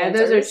cheat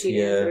answers. those are cheat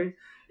Yeah. answers.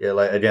 Yeah,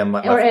 like again,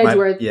 Or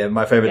Edgeworth.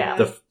 my favorite Yeah.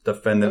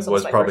 defendant Those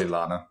was my probably first.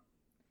 Lana.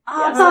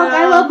 Oh, Yes. fuck,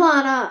 I love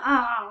Lana.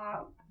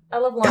 Ah. I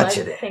love Lana.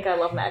 Gotcha I there. think I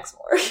love Max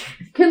more.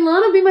 Can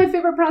Lana be my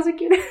favorite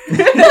prosecutor?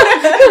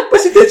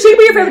 But she'd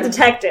be your favorite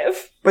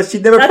detective. But she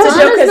never. That's a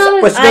Lana's joke. 'Cause not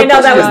a- but she I never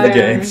know that was participated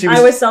the- in the game. She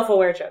I was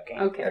self-aware joking.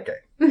 Okay.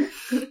 okay.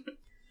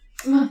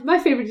 My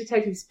favorite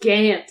detective's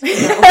Gant.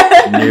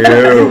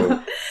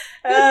 No.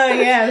 Oh,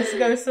 yes,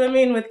 go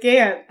swimming with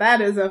Gant. That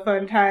is a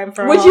fun time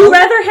for Would all. you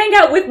rather hang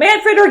out with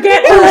Manfred or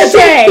Gant for a This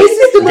day?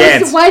 is the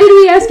Gant. most. Why did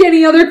we ask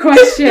any other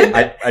question?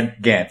 I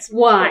Gantz.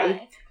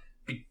 Why?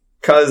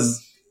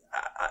 Because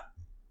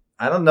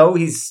I don't know.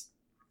 He's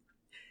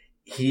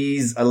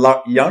a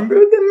lot younger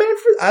than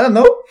Manfred. I don't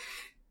know.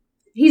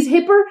 He's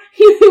hipper.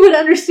 He would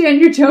understand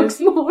your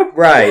jokes more.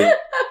 Right.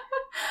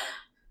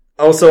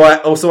 Also,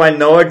 I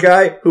know a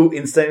guy who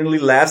insanely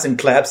laughs and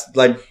claps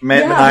like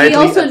maniacally. We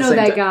also at the know same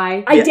that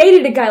time. guy. I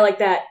dated a guy like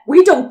that.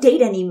 We don't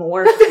date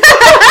anymore.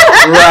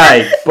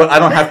 Right, but I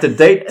don't have to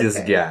date this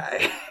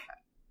guy,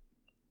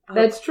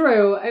 That's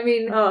true. I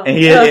mean, Oh. and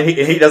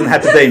he doesn't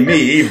have to date me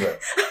either.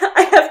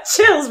 I have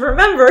chills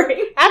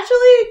remembering.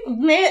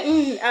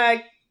 Actually,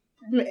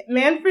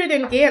 Manfred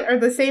and Gant are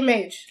the same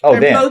age. Oh,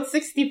 They're damn. both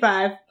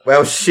 65.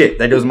 Well, shit,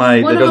 that goes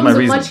my one that of goes my them's a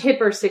reason. much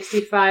hipper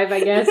 65,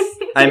 I guess.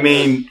 I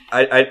mean,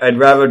 I'd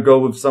rather go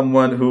with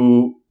someone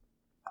who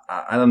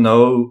I don't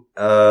know.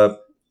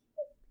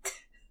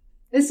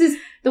 This is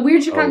the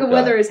weird Chicago God.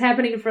 weather is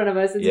happening in front of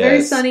us. It's very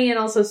Yes. sunny and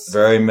also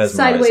Very mesmerizing.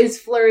 sideways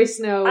flurry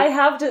snow. I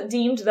have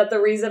deemed that the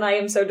reason I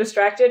am so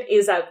distracted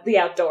is the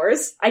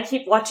outdoors. I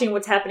keep watching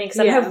what's happening because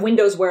I Yeah. don't have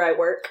windows where I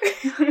work.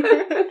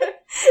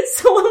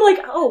 So I'm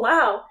like, oh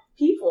wow,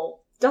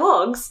 people,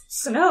 dogs,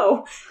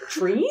 snow,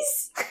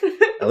 trees.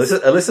 At least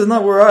it's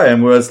not where I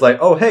am, where it's like,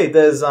 oh hey,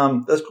 there's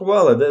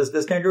koala,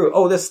 there's kangaroo,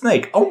 oh there's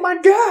snake, oh my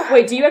god.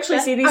 Wait, do you actually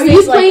see these Are things?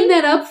 you playing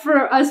that up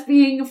for us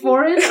being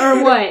foreign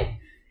or what?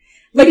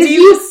 But Because do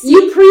you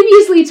you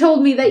previously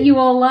told me that you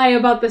all lie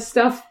about the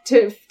stuff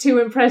to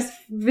impress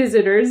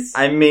visitors.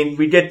 I mean,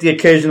 we get the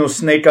occasional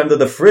snake under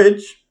the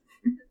fridge.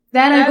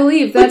 That I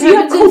believe. But That do you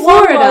have happens in koalas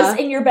Florida.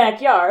 in your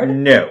backyard?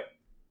 No,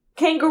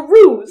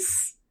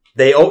 Kangaroos.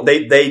 they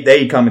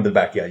come in the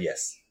backyard,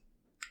 yes,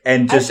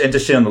 and just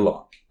shit on the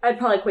lawn. I'd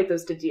probably equate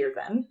those to deer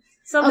then. Oh,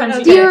 Sometimes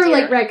you deer get are a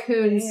like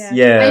raccoons. Yeah.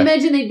 Yeah, I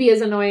imagine they'd be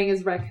as annoying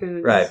as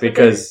raccoons. right, But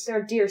because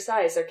they're deer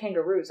size. They're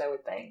kangaroos, I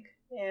would think.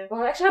 Yeah.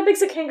 Well, actually, how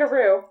big's a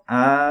kangaroo?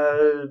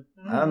 I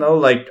don't know,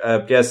 like I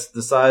guess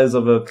the size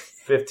of a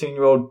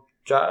 15-year-old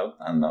child.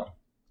 I don't know.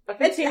 A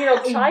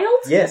 15-year-old child?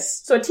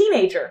 Yes, So a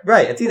teenager.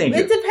 right, a teenager.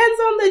 It depends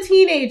on the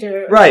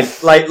teenager. Right,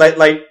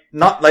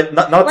 not Like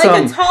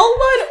a tall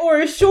one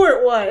or a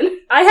short one?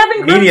 I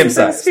haven't grown Medium since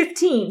I was size.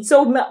 15.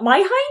 So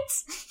my height?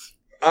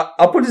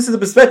 I'll put this into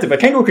perspective. A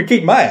kangaroo could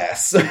keep my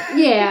ass.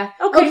 Yeah.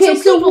 Okay,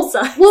 so people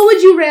size. What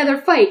would you rather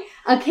fight?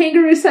 A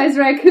kangaroo-sized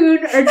raccoon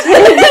or 10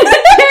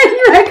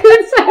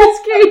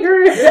 raccoon-sized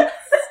kangaroos?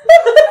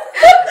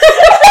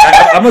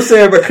 I'm gonna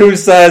say a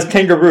raccoon-sized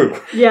kangaroo,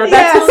 Yeah,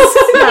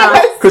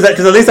 Yes. because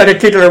at least I can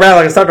kick it around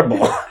like a soccer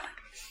ball.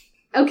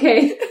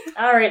 Okay.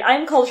 Alright,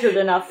 I'm cultured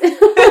enough.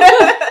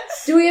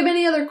 Do we have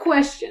any other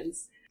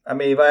questions? I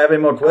mean, if I have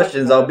any more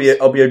questions, I'll be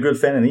a good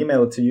fan and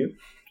email it to you.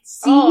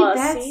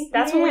 See,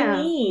 That's what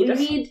we need. We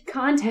need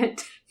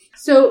content.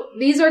 So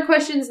these are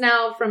questions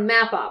now from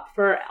MapUp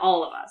for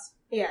all of us.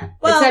 Yeah.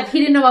 Well, Except he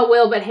didn't know about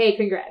Will, but hey,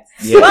 congrats.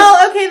 Yeah.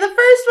 well, okay, the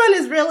first one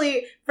is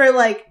really for,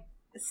 like,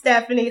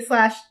 Stephanie /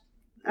 host.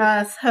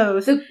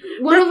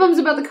 One of them's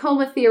about the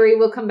coma theory.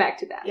 We'll come back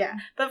to that. Yeah.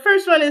 The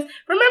first one is,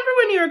 remember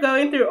when you were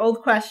going through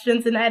old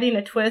questions and adding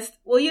a twist?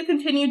 Will you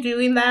continue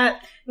doing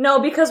that? No,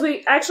 because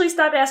we actually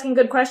stopped asking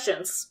good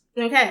questions.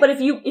 Okay. But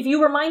if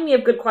you remind me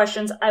of good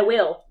questions, I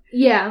will.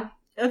 Yeah.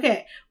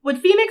 Okay. Would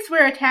Phoenix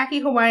wear a tacky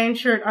Hawaiian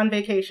shirt on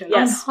vacation?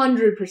 Yes.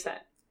 100%.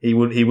 He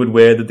would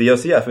wear the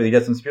DLC after he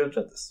gets some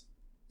spiritual justice.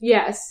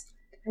 Yes.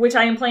 Which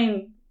I am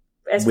playing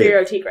as With-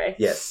 Furio Tigre.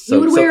 Yes.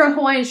 You would wear a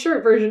Hawaiian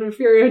shirt version of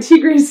Furio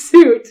Tigre's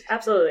suit.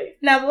 Absolutely.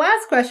 Now, the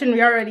last question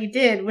we already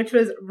did, which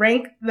was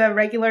rank the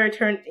regular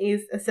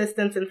attorneys,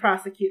 assistants, and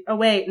prosecute. Oh,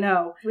 wait,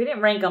 no. We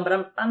didn't rank them,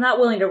 but I'm not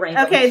willing to rank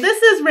them. Okay,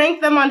 this is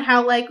rank them on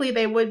how likely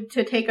they would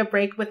to take a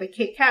break with a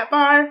Kit Kat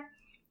bar.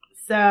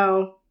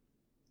 So,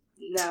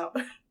 no.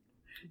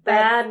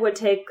 Bad would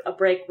take a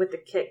break with the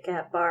Kit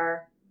Kat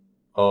bar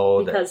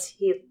Oh, because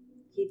he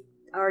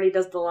already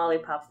does the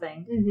lollipop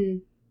thing. Mm-hmm.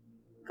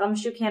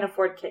 Gumshoe can't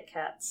afford Kit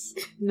Kats.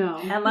 No.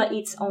 Emma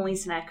eats only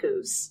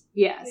Snackoos.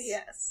 Yes.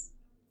 Yes.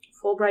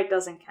 Fulbright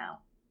doesn't count.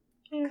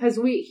 Because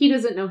he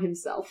doesn't know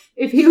himself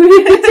if he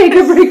would take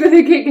a break with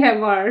a Kit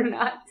Kat bar or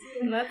not.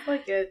 And that's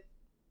like it.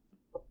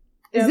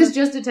 Is this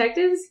just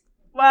detectives?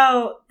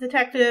 Well,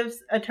 detectives,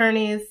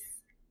 attorneys,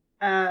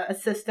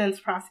 assistants,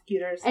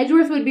 prosecutors.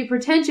 Edgeworth would be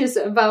pretentious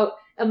about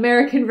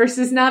American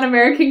versus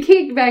non-American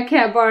kickback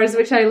cat bars,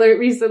 which I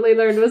recently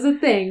learned was a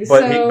thing.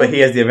 but he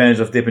has the advantage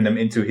of dipping them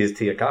into his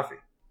tea or coffee.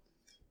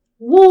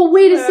 Whoa,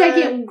 wait a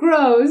second,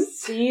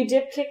 gross. Do you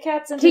dip Kit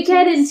Kats into Kit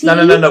Kat teas? and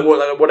tea?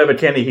 No. Whatever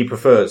candy he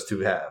prefers to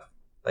have.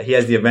 Like, he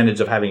has the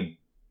advantage of having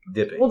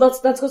dipping. Well,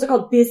 that's what they're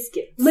called,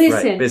 biscuits.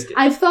 Listen, Right, biscuit.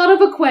 I've thought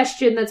of a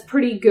question that's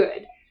pretty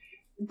good.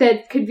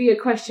 That could be a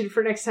question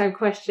for next time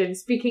question.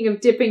 Speaking of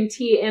dipping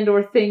tea and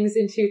or things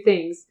into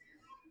things.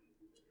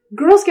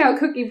 Girl Scout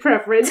cookie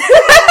preference.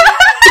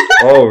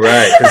 Oh,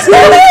 right.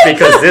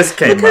 Because this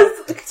came up.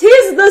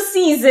 Tis the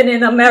season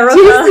in America.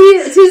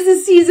 Tis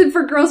the season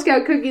for Girl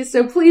Scout cookies,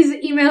 so please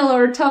email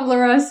or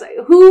Tumblr us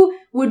who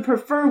would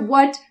prefer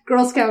what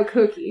Girl Scout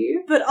cookie.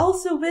 But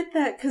also with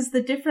that, because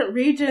the different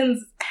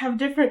regions have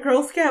different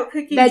Girl Scout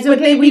cookies. That's would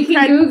okay, they we be can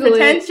kind of Google it.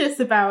 pretentious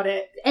about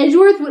it?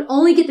 Edgeworth would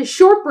only get the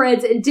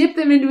shortbreads and dip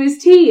them into his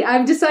tea.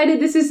 I've decided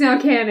this is now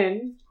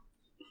canon.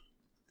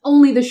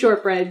 Only the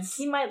shortbreads.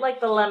 He might like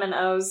the lemon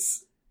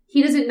O's.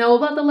 he doesn't know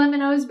about the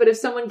Lemon-O's, but if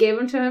someone gave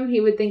them to him, he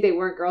would think they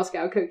weren't Girl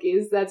Scout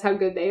cookies. That's how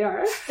good they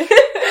are.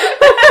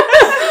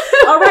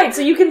 All right,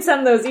 so you can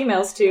send those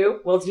emails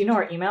to, well, do you know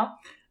our email?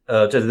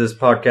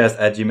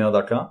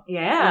 Objecttothispodcast@gmail.com.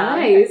 Yeah.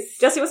 Nice.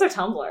 Jesse, what's our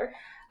Tumblr?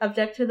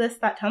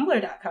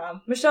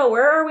 Objecttotthis.tumblr.com. Michelle,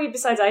 where are we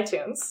besides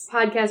iTunes?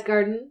 Podcast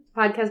Garden,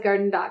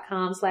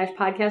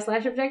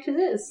 podcastgarden.com/podcast/object to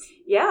this.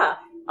 Yeah.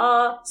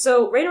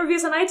 So rate and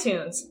reviews on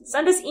iTunes.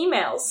 Send us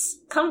emails.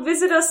 Come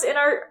visit us in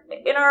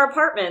our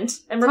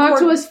apartment and record. Talk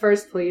to us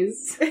first,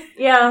 please.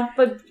 Yeah,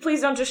 but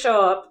please don't just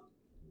show up.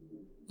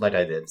 Like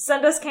I did.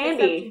 Send us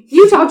candy.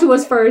 You talk to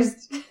us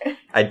first.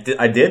 I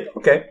did?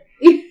 Okay.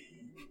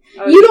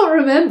 You don't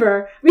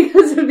remember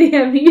because of the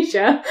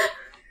amnesia.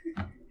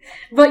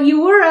 But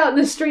you were out in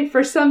the street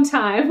for some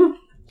time.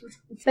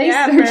 Thanks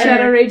for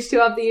Shadow Rage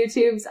 2 off the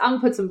YouTubes. I'm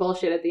gonna put some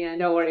bullshit at the end.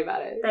 Don't worry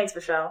about it. Thanks,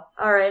 Michelle.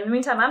 All right. In the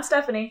meantime, I'm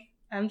Stephanie.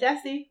 I'm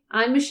Jessie.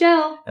 I'm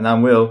Michelle. And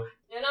I'm Will.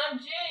 And I'm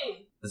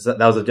Jane.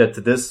 That was Object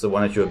to This, so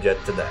why don't you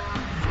object to that?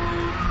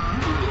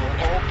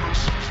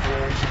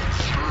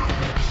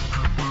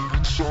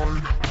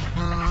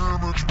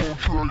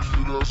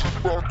 As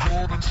if I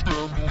couldn't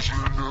stand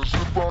losing, as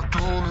if I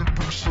couldn't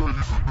be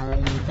safe. No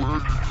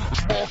way. A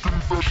small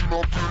confession, I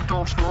think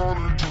I'm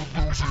starting to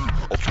lose it.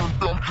 I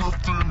think I'm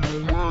drifting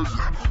away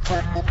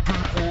from the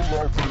people I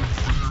really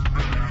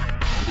need.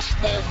 A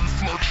small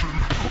reflection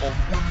of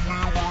when we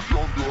were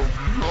younger. We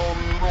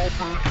had it all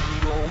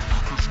figured out,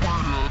 cause we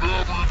had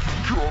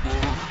everything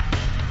covered.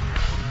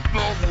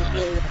 Now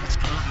we're old, it's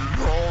getting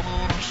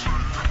harder to see.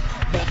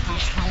 But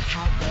this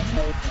future will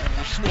hold for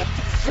us. What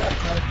the fuck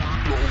are we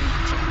going to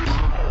do?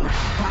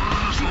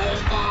 Please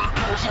help me,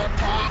 cause I'm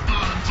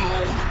breaking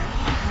down.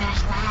 This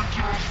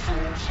winter's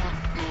frozen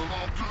and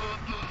I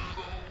can't get